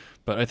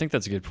 But I think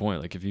that's a good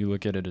point. Like if you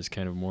look at it as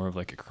kind of more of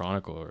like a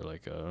chronicle or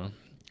like a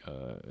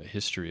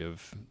history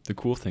of the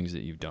cool things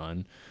that you've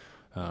done,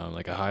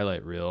 like a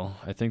highlight reel,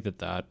 I think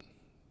that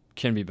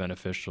can be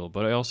beneficial.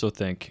 But I also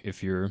think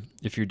if you're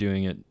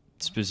doing it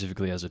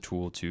specifically as a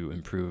tool to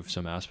improve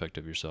some aspect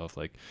of yourself,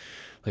 like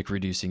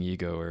reducing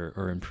ego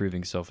or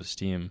improving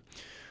self-esteem,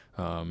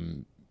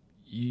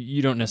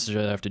 you don't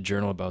necessarily have to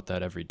journal about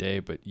that every day,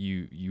 but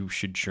you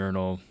should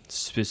journal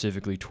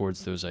specifically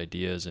towards those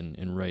ideas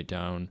and write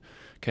down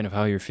kind of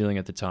how you're feeling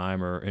at the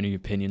time or any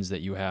opinions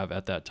that you have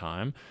at that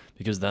time,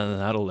 because then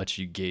that'll let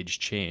you gauge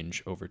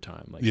change over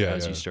time.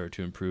 As you start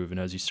to improve and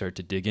as you start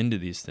to dig into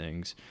these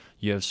things,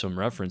 you have some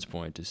reference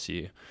point to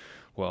see,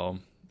 well,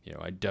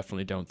 I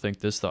definitely don't think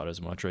this thought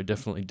as much, or I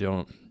definitely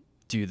don't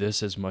do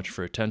this as much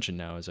for attention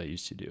now as I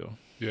used to do.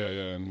 Yeah,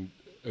 and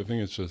I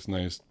think it's just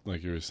nice,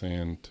 like you were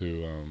saying,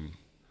 to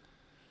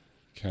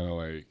kind of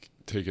like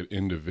take it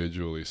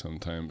individually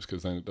sometimes,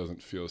 because then it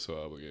doesn't feel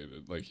so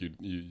obligated. Like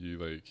you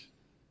like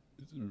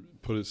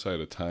put aside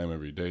a time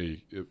every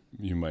day,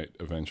 you might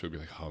eventually be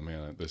like, oh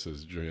man, this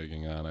is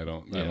dragging on. I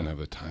don't have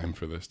the time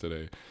for this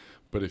today.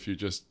 But if you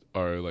just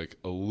are like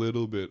a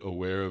little bit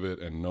aware of it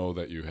and know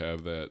that you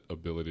have that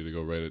ability to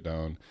go write it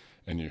down,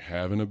 and you're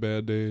having a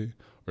bad day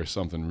or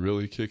something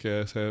really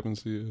kick-ass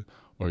happens to you,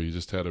 or you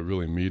just had a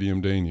really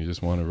medium day and you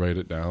just want to write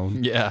it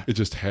down. Yeah. It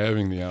just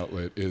having the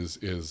outlet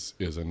is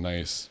a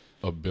nice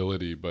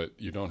ability, but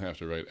you don't have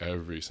to write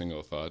every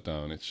single thought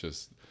down. It's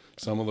just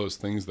some of those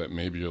things that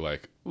maybe you're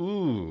like,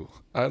 ooh,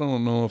 I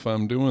don't know if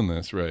I'm doing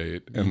this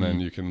right. And then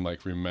you can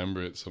like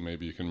remember it, so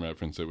maybe you can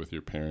reference it with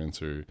your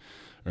parents or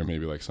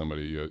maybe like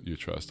somebody you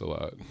trust a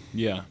lot.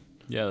 Yeah,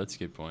 that's a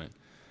good point.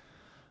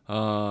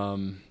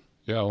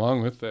 Yeah,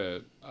 along with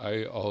that,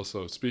 I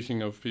also,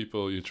 speaking of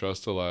people you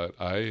trust a lot,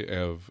 I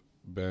have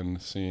been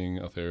seeing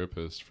a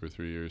therapist for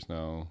 3 years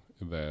now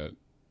that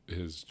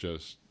has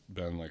just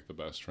been like the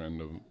best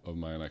friend of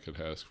mine I could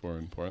ask for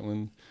in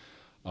Portland.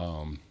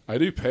 I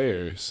do pay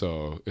her,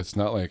 so it's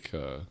not like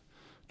a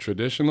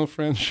traditional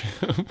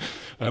friendship.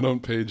 I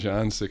don't pay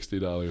John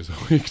 $60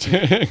 a week to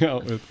hang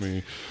out with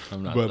me.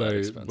 I'm not that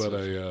expensive. But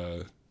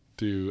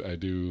I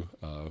do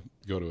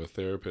go to a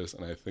therapist,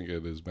 and I think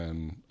it has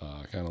been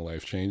kind of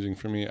life-changing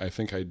for me. I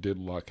think I did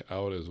luck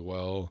out as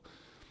well,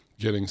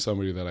 getting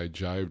somebody that I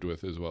jived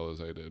with as well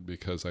as I did,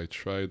 because I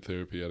tried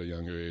therapy at a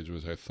younger age,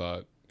 which I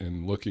thought,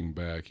 in looking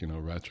back,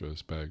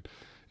 retrospect,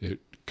 it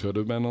could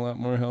have been a lot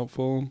more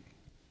helpful.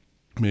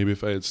 maybe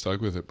if I had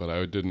stuck with it, but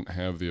I didn't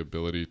have the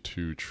ability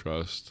to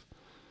trust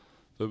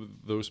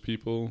those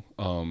people,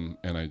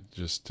 and I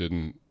just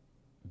didn't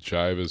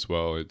jive as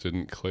well. It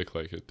didn't click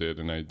like it did,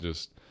 and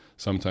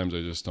sometimes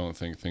I just don't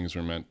think things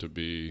were meant to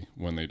be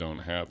when they don't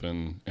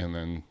happen, and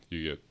then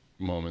you get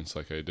moments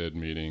like I did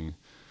meeting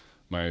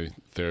my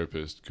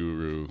therapist,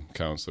 guru,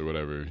 counselor,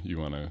 whatever you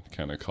want to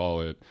kind of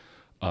call it,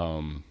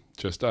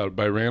 just out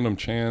by random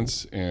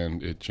chance,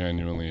 and it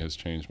genuinely has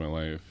changed my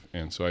life.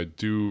 And so I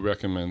do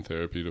recommend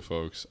therapy to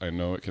folks. I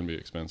know it can be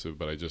expensive,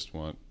 but I just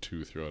want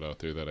to throw it out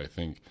there that I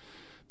think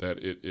that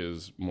it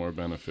is more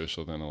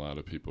beneficial than a lot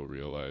of people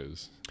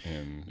realize.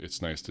 And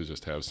it's nice to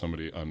just have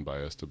somebody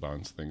unbiased to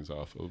bounce things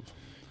off of.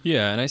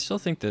 Yeah, and I still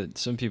think that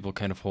some people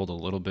kind of hold a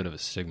little bit of a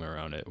stigma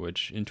around it,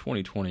 which in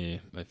 2020,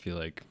 I feel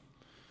like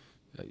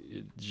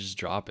just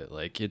drop it.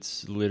 Like,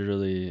 it's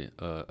literally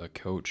a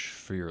coach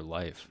for your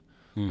life.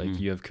 Mm-hmm. Like,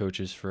 you have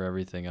coaches for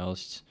everything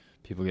else.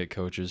 People get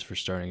coaches for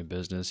starting a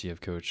business. You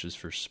have coaches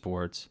for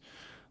sports.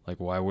 Like,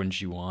 why wouldn't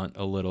you want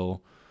a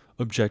little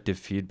objective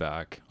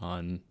feedback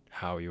on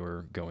how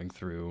you're going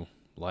through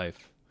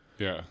life?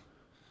 Yeah.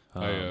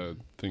 I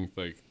think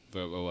like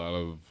that a lot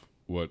of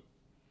what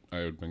I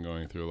had been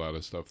going through, a lot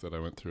of stuff that I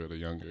went through at a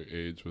younger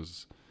age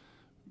was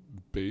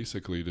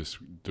basically just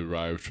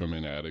derived from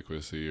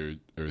inadequacy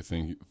or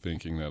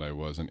thinking that I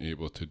wasn't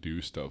able to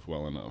do stuff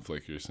well enough.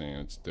 Like you're saying,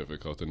 it's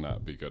difficult to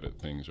not be good at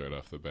things right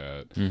off the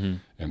bat. Mm-hmm.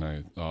 And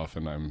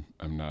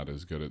I'm not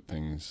as good at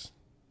things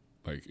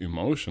like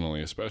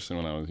emotionally, especially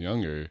when I was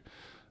younger,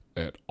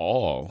 at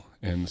all.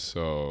 And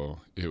so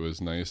it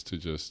was nice to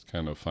just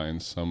kind of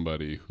find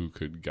somebody who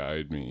could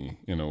guide me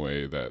in a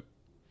way that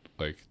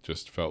like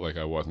just felt like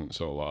I wasn't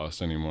so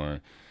lost anymore.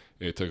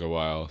 It took a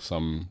while.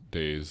 Some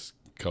days,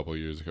 a couple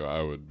years ago,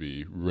 I would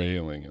be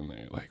railing in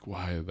there like,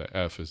 why the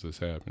F is this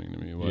happening to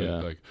me? Why, Yeah.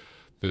 like,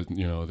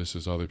 this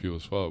is other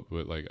people's fault.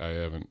 But like, I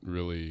haven't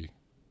really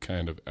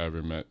kind of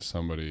ever met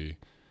somebody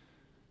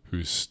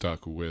who's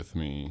stuck with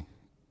me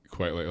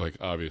quite like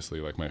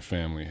obviously like my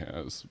family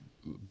has,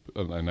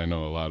 and I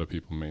know a lot of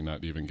people may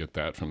not even get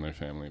that from their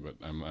family, but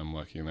I'm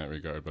lucky in that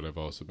regard. But I've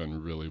also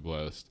been really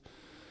blessed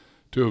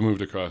to have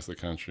moved across the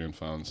country and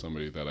found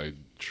somebody that I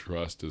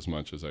trust as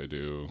much as I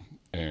do,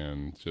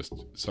 and just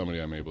somebody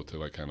I'm able to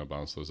like kind of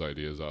bounce those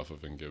ideas off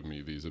of and give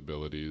me these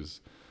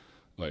abilities.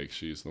 Like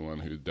she's the one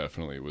who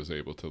definitely was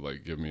able to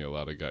like give me a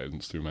lot of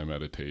guidance through my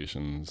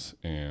meditations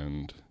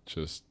and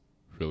just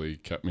really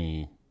kept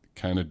me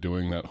kind of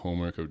doing that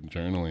homework of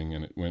journaling.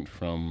 And it went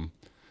from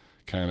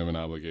kind of an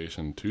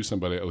obligation to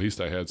somebody. At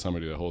least I had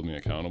somebody to hold me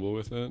accountable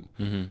with it.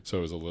 Mm-hmm. So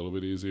it was a little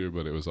bit easier,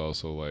 but it was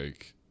also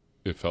like,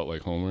 it felt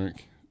like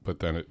homework. But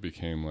then it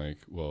became like,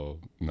 well,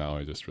 now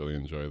I just really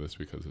enjoy this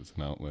because it's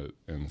an outlet.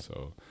 And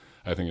so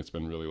I think it's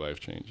been really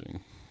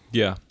life-changing.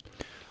 Yeah.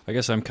 I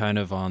guess I'm kind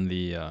of on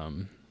the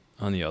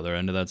other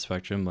end of that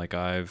spectrum. Like,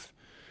 I've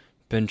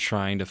been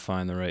trying to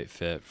find the right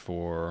fit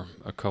for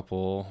a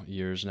couple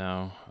years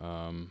now.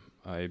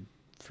 I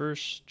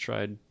first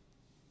tried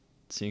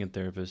seeing a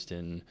therapist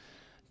in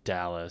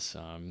Dallas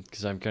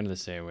because I'm kind of the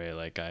same way.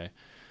 Like,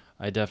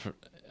 I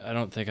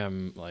don't think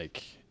I'm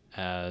like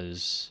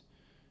as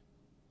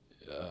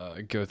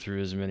go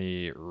through as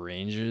many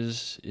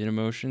ranges in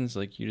emotions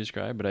like you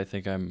described, but I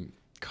think I'm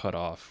cut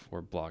off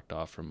or blocked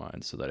off from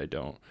mine so that I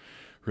don't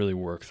really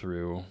work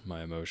through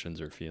my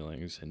emotions or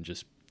feelings and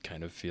just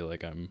kind of feel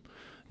like I'm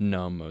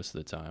numb most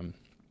of the time.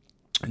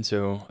 And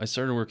so I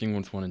started working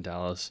with one in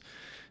Dallas.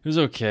 It was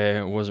okay.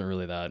 It wasn't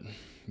really that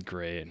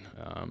great.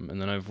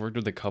 And then I've worked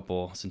with a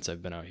couple since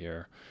I've been out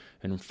here.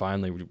 And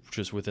finally,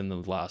 just within the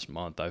last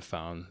month, I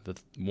found the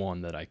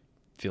one that I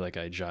feel like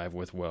I jive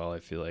with well. I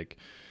feel like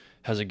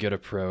has a good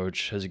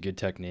approach, has a good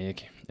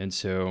technique. And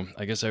so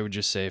I guess I would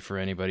just say for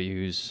anybody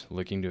who's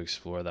looking to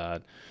explore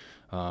that,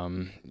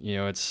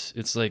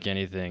 it's like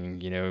anything,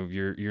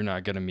 you're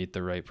not going to meet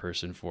the right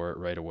person for it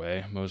right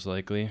away, most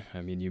likely.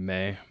 I mean, you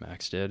may,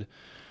 Max did.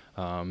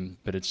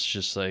 But it's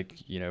just like,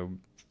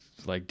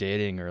 like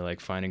dating or like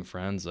finding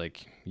friends,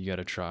 like you got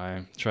to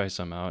try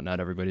some out.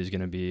 Not everybody's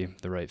going to be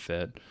the right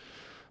fit.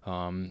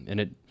 And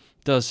it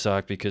does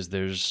suck because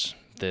there's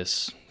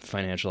this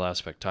financial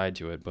aspect tied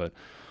to it, but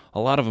a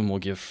lot of them will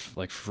give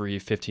like free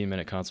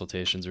 15-minute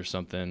consultations or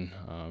something.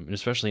 And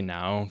especially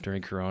now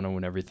during Corona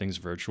when everything's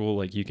virtual,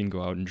 like you can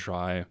go out and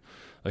try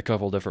a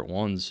couple different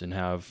ones and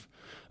have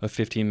a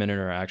 15-minute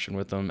interaction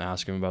with them,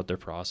 ask them about their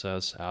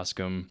process, ask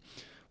them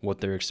what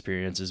their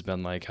experience has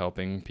been like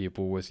helping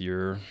people with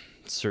your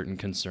certain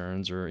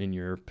concerns or in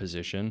your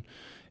position,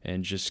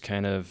 and just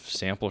kind of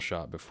sample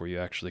shot before you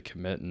actually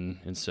commit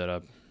and set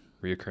up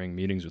reoccurring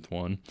meetings with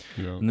one.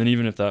 Yeah. And then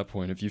even at that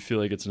point, if you feel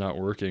like it's not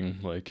working,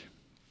 like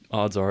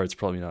odds are it's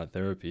probably not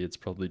therapy. It's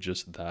probably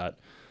just that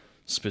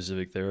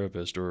specific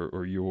therapist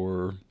or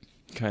your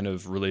kind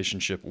of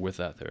relationship with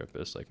that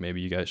therapist. Like maybe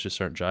you guys just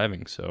aren't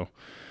jiving, so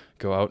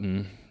go out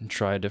and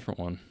try a different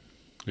one.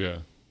 Yeah.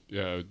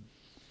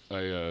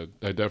 I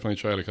definitely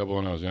tried a couple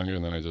when I was younger,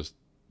 and then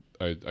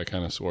I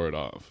kind of swore it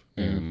off.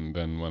 Mm-hmm. And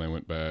then when I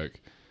went back,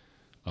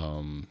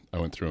 I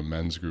went through a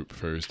men's group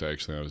first.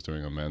 Actually, I was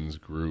doing a men's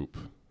group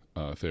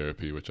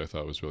therapy, which I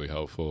thought was really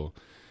helpful.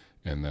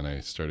 And then I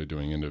started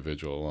doing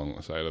individual along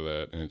the side of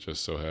that. And it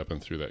just so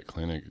happened through that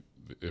clinic,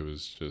 it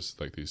was just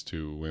like these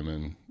two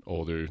women,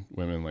 older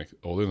women, like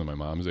older than my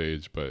mom's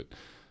age, but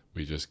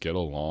we just get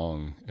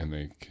along, and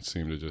they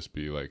seem to just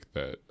be like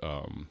that,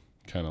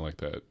 kind of like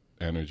that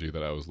energy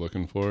that I was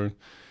looking for.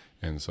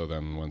 And so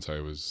then once I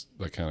was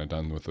like kind of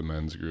done with the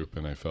men's group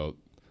and I felt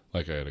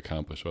like I had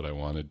accomplished what I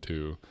wanted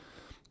to,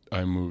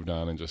 I moved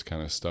on and just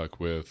kind of stuck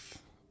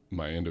with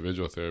my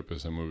individual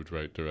therapist and moved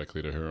right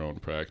directly to her own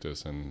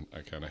practice. And I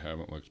kind of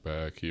haven't looked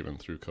back even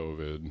through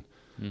COVID.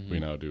 We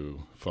now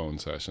do phone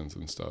sessions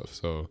and stuff.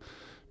 So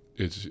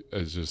it's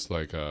just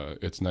like,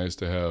 it's nice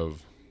to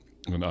have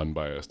an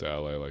unbiased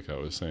ally, like I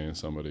was saying,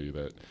 somebody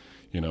that,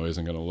 you know,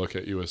 isn't going to look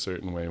at you a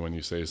certain way when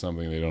you say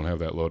something. They don't have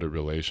that loaded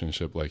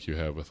relationship like you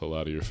have with a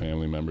lot of your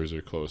family members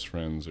or close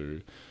friends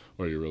or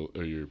your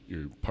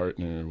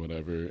partner or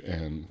whatever.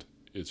 And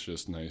it's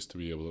just nice to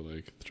be able to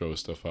like throw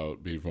stuff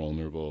out, be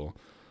vulnerable,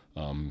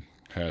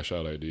 hash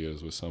out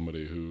ideas with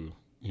somebody who,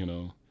 you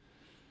know,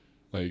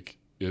 like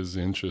is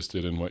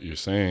interested in what you're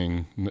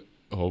saying,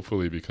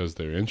 hopefully because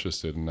they're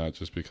interested and not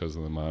just because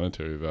of the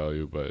monetary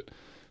value, but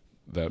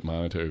that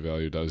monetary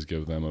value does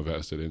give them a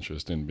vested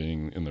interest in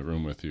being in the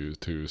room with you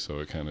too. So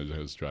it kind of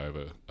does drive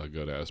a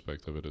good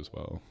aspect of it as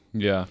well.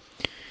 Yeah.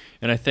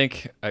 And I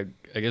think, I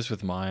guess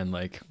with mine,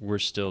 like we're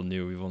still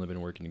new. We've only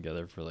been working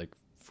together for like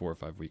 4 or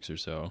 5 weeks or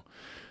so.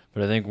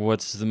 But I think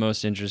what's the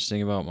most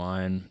interesting about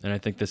mine, and I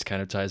think this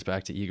kind of ties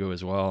back to ego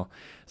as well,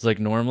 is like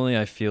normally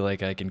I feel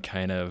like I can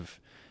kind of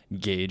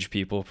gauge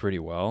people pretty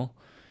well.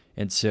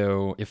 And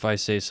so if I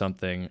say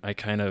something, I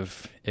kind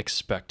of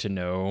expect to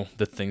know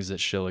the things that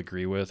she'll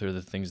agree with or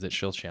the things that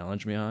she'll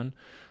challenge me on.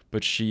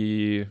 But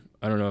I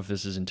don't know if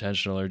this is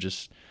intentional or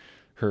just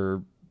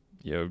her,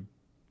 you know,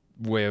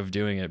 way of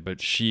doing it,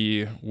 but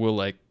she will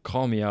like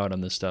call me out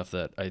on the stuff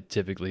that I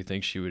typically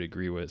think she would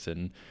agree with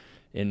and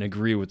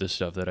agree with the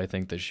stuff that I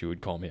think that she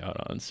would call me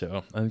out on.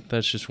 So I think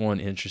that's just one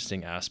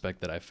interesting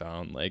aspect that I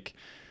found. Like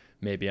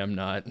maybe I'm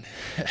not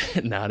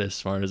not as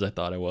smart as I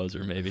thought I was,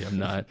 or maybe I'm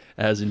not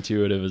as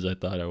intuitive as I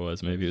thought I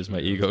was. Maybe it was my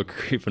ego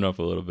creeping up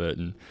a little bit,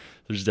 and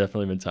there's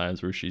definitely been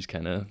times where she's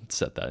kind of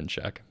set that in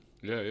check.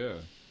 Yeah.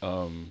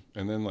 And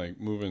then like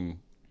moving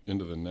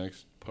into the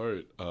next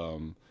part,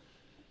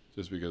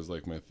 just because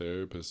like my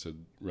therapist had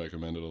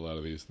recommended a lot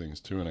of these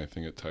things too, and I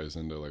think it ties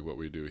into like what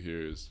we do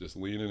here is just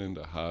leaning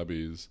into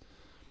hobbies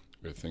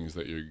or things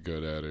that you're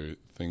good at or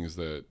things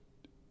that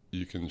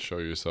you can show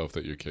yourself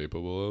that you're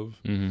capable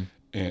of. Mm-hmm.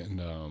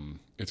 And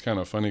it's kind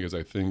of funny because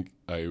I think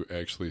I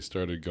actually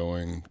started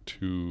going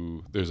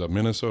to, there's a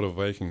Minnesota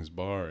Vikings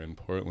bar in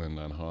Portland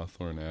on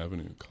Hawthorne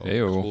Avenue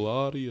called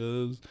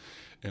Claudia's.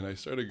 And I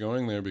started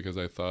going there because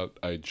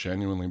I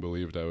genuinely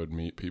believed I would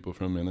meet people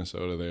from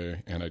Minnesota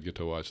there and I'd get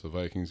to watch the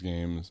Vikings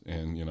games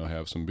and, you know,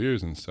 have some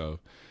beers and stuff.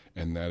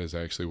 And that is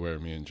actually where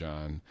me and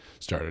John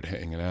started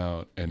hanging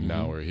out, and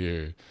now we're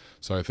here.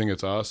 So I think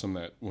it's awesome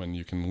that when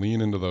you can lean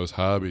into those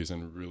hobbies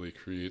and really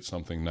create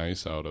something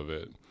nice out of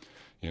it.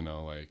 You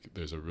know, like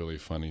there's a really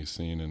funny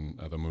scene in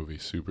the movie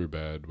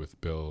Superbad with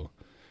Bill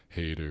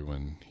Hader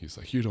when he's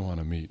like, "You don't want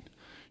to meet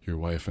your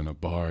wife in a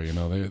bar, you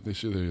know,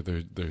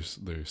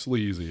 they're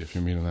sleazy if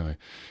you're meeting them."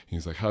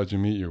 He's like, "How'd you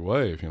meet your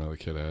wife?" You know, the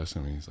kid asked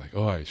him, and he's like,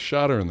 "Oh, I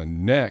shot her in the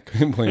neck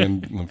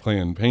playing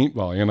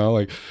paintball." You know,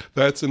 like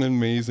that's an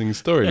amazing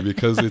story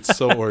because it's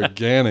so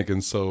organic and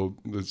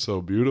it's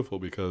so beautiful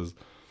because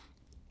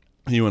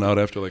he went out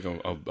after like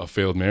a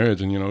failed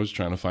marriage and, you know, was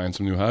trying to find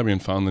some new hobby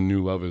and found the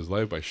new love of his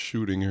life by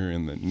shooting her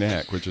in the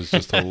neck, which is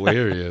just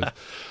hilarious.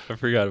 I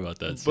forgot about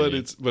that scene.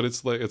 But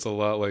it's like, it's a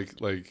lot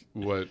like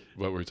what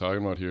we're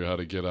talking about here, how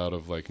to get out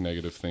of like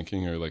negative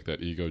thinking or like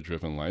that ego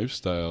driven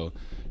lifestyle.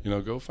 You know,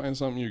 go find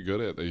something you're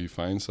good at that you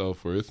find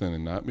self-worth in,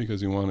 and not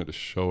because you wanted to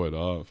show it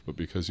off, but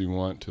because you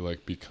want to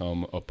like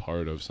become a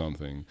part of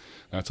something.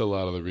 That's a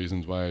lot of the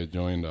reasons why I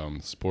joined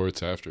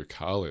sports after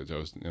college. I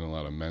was in a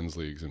lot of men's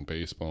leagues in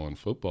baseball and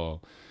football.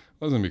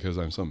 It wasn't because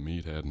I'm some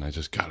meathead and I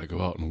just got to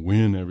go out and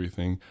win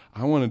everything.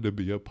 I wanted to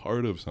be a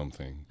part of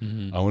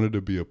something. I wanted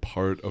to be a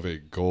part of a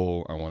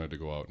goal. I wanted to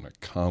go out and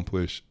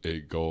accomplish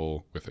a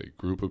goal with a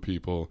group of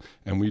people.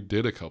 And we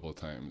did a couple of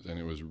times, and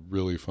it was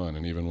really fun.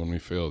 And even when we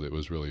failed, it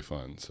was really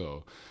fun.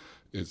 So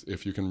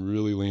if you can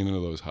really lean into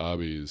those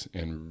hobbies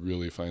and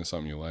really find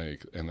something you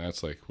like, and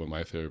that's like what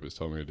my therapist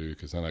told me to do,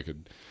 because then I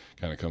could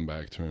kind of come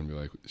back to her and be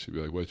like, she'd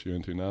be like, "What you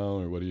into now?"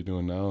 or "What are you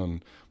doing now?"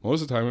 And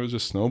most of the time it was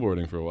just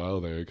snowboarding for a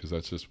while there, because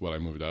that's just what I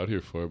moved out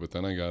here for. But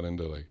then I got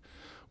into like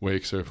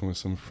wake surfing with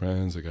some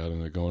friends. I got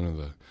into going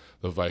to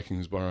the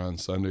Vikings bar on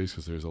Sundays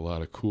because there's a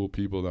lot of cool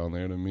people down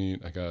there to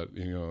meet. I got,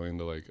 you know,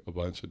 into like a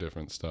bunch of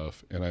different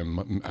stuff, and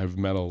I've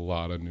met a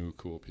lot of new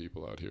cool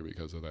people out here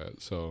because of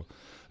that. So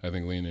I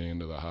think leaning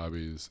into the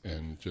hobbies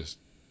and just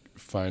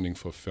finding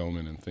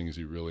fulfillment in things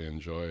you really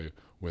enjoy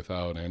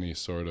without any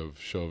sort of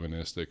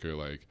chauvinistic or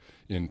like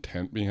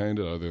intent behind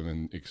it other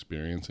than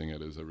experiencing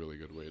it is a really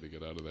good way to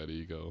get out of that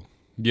ego.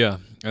 Yeah,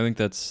 I think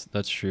that's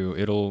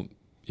true.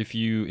 If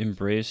you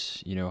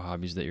embrace, you know,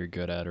 hobbies that you're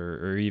good at,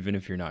 or even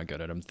if you're not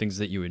good at them, things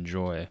that you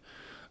enjoy,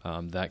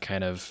 that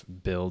kind of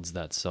builds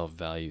that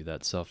self-value,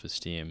 that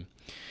self-esteem.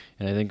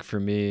 And I think for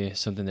me,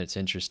 something that's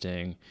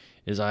interesting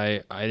is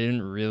I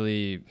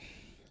don't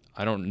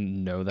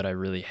know that I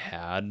really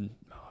had,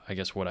 I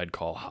guess, what I'd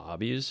call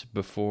hobbies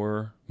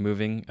before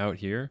moving out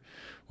here.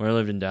 When I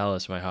lived in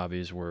Dallas, my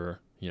hobbies were,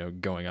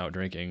 going out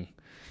drinking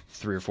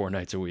 3 or 4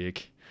 nights a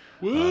week.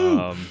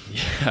 Woo!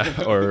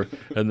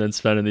 And then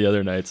spending the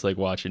other nights like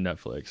watching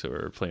Netflix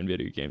or playing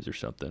video games or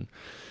something.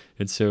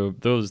 And so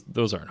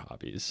those aren't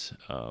hobbies.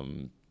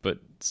 But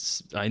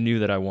I knew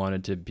that I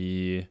wanted to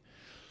be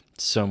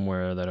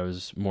somewhere that I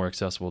was more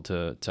accessible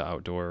to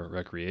outdoor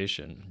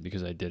recreation,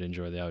 because I did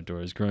enjoy the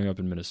outdoors. Growing up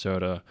in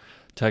Minnesota,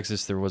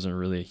 Texas, there wasn't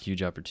really a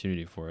huge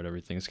opportunity for it.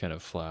 Everything's kind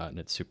of flat and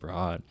it's super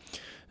hot.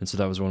 And so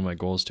that was one of my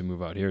goals to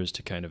move out here, is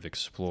to kind of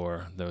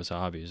explore those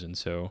hobbies. And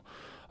so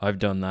I've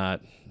done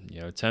that,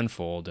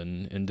 tenfold,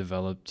 and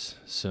developed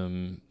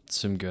some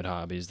good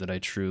hobbies that I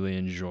truly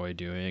enjoy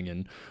doing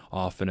and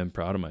often am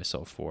proud of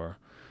myself for.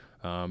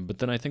 But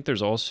then I think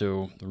there's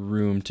also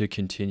room to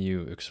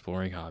continue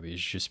exploring hobbies.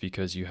 Just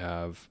because you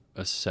have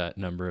a set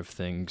number of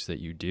things that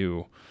you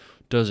do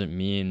doesn't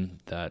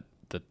mean that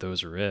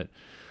those are it.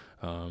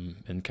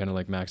 And kind of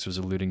like Max was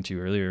alluding to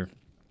earlier,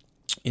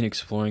 in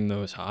exploring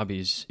those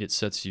hobbies, it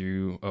sets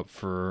you up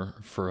for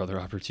other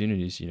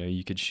opportunities.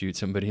 You could shoot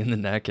somebody in the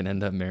neck and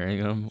end up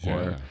marrying them,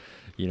 or,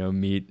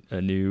 meet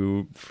a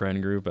new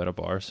friend group at a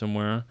bar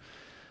somewhere.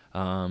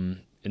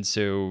 And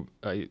so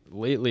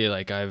lately,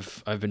 like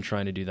I've been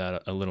trying to do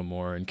that a little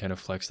more and kind of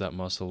flex that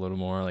muscle a little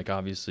more. Like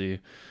obviously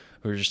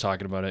we were just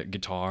talking about it,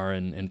 guitar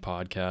and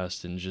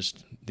podcast and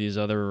just these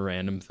other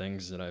random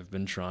things that I've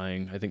been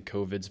trying. I think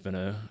COVID's been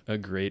a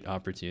great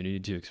opportunity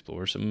to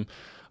explore some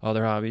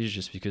other hobbies,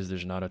 just because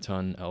there's not a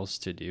ton else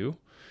to do.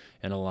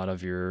 And a lot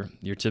of your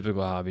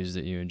typical hobbies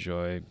that you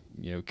enjoy,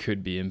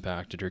 could be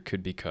impacted or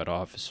could be cut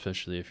off,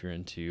 especially if you're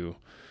into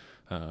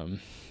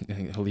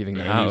leaving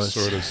the house.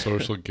 Any sort of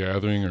social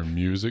gathering or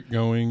music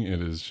going,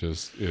 it is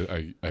just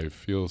I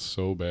feel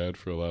so bad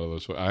for a lot of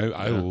those.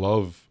 I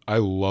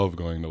love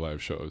going to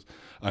live shows.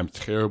 I'm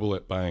terrible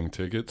at buying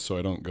tickets, so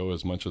I don't go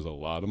as much as a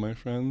lot of my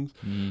friends.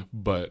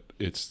 But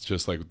it's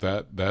just like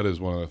that is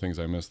one of the things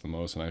I miss the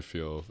most, and I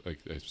feel like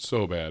it's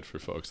so bad for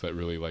folks that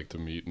really like to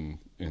meet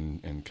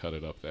and cut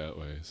it up that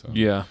way. So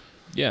yeah.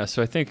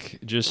 So I think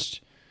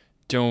just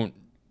don't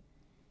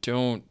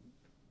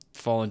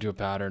fall into a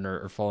pattern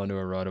or fall into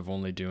a rut of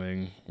only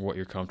doing what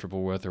you're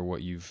comfortable with or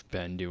what you've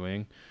been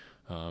doing.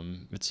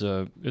 It's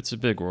a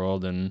big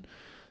world, and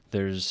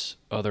there's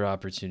other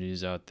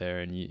opportunities out there,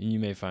 and you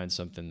may find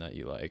something that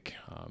you like,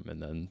 and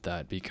then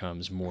that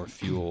becomes more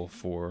fuel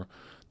for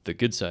the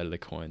good side of the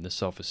coin, the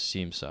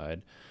self-esteem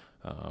side.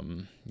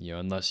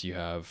 Unless you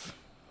have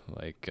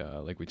like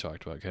we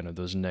talked about, kind of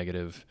those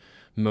negative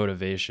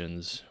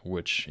motivations,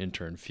 which in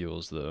turn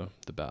fuels the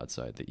bad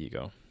side, the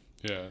ego.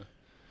 Yeah.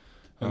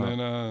 And then,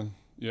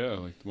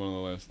 like one of the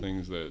last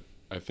things that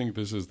I think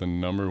this is the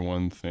number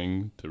one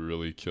thing to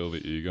really kill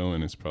the ego,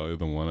 and it's probably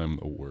the one I'm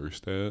the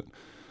worst at,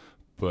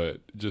 but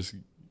just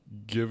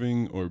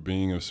giving or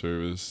being of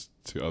service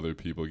to other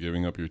people,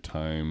 giving up your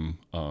time,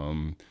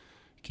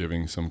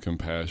 giving some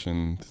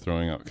compassion,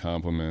 throwing out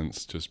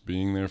compliments, just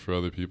being there for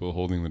other people,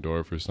 holding the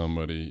door for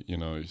somebody.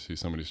 You see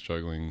somebody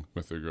struggling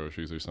with their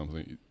groceries or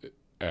something,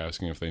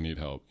 asking if they need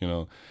help,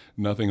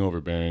 nothing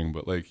overbearing,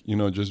 but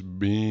just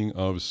being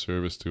of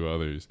service to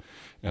others.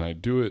 And I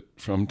do it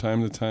from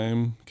time to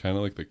time, kind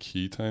of like the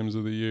key times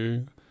of the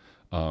year.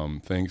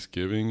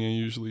 Thanksgiving I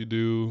usually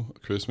do,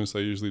 Christmas I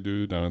usually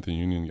do down at the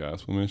Union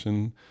Gospel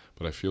Mission,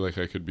 but I feel like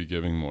I could be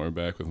giving more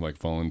back with like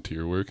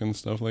volunteer work and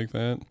stuff like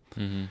that.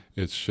 Mm-hmm.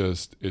 It's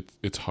just,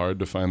 it's hard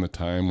to find the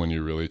time when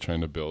you're really trying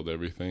to build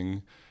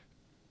everything.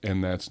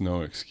 And that's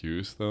no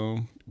excuse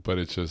though, but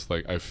it's just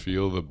like, I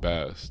feel the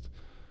best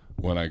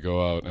when I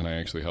go out and I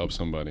actually help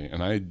somebody.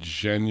 And I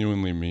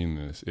genuinely mean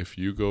this. If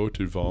you go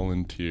to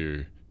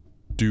volunteer,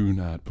 do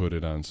not put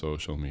it on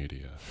social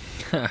media.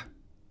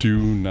 Do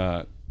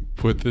not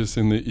put this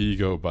in the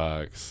ego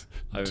box.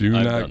 Do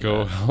not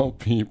go help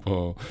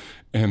people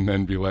and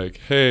then be like,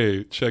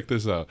 hey, check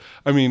this out.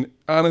 I mean,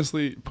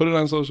 honestly, put it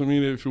on social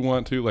media if you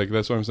want to. Like,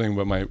 that's what I'm saying.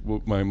 But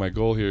my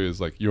goal here is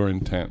like your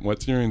intent.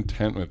 What's your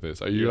intent with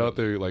this? Are you out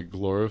there like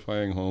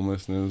glorifying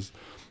homelessness,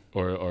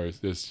 or is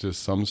this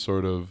just some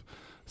sort of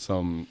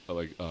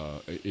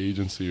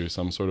agency or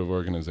some sort of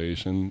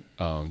organization?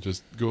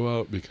 Just go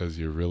out because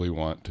you really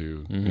want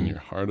to, in your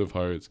heart of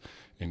hearts,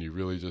 and you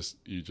really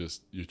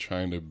you're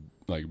trying to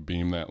like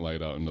beam that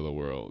light out into the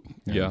world.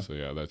 And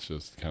so that's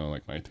just kind of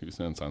like my 2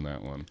 cents on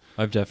that one.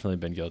 I've definitely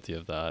been guilty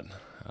of that.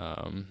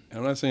 I'm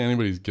not saying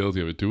anybody's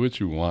guilty of it. Do what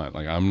you want.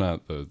 Like, I'm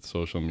not the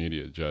social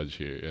media judge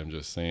here. I'm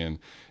just saying,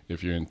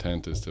 if your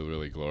intent is to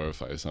really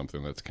glorify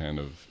something, it's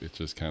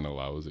just kind of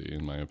lousy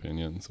in my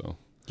opinion. So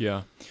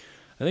yeah.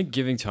 I think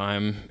giving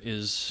time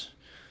is,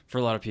 for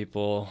a lot of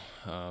people,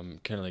 kind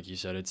of like you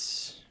said,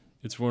 it's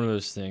one of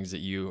those things that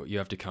you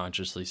have to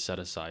consciously set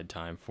aside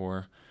time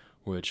for,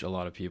 which a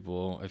lot of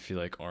people, I feel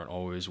like, aren't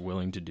always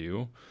willing to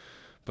do.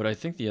 But I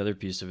think the other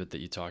piece of it that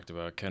you talked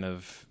about kind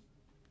of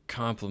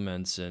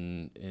compliments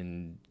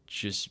and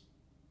just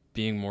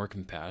being more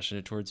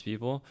compassionate towards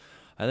people.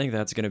 I think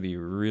that's going to be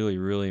really,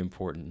 really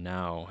important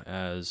now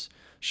as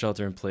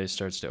shelter in place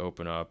starts to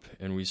open up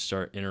and we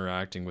start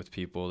interacting with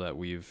people that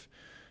we've,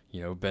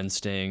 been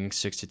staying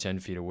 6 to 10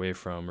 feet away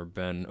from, or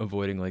been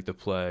avoiding like the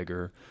plague,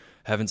 or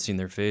haven't seen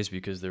their face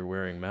because they're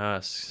wearing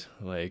masks.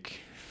 Like,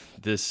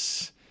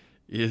 this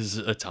is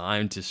a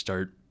time to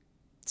start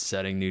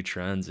setting new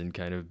trends and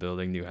kind of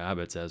building new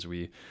habits as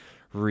we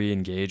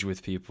re-engage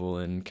with people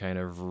and kind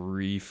of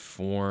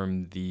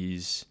reform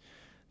these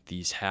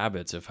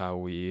habits of how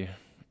we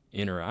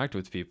interact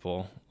with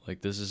people.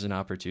 Like, this is an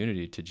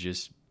opportunity to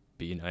just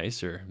be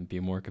nicer and be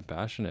more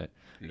compassionate,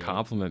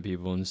 compliment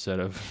people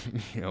instead of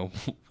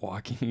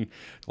walking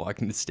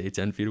to stay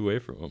 10 feet away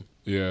from them.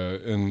 Yeah,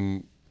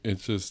 and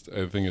it's just,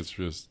 I think it's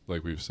just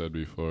like we've said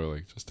before,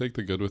 like, just take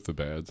the good with the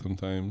bad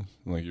sometimes.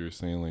 Like you were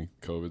saying, like,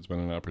 COVID's been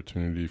an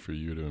opportunity for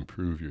you to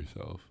improve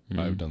yourself.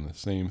 I've done the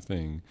same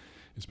thing.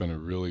 It's been a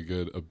really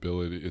good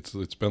ability.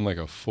 It's been like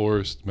a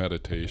forced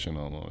meditation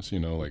almost,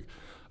 like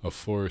a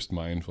forced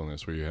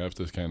mindfulness where you have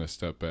to kind of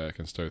step back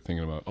and start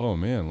thinking about, oh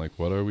man, like,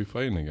 what are we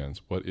fighting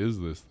against? What is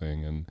this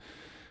thing?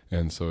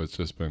 And so it's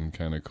just been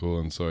kind of cool.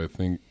 And so I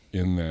think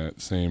in that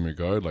same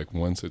regard, like,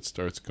 once it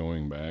starts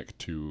going back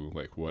to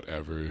like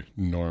whatever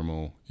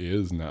normal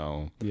is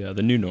now, the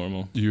new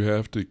normal, you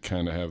have to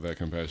kind of have that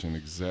compassion,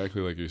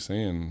 exactly like you're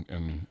saying.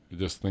 And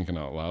just thinking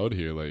out loud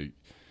here, like,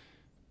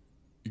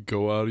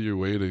 go out of your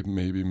way to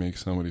maybe make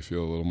somebody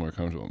feel a little more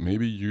comfortable.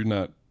 Maybe you're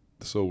not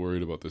so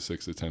worried about the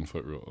 6 to 10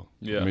 foot rule.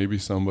 Yeah. Maybe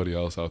somebody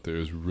else out there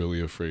is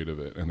really afraid of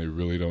it, and they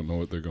really don't know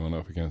what they're going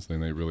up against,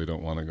 and they really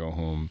don't want to go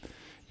home,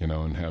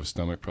 and have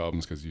stomach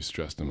problems because you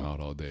stressed them out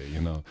all day,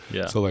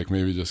 Yeah. So like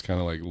maybe just kind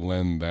of like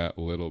lend that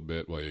little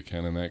bit while you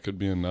can, and that could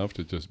be enough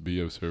to just be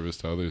of service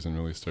to others and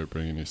really start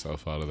bringing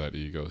yourself out of that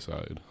ego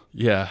side.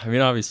 Yeah, I mean,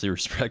 obviously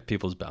respect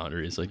people's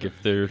boundaries. Like,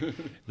 if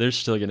there's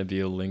still going to be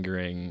a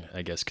lingering,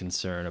 I guess,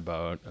 concern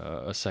about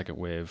a second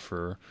wave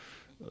for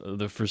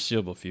the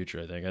foreseeable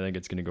future. I think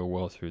it's going to go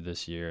well through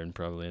this year and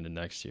probably into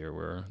next year,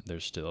 where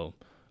there's still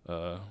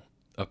a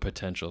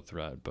potential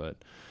threat. But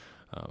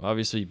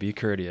obviously, be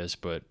courteous,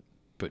 but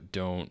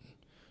don't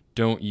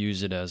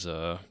use it as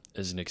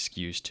an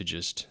excuse to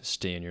just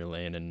stay in your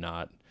lane and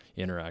not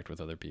interact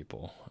with other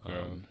people.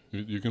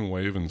 You can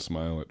wave and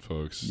smile at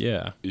folks.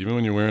 Yeah. Even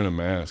when you're wearing a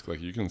mask,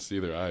 like, you can see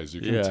their eyes.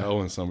 You can Yeah. tell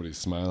when somebody's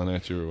smiling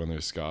at you or when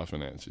they're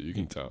scoffing at you. You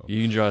can tell.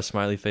 You can draw a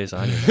smiley face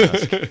on your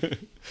mask.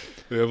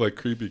 They have like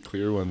creepy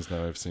clear ones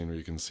now I've seen where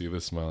you can see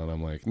the smile, and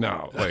I'm like,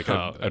 no, like,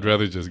 Oh, I'd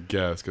rather just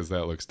guess because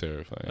that looks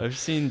terrifying. I've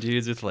seen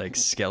dudes with like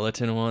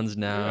skeleton ones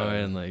now,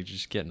 and like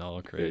just getting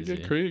all crazy.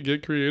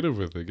 Get creative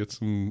with it. Get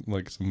some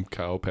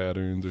cow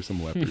patterns or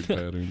some leopard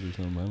patterns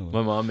or something. I don't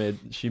know. My mom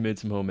made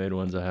some homemade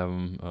ones. I have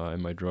them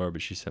in my drawer,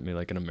 but she sent me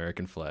like an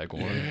American flag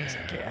one. I was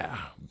like, yeah,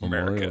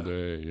 Memorial America.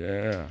 Day,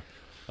 yeah.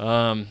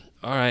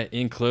 All right.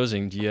 In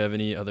closing, do you have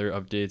any other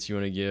updates you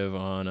want to give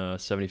on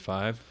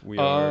 75? We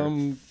are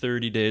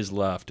 30 days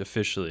left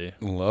officially.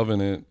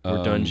 Loving it.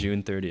 We're done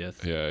June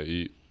 30th. Yeah, I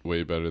eat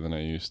way better than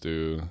I used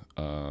to.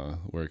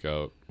 Work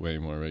out way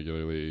more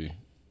regularly.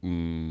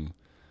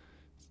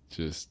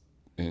 Just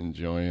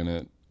enjoying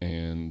it.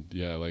 And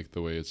yeah, I like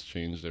the way it's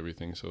changed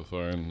everything so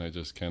far, and I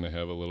just kind of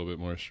have a little bit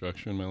more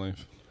structure in my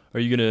life. What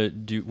are you gonna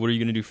do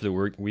for the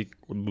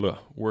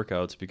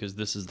workouts? Because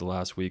this is the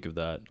last week of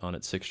that On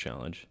At 6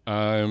 challenge.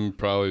 I'm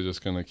probably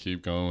just gonna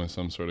keep going with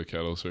some sort of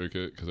kettle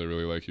circuit because I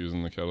really like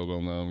using the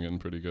kettlebell now. I'm getting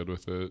pretty good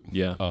with it.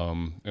 Yeah.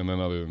 And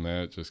then other than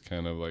that, just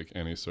kind of like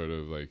any sort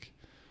of like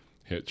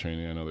HIIT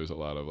training. I know there's a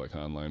lot of like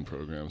online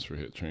programs for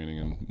HIIT training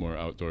and more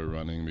outdoor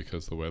running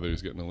because the weather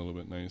is getting a little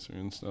bit nicer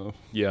and stuff.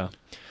 Yeah.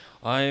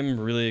 I'm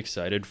really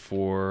excited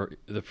for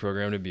the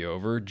program to be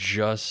over,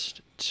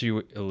 just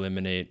to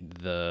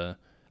eliminate the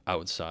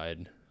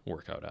outside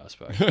workout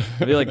aspect. I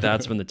feel like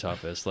that's been the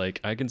toughest.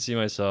 Like, I can see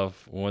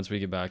myself, once we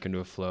get back into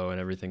a flow and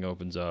everything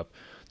opens up,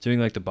 doing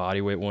like the body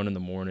weight one in the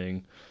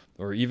morning,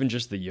 or even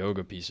just the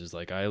yoga pieces.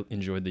 Like, I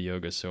enjoyed the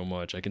yoga so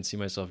much. I can see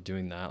myself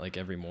doing that like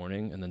every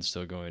morning and then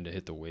still going to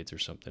hit the weights or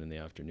something in the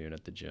afternoon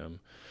at the gym.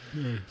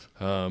 Nice.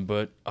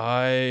 But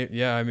I've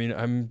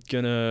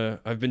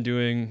been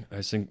doing,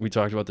 I think we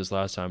talked about this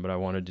last time, but I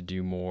wanted to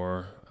do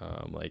more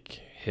like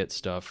HIIT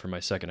stuff for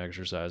my second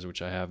exercise,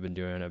 which I have been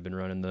doing. I've been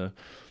running the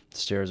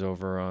stairs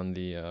over on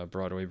the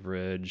Broadway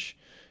Bridge,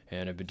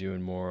 and I've been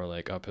doing more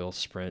like uphill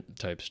sprint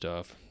type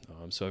stuff.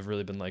 So I've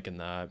really been liking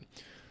that.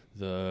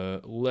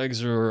 The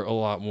legs are a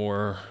lot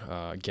more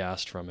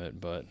gassed from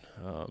it, but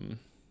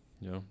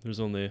there's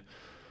only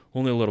a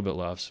little bit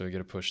left, so I got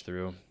to push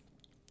through.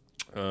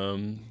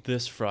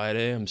 This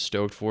Friday, I'm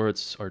stoked for it.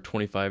 It's our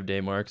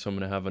 25-day mark, so I'm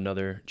gonna have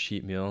another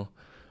cheat meal.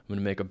 I'm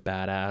gonna make a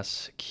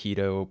badass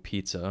keto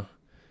pizza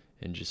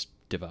and just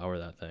devour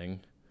that thing.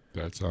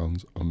 That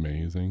sounds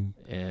amazing.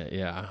 And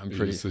yeah,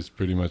 It's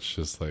pretty much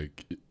just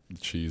like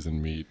cheese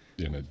and meat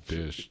in a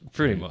dish.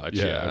 Pretty much,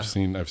 yeah. I've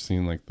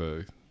seen like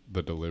the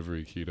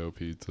delivery keto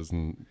pizzas,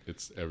 and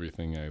it's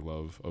everything I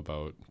love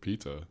about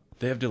pizza.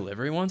 They have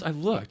delivery ones? I've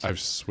looked. I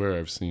swear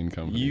I've seen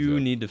companies. You that,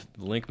 need to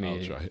link me.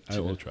 I'll try. I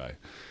will try.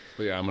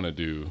 But yeah, I'm gonna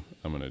do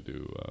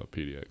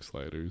PDX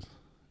sliders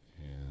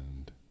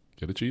and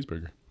get a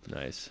cheeseburger.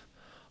 Nice.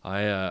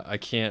 I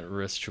can't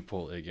risk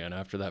Chipotle again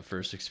after that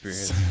first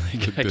experience.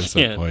 The I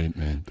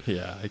disappointment. can't.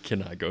 Yeah, I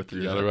cannot go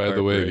through. You gotta that ride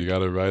the wave. heartbreak. You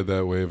gotta ride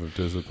that wave of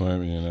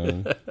disappointment. You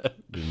know,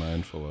 be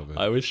mindful of it.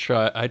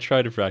 I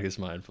tried to practice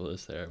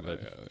mindfulness there,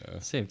 but yeah. at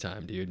the same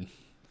time, dude, you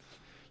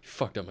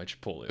fucked up my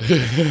Chipotle.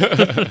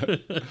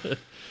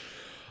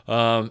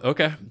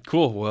 Okay,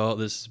 cool. Well,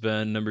 this has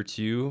been number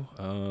 2.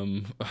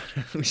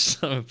 We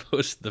still haven't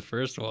posted the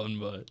first one,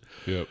 but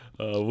Yep.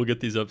 we'll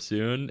get these up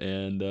soon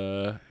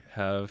and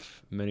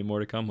have many more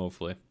to come,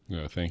 hopefully.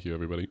 Yeah. Thank you,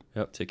 everybody.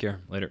 Yep. Take care.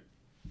 Later.